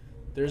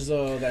 There's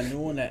that new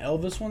one, that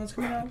Elvis one that's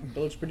coming out. That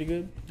looks pretty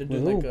good. They're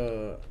doing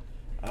Ooh.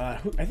 like I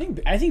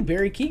think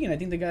Barry Keoghan, I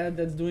think the guy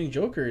that's doing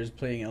Joker is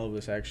playing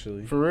Elvis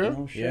actually. For real?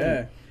 Oh, shit.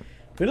 Yeah.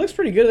 But it looks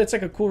pretty good. It's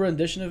like a cool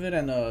rendition of it,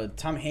 and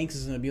Tom Hanks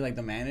is gonna be like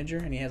the manager,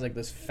 and he has like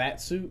this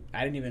fat suit.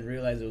 I didn't even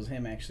realize it was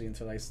him actually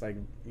until I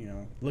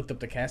looked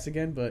up the cast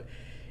again. But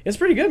it's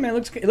pretty good, man.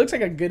 It looks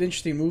like a good,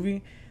 interesting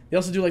movie. They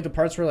also do like the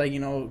parts where he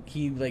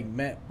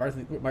met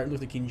Martin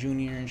Luther King Jr.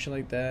 and shit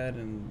like that,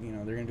 and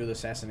they're gonna do the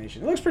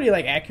assassination. It looks pretty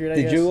like accurate. I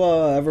guess. Did you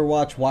ever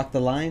watch Walk the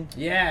Line?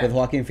 Yeah. With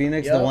Joaquin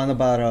Phoenix, the Yup. one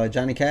about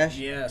Johnny Cash?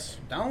 Yes,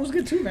 that one was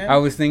good too, man. I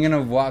was thinking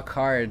of Walk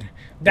Hard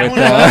That with,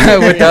 one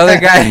was with the other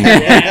guy.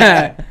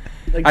 Yeah.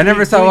 Like I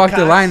never saw Dewey Walk the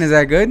Cox. Line. Is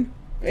that good?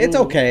 It's Ooh.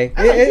 okay.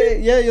 I liked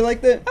it. Yeah, you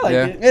liked it? I like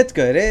Yeah. it. It's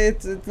good.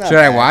 It's not Should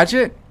I bad. watch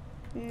it?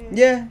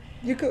 Yeah,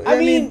 you could. I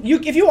mean,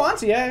 if you want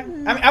to, yeah. I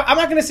mean, I'm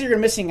not gonna say you're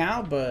missing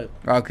out, but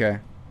Okay.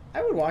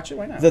 I would watch it.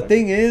 Why not? the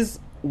thing is,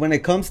 when it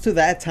comes to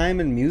that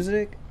time in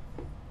music,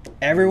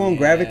 everyone Yeah.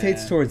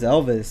 gravitates towards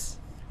Elvis.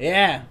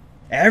 Yeah.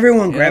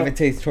 Everyone Yeah.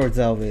 gravitates towards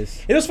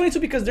Elvis. It was funny too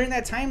because during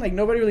that time, like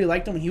nobody really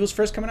liked him when he was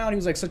first coming out. He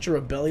was like such a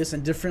rebellious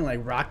and different, like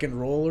rock and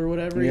roll or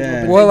whatever.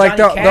 Yeah. But Well, then like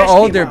Johnny the Cash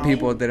older came out.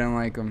 people didn't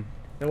like him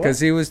The what? because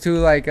he was too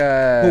like Who,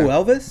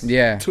 Elvis?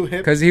 yeah, Too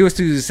hip? because he was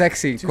too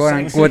sexy, Too quote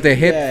sexy. unquote, with the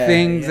hip Yeah,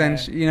 things yeah.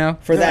 and you know.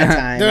 For that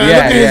time. Dude, Yeah, look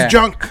at yeah. his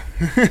junk.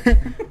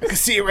 I can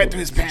see it right through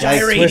his pants. Like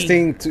Gyrating.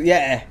 twisting to,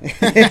 yeah.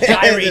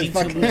 Gyrating Just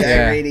fucking to-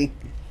 gyrating.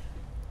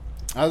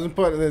 I was gonna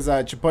put this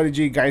Chapati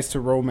G Guys to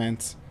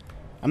Romance.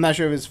 I'm not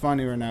sure if it's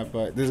funny or not,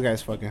 but this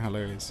guy's fucking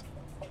hilarious.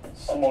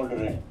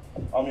 Smoldering.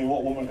 I mean,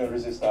 what woman can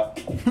resist that?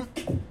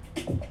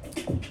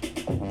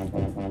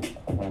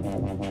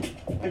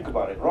 Think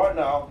about it. Right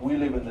now, we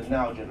live in the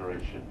now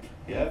generation.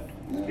 Yeah?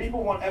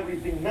 People want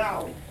everything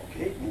now.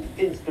 Okay?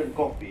 Instant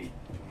coffee,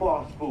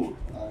 fast food,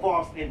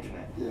 fast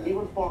internet,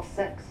 even fast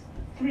sex.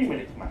 3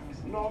 minutes max.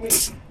 You know what I mean?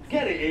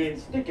 Get it in,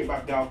 stick it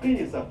back down, clean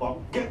yourself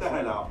up, get the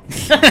hell out.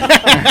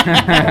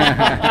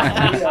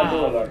 I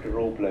know I like to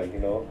role play, you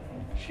know.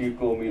 She'd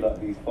call me like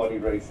these funny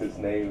racist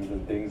names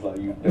and things like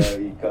you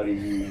dirty, cutty,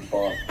 you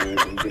bastard,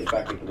 and get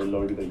back into the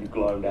lorry that you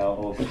climbed out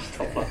of and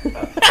stuff like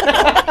that.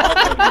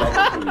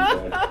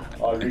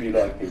 I really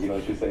like it, you know.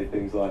 She'd say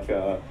things like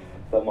that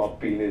my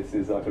penis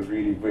is like a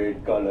really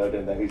red colored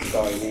and that it's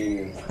shiny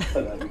and stuff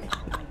like that.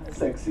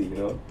 Sexy, you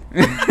know.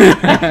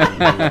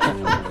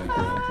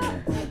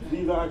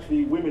 These are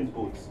actually women's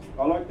boots.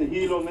 I like the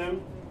heel on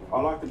them. I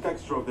like the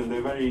texture of them.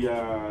 They're very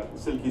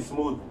silky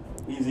smooth,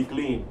 easy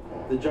clean.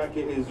 The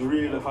jacket is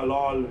real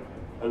halal,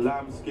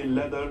 lambskin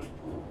leather,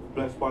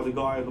 blessed by the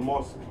guy at the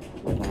mosque.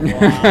 Where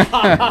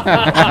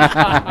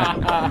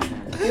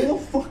the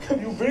fuck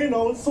have you been? I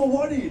was so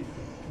worried.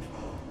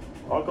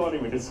 I can't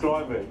even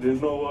describe it.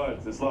 There's no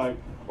words. It's like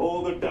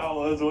all the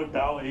doubters were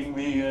doubting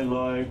me and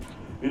like,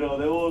 you know,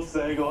 they're all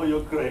saying, oh,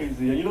 you're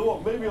crazy. And you know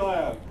what? Maybe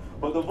I am.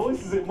 But the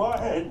voices in my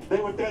head, they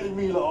were telling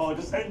me, like, oh,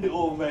 just end it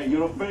all, mate.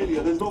 You're a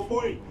failure. There's no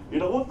point. You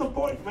know, what's the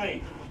point,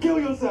 mate? Kill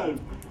yourself.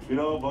 You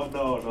know, but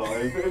no.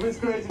 If it's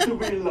crazy to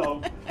be in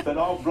love, then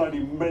I'm bloody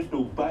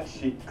mental,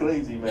 batshit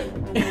crazy, mate.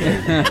 I'm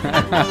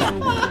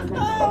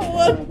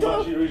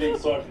actually really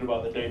excited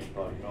about the date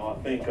tonight. You know,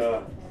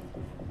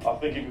 I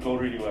think it could go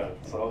really well.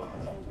 So,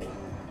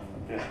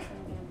 yeah.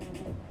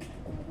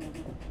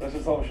 Let's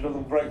just hope she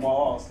doesn't break my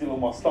heart and steal all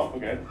my stuff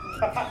again.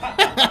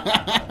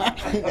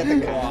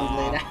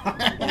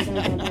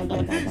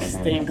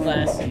 Staying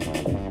classy.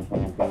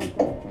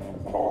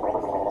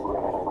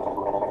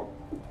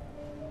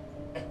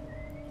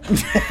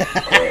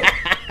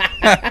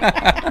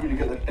 Really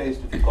get the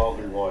taste of the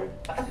gargle boy.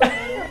 I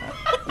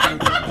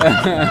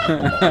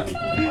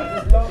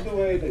just love the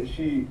way that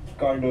she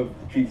kind of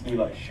treats me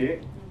like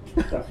shit.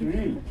 That's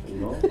real, you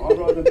know. I'd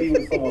rather be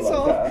with someone like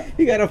that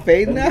You got a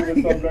fade than now? be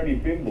with some bloody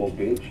bimbo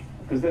bitch.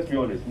 Because let's be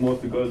honest, most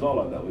of the girls are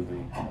like that with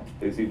me.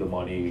 They see the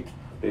money,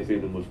 they see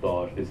the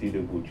moustache, they see the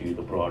Gucci,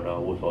 the Prada,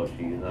 Versace,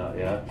 and that,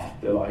 yeah.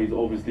 They're like, he's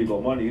obviously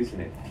got money, isn't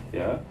it?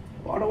 Yeah.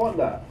 But I don't want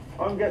that.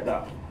 I don't get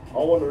that. I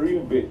want a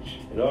real bitch.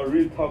 You know, a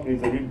real thug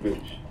is a real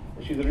bitch.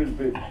 And she's a real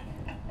bitch.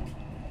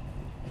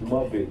 She's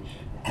my bitch.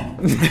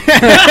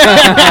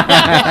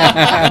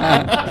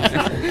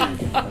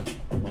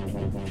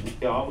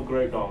 Yeah, I'm a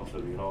great dancer,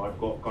 you know. I've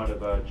got kind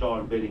of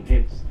childbearing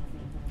hips.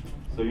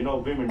 So, you know,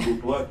 women do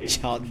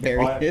twerking.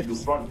 Childbearing I have to do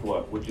hips? front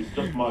twerk, which is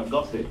just my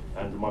gusset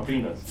and my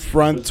penis.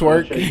 Front Just kind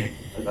of twerk? shaking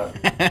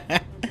like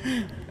that.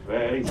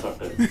 Very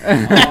subtle.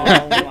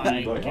 Oh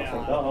my Going up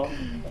and god.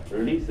 down,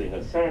 releasing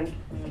a scent.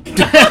 Releasing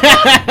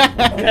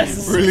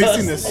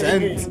the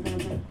scent.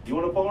 You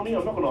want a pony?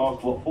 I'm not gonna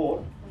ask what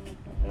for.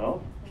 You know?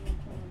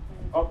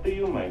 Up to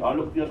you, mate. I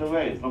look the other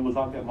way as long as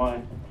I get my,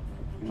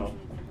 you know,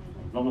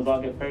 as long as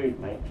I get paid,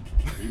 mate.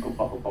 You can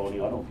fuck a pony,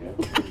 I don't care.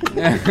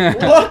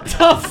 What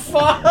the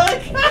fuck?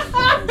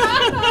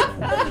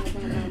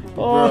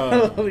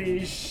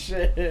 Holy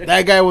shit.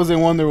 That guy was in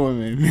Wonder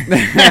Woman.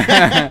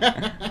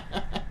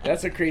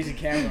 That's a crazy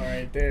camera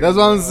right there. That's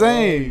what I'm bro.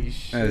 saying. Holy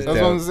shit. That's That's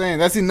what I'm saying.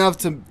 That's enough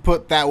to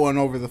put that one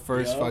over the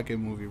first Yup. fucking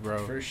movie,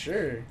 bro. For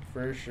sure.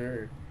 For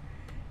sure.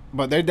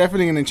 But they're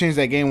definitely gonna change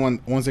that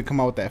game once they come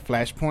out with that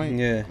Flashpoint.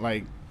 Yeah.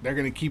 Like they're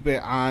gonna keep it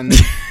on.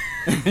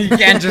 You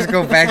can't just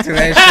go back to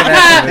that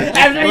shit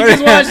After you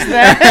just watched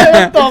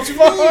that, what the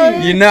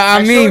fuck? You know what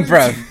I mean,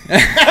 bro.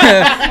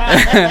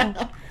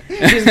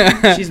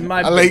 She's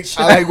my I like bitch.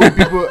 I like when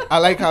people. I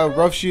like how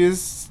rough she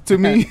is to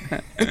me,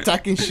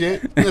 talking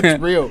shit. That's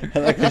real, I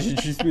like that she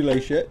treats me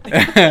like shit.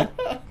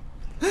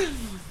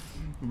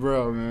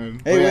 bro,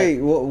 man. Hey,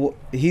 But wait,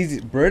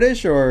 he's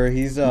British or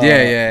he's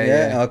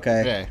Yeah.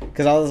 okay. Yeah.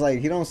 Because I was like,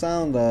 he don't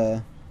sound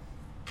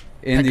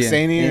Indian.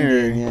 Pakistani Indian.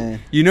 or Yeah.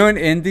 You know, in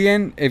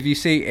Indian, if you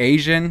say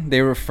Asian,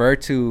 they refer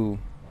to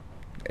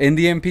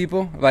Indian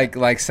people,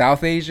 like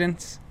South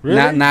Asians.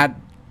 Really? Not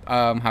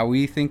how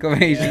we think of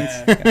Asians.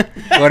 Yeah.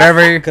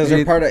 Whatever. Because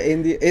they're part of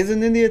India.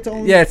 Isn't India its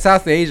own? Yeah, it's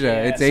South Asia.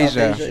 Yeah, It's South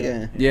Asia. Asia,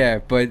 yeah. Yeah,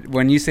 but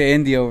when you say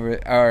India over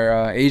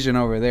or Asian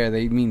over there,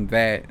 they mean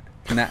that.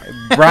 Not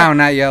brown,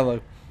 not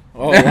yellow.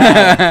 Oh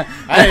wow!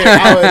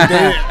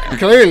 I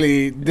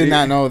clearly did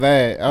not know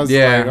that. I was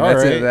Yeah, like, all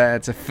right.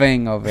 that's a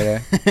thing over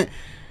there.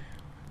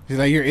 He's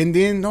like, you're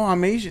Indian? No,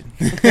 I'm Asian.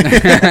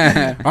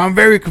 I'm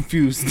very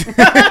confused.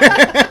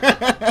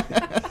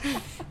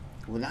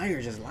 Well, now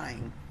you're just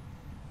lying.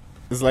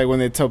 It's like when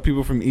they tell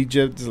people from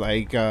Egypt, it's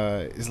like,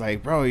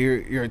 bro,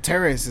 you're a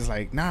terrorist. It's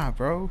like, nah,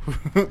 bro,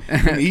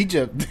 from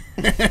Egypt.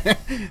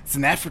 It's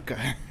in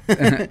Africa.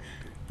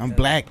 I'm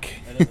black.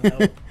 That doesn't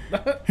help.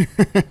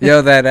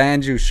 Yo, that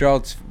Andrew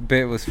Schultz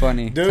bit was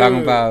funny. Dude,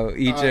 Talking about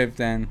Egypt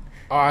and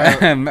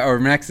or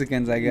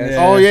Mexicans, I guess.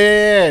 Oh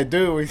yeah,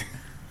 dude.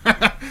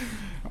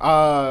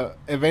 If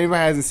anybody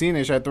hasn't seen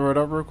it, should I throw it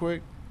up real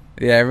quick?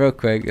 Yeah, real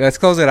quick. Let's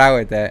close it out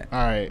with that.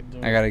 All right.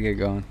 I gotta get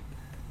going.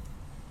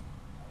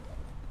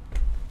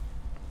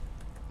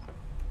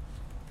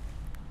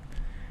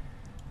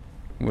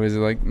 What is it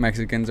like?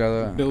 Mexicans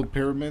are the Build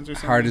pyramids or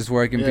something. hardest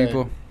working Yeah.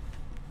 people.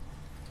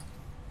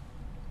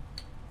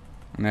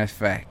 And that's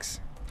facts.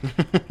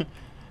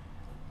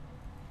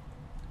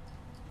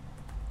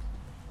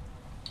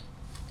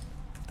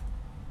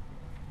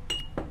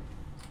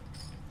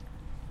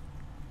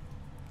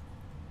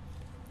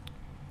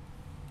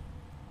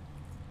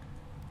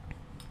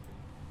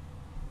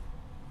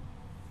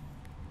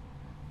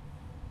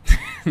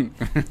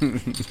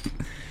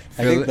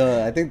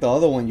 I think the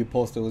other one you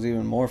posted was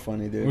even more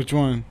funny, dude. Which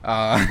one?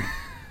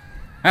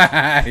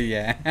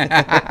 Yeah.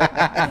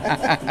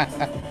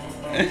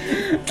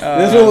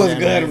 This one was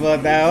good,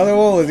 but that other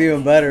one was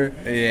even better.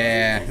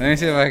 Yeah. Let me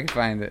see if I can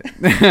find it.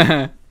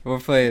 We'll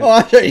play it. Oh,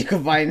 I'm sure you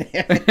can find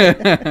it.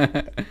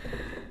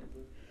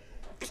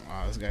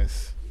 Oh, this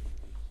guy's.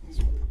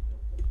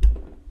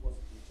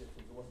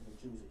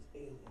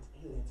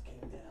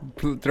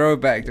 Throw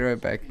it back. Throw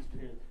it back.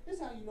 This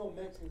is how you know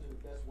Mexicans are the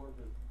best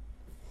workers.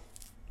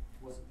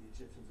 It wasn't the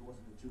Egyptians, it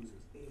wasn't the Jews, it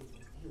was aliens.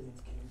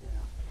 Aliens came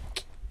down.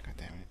 God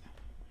damn it.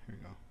 Here we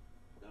go.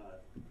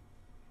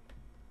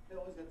 They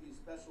always got these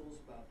specials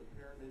about the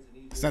pyramids in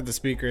Egypt. It's not the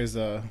speaker, it's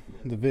the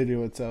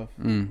video itself.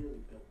 Mm.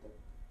 Really built them.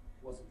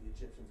 It wasn't the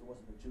Egyptians, it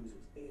wasn't the Jews,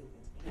 it was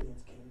aliens.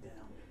 Aliens came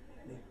down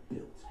and they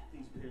built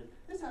these pyramids.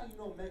 This is how you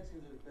know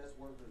Mexicans are the best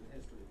workers in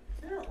history.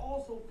 There are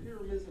also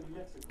pyramids in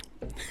Mexico.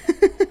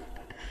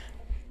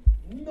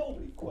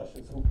 Nobody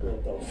questions who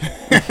built those.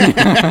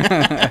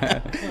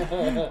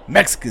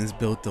 Mexicans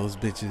built those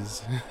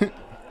bitches.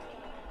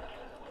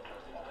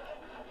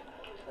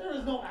 There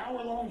is no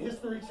hour-long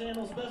History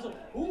Channel special.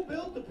 Who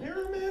built the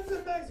pyramids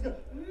in Mexico?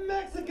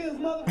 Mexicans,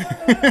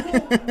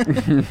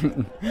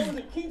 motherfucker. There was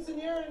a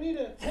quinceanera and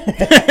needed a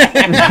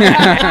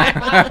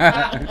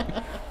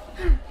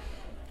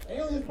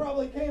Aliens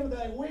probably came with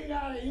that. We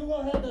got it. You go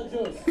ahead, the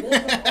juice. There's no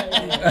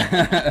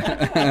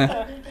aliens.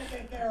 You're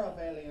taking care of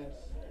aliens.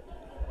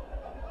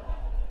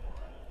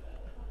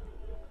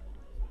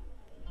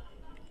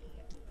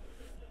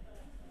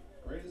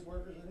 Greatest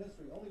workers in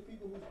history. Only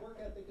people whose work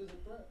ethic is a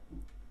threat.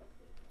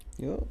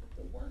 Yo.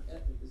 The work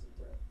ethic is a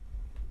threat.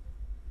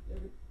 You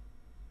ever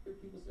hear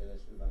people say that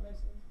shit about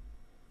Mexicans?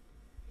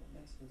 The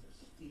Mexicans are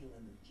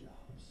stealing the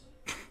jobs.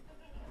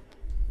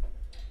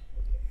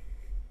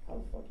 How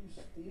the fuck you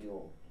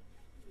steal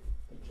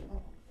the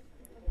job?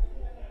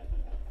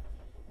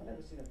 I've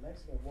never seen a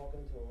Mexican walk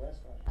into a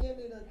restaurant. Give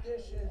me the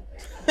dishes.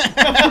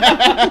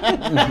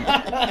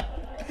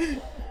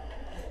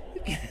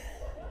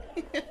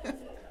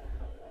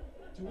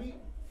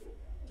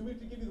 Do we have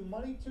to give you the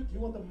money too? Do you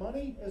want the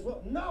money as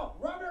well? No!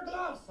 Rub your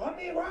gloves! Let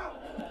me rub!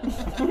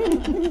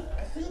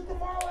 I see you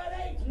tomorrow at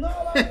 8!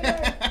 No, let me 8!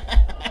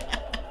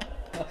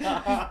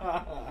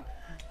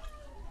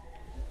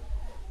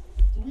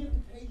 Do we have to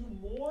pay you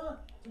more?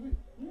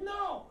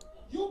 No!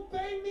 You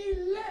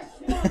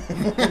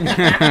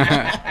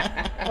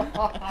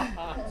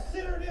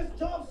Consider this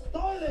job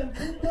stolen,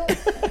 puto.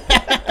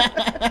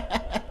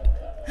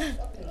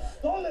 Fucking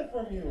stole it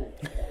from you.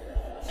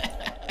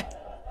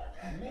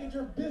 Made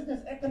your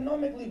business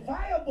economically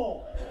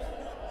viable.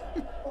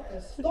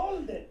 Fucking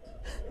stole it.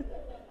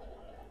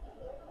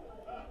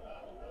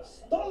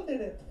 Stole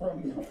it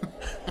from you.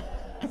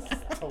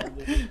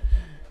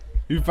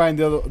 You find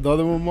the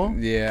other one, Mo?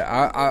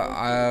 Yeah,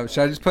 I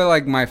should I just put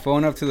like my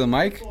phone up to the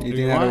mic? You If think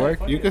you that'll want,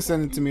 work? you can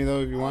send it to me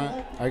though if you want.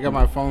 I got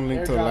my phone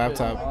linked to the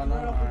laptop.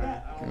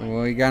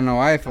 Well, you got no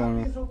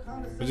iPhone.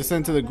 But just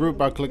send it to the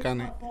group. I'll click on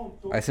it.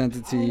 I sent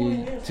it to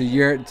you, to I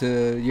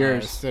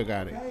yours. still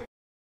got it.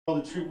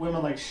 To treat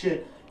women like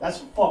shit. That's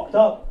fucked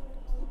up.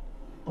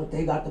 But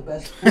they got the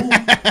best food.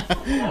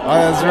 Oh,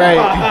 that's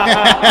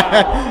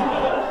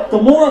right. The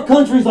more a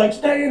country's like,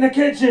 stay in the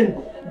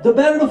kitchen, the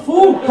better the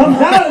food comes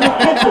out of the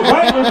kitchen,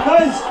 right?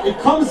 Because it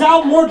comes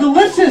out more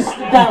delicious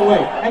that way.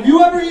 Have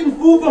you ever eaten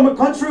food from a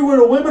country where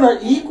the women are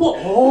equal?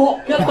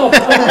 Oh, get the fuck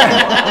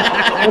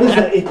out. What is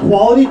that,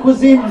 equality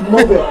cuisine?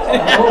 Move it.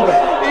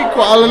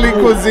 Equality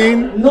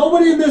cuisine.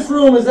 Nobody in this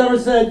room has ever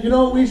said, you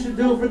know what we should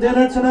do for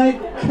dinner tonight?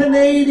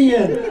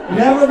 Canadian.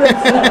 Never been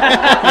said.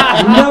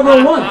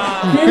 Never once.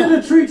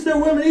 Canada treats their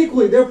women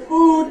equally. Their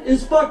food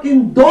is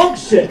fucking dog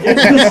shit.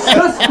 It's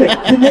disgusting.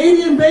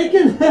 Canadian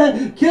bacon?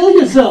 Kill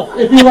yourself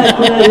if you like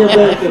Canadian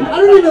bacon. I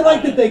don't even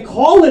like that they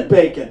call it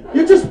bacon.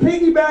 You're just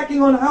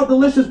piggybacking on how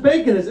delicious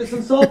bacon is. It's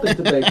insulting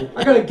to bacon.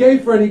 I got a gay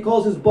friend, he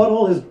calls his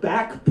butthole his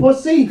back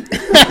pussy.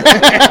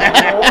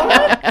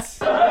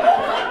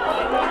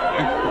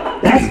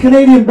 That's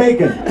Canadian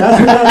bacon. That's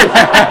what that is.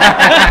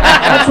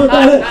 That's what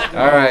that is.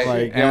 All right, my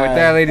and with God.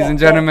 that, ladies and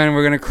gentlemen,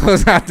 we're gonna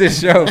close out this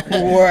show.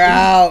 We're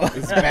out.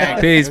 It's back.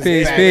 Peace, It's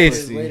peace, back,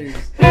 peace. pussy.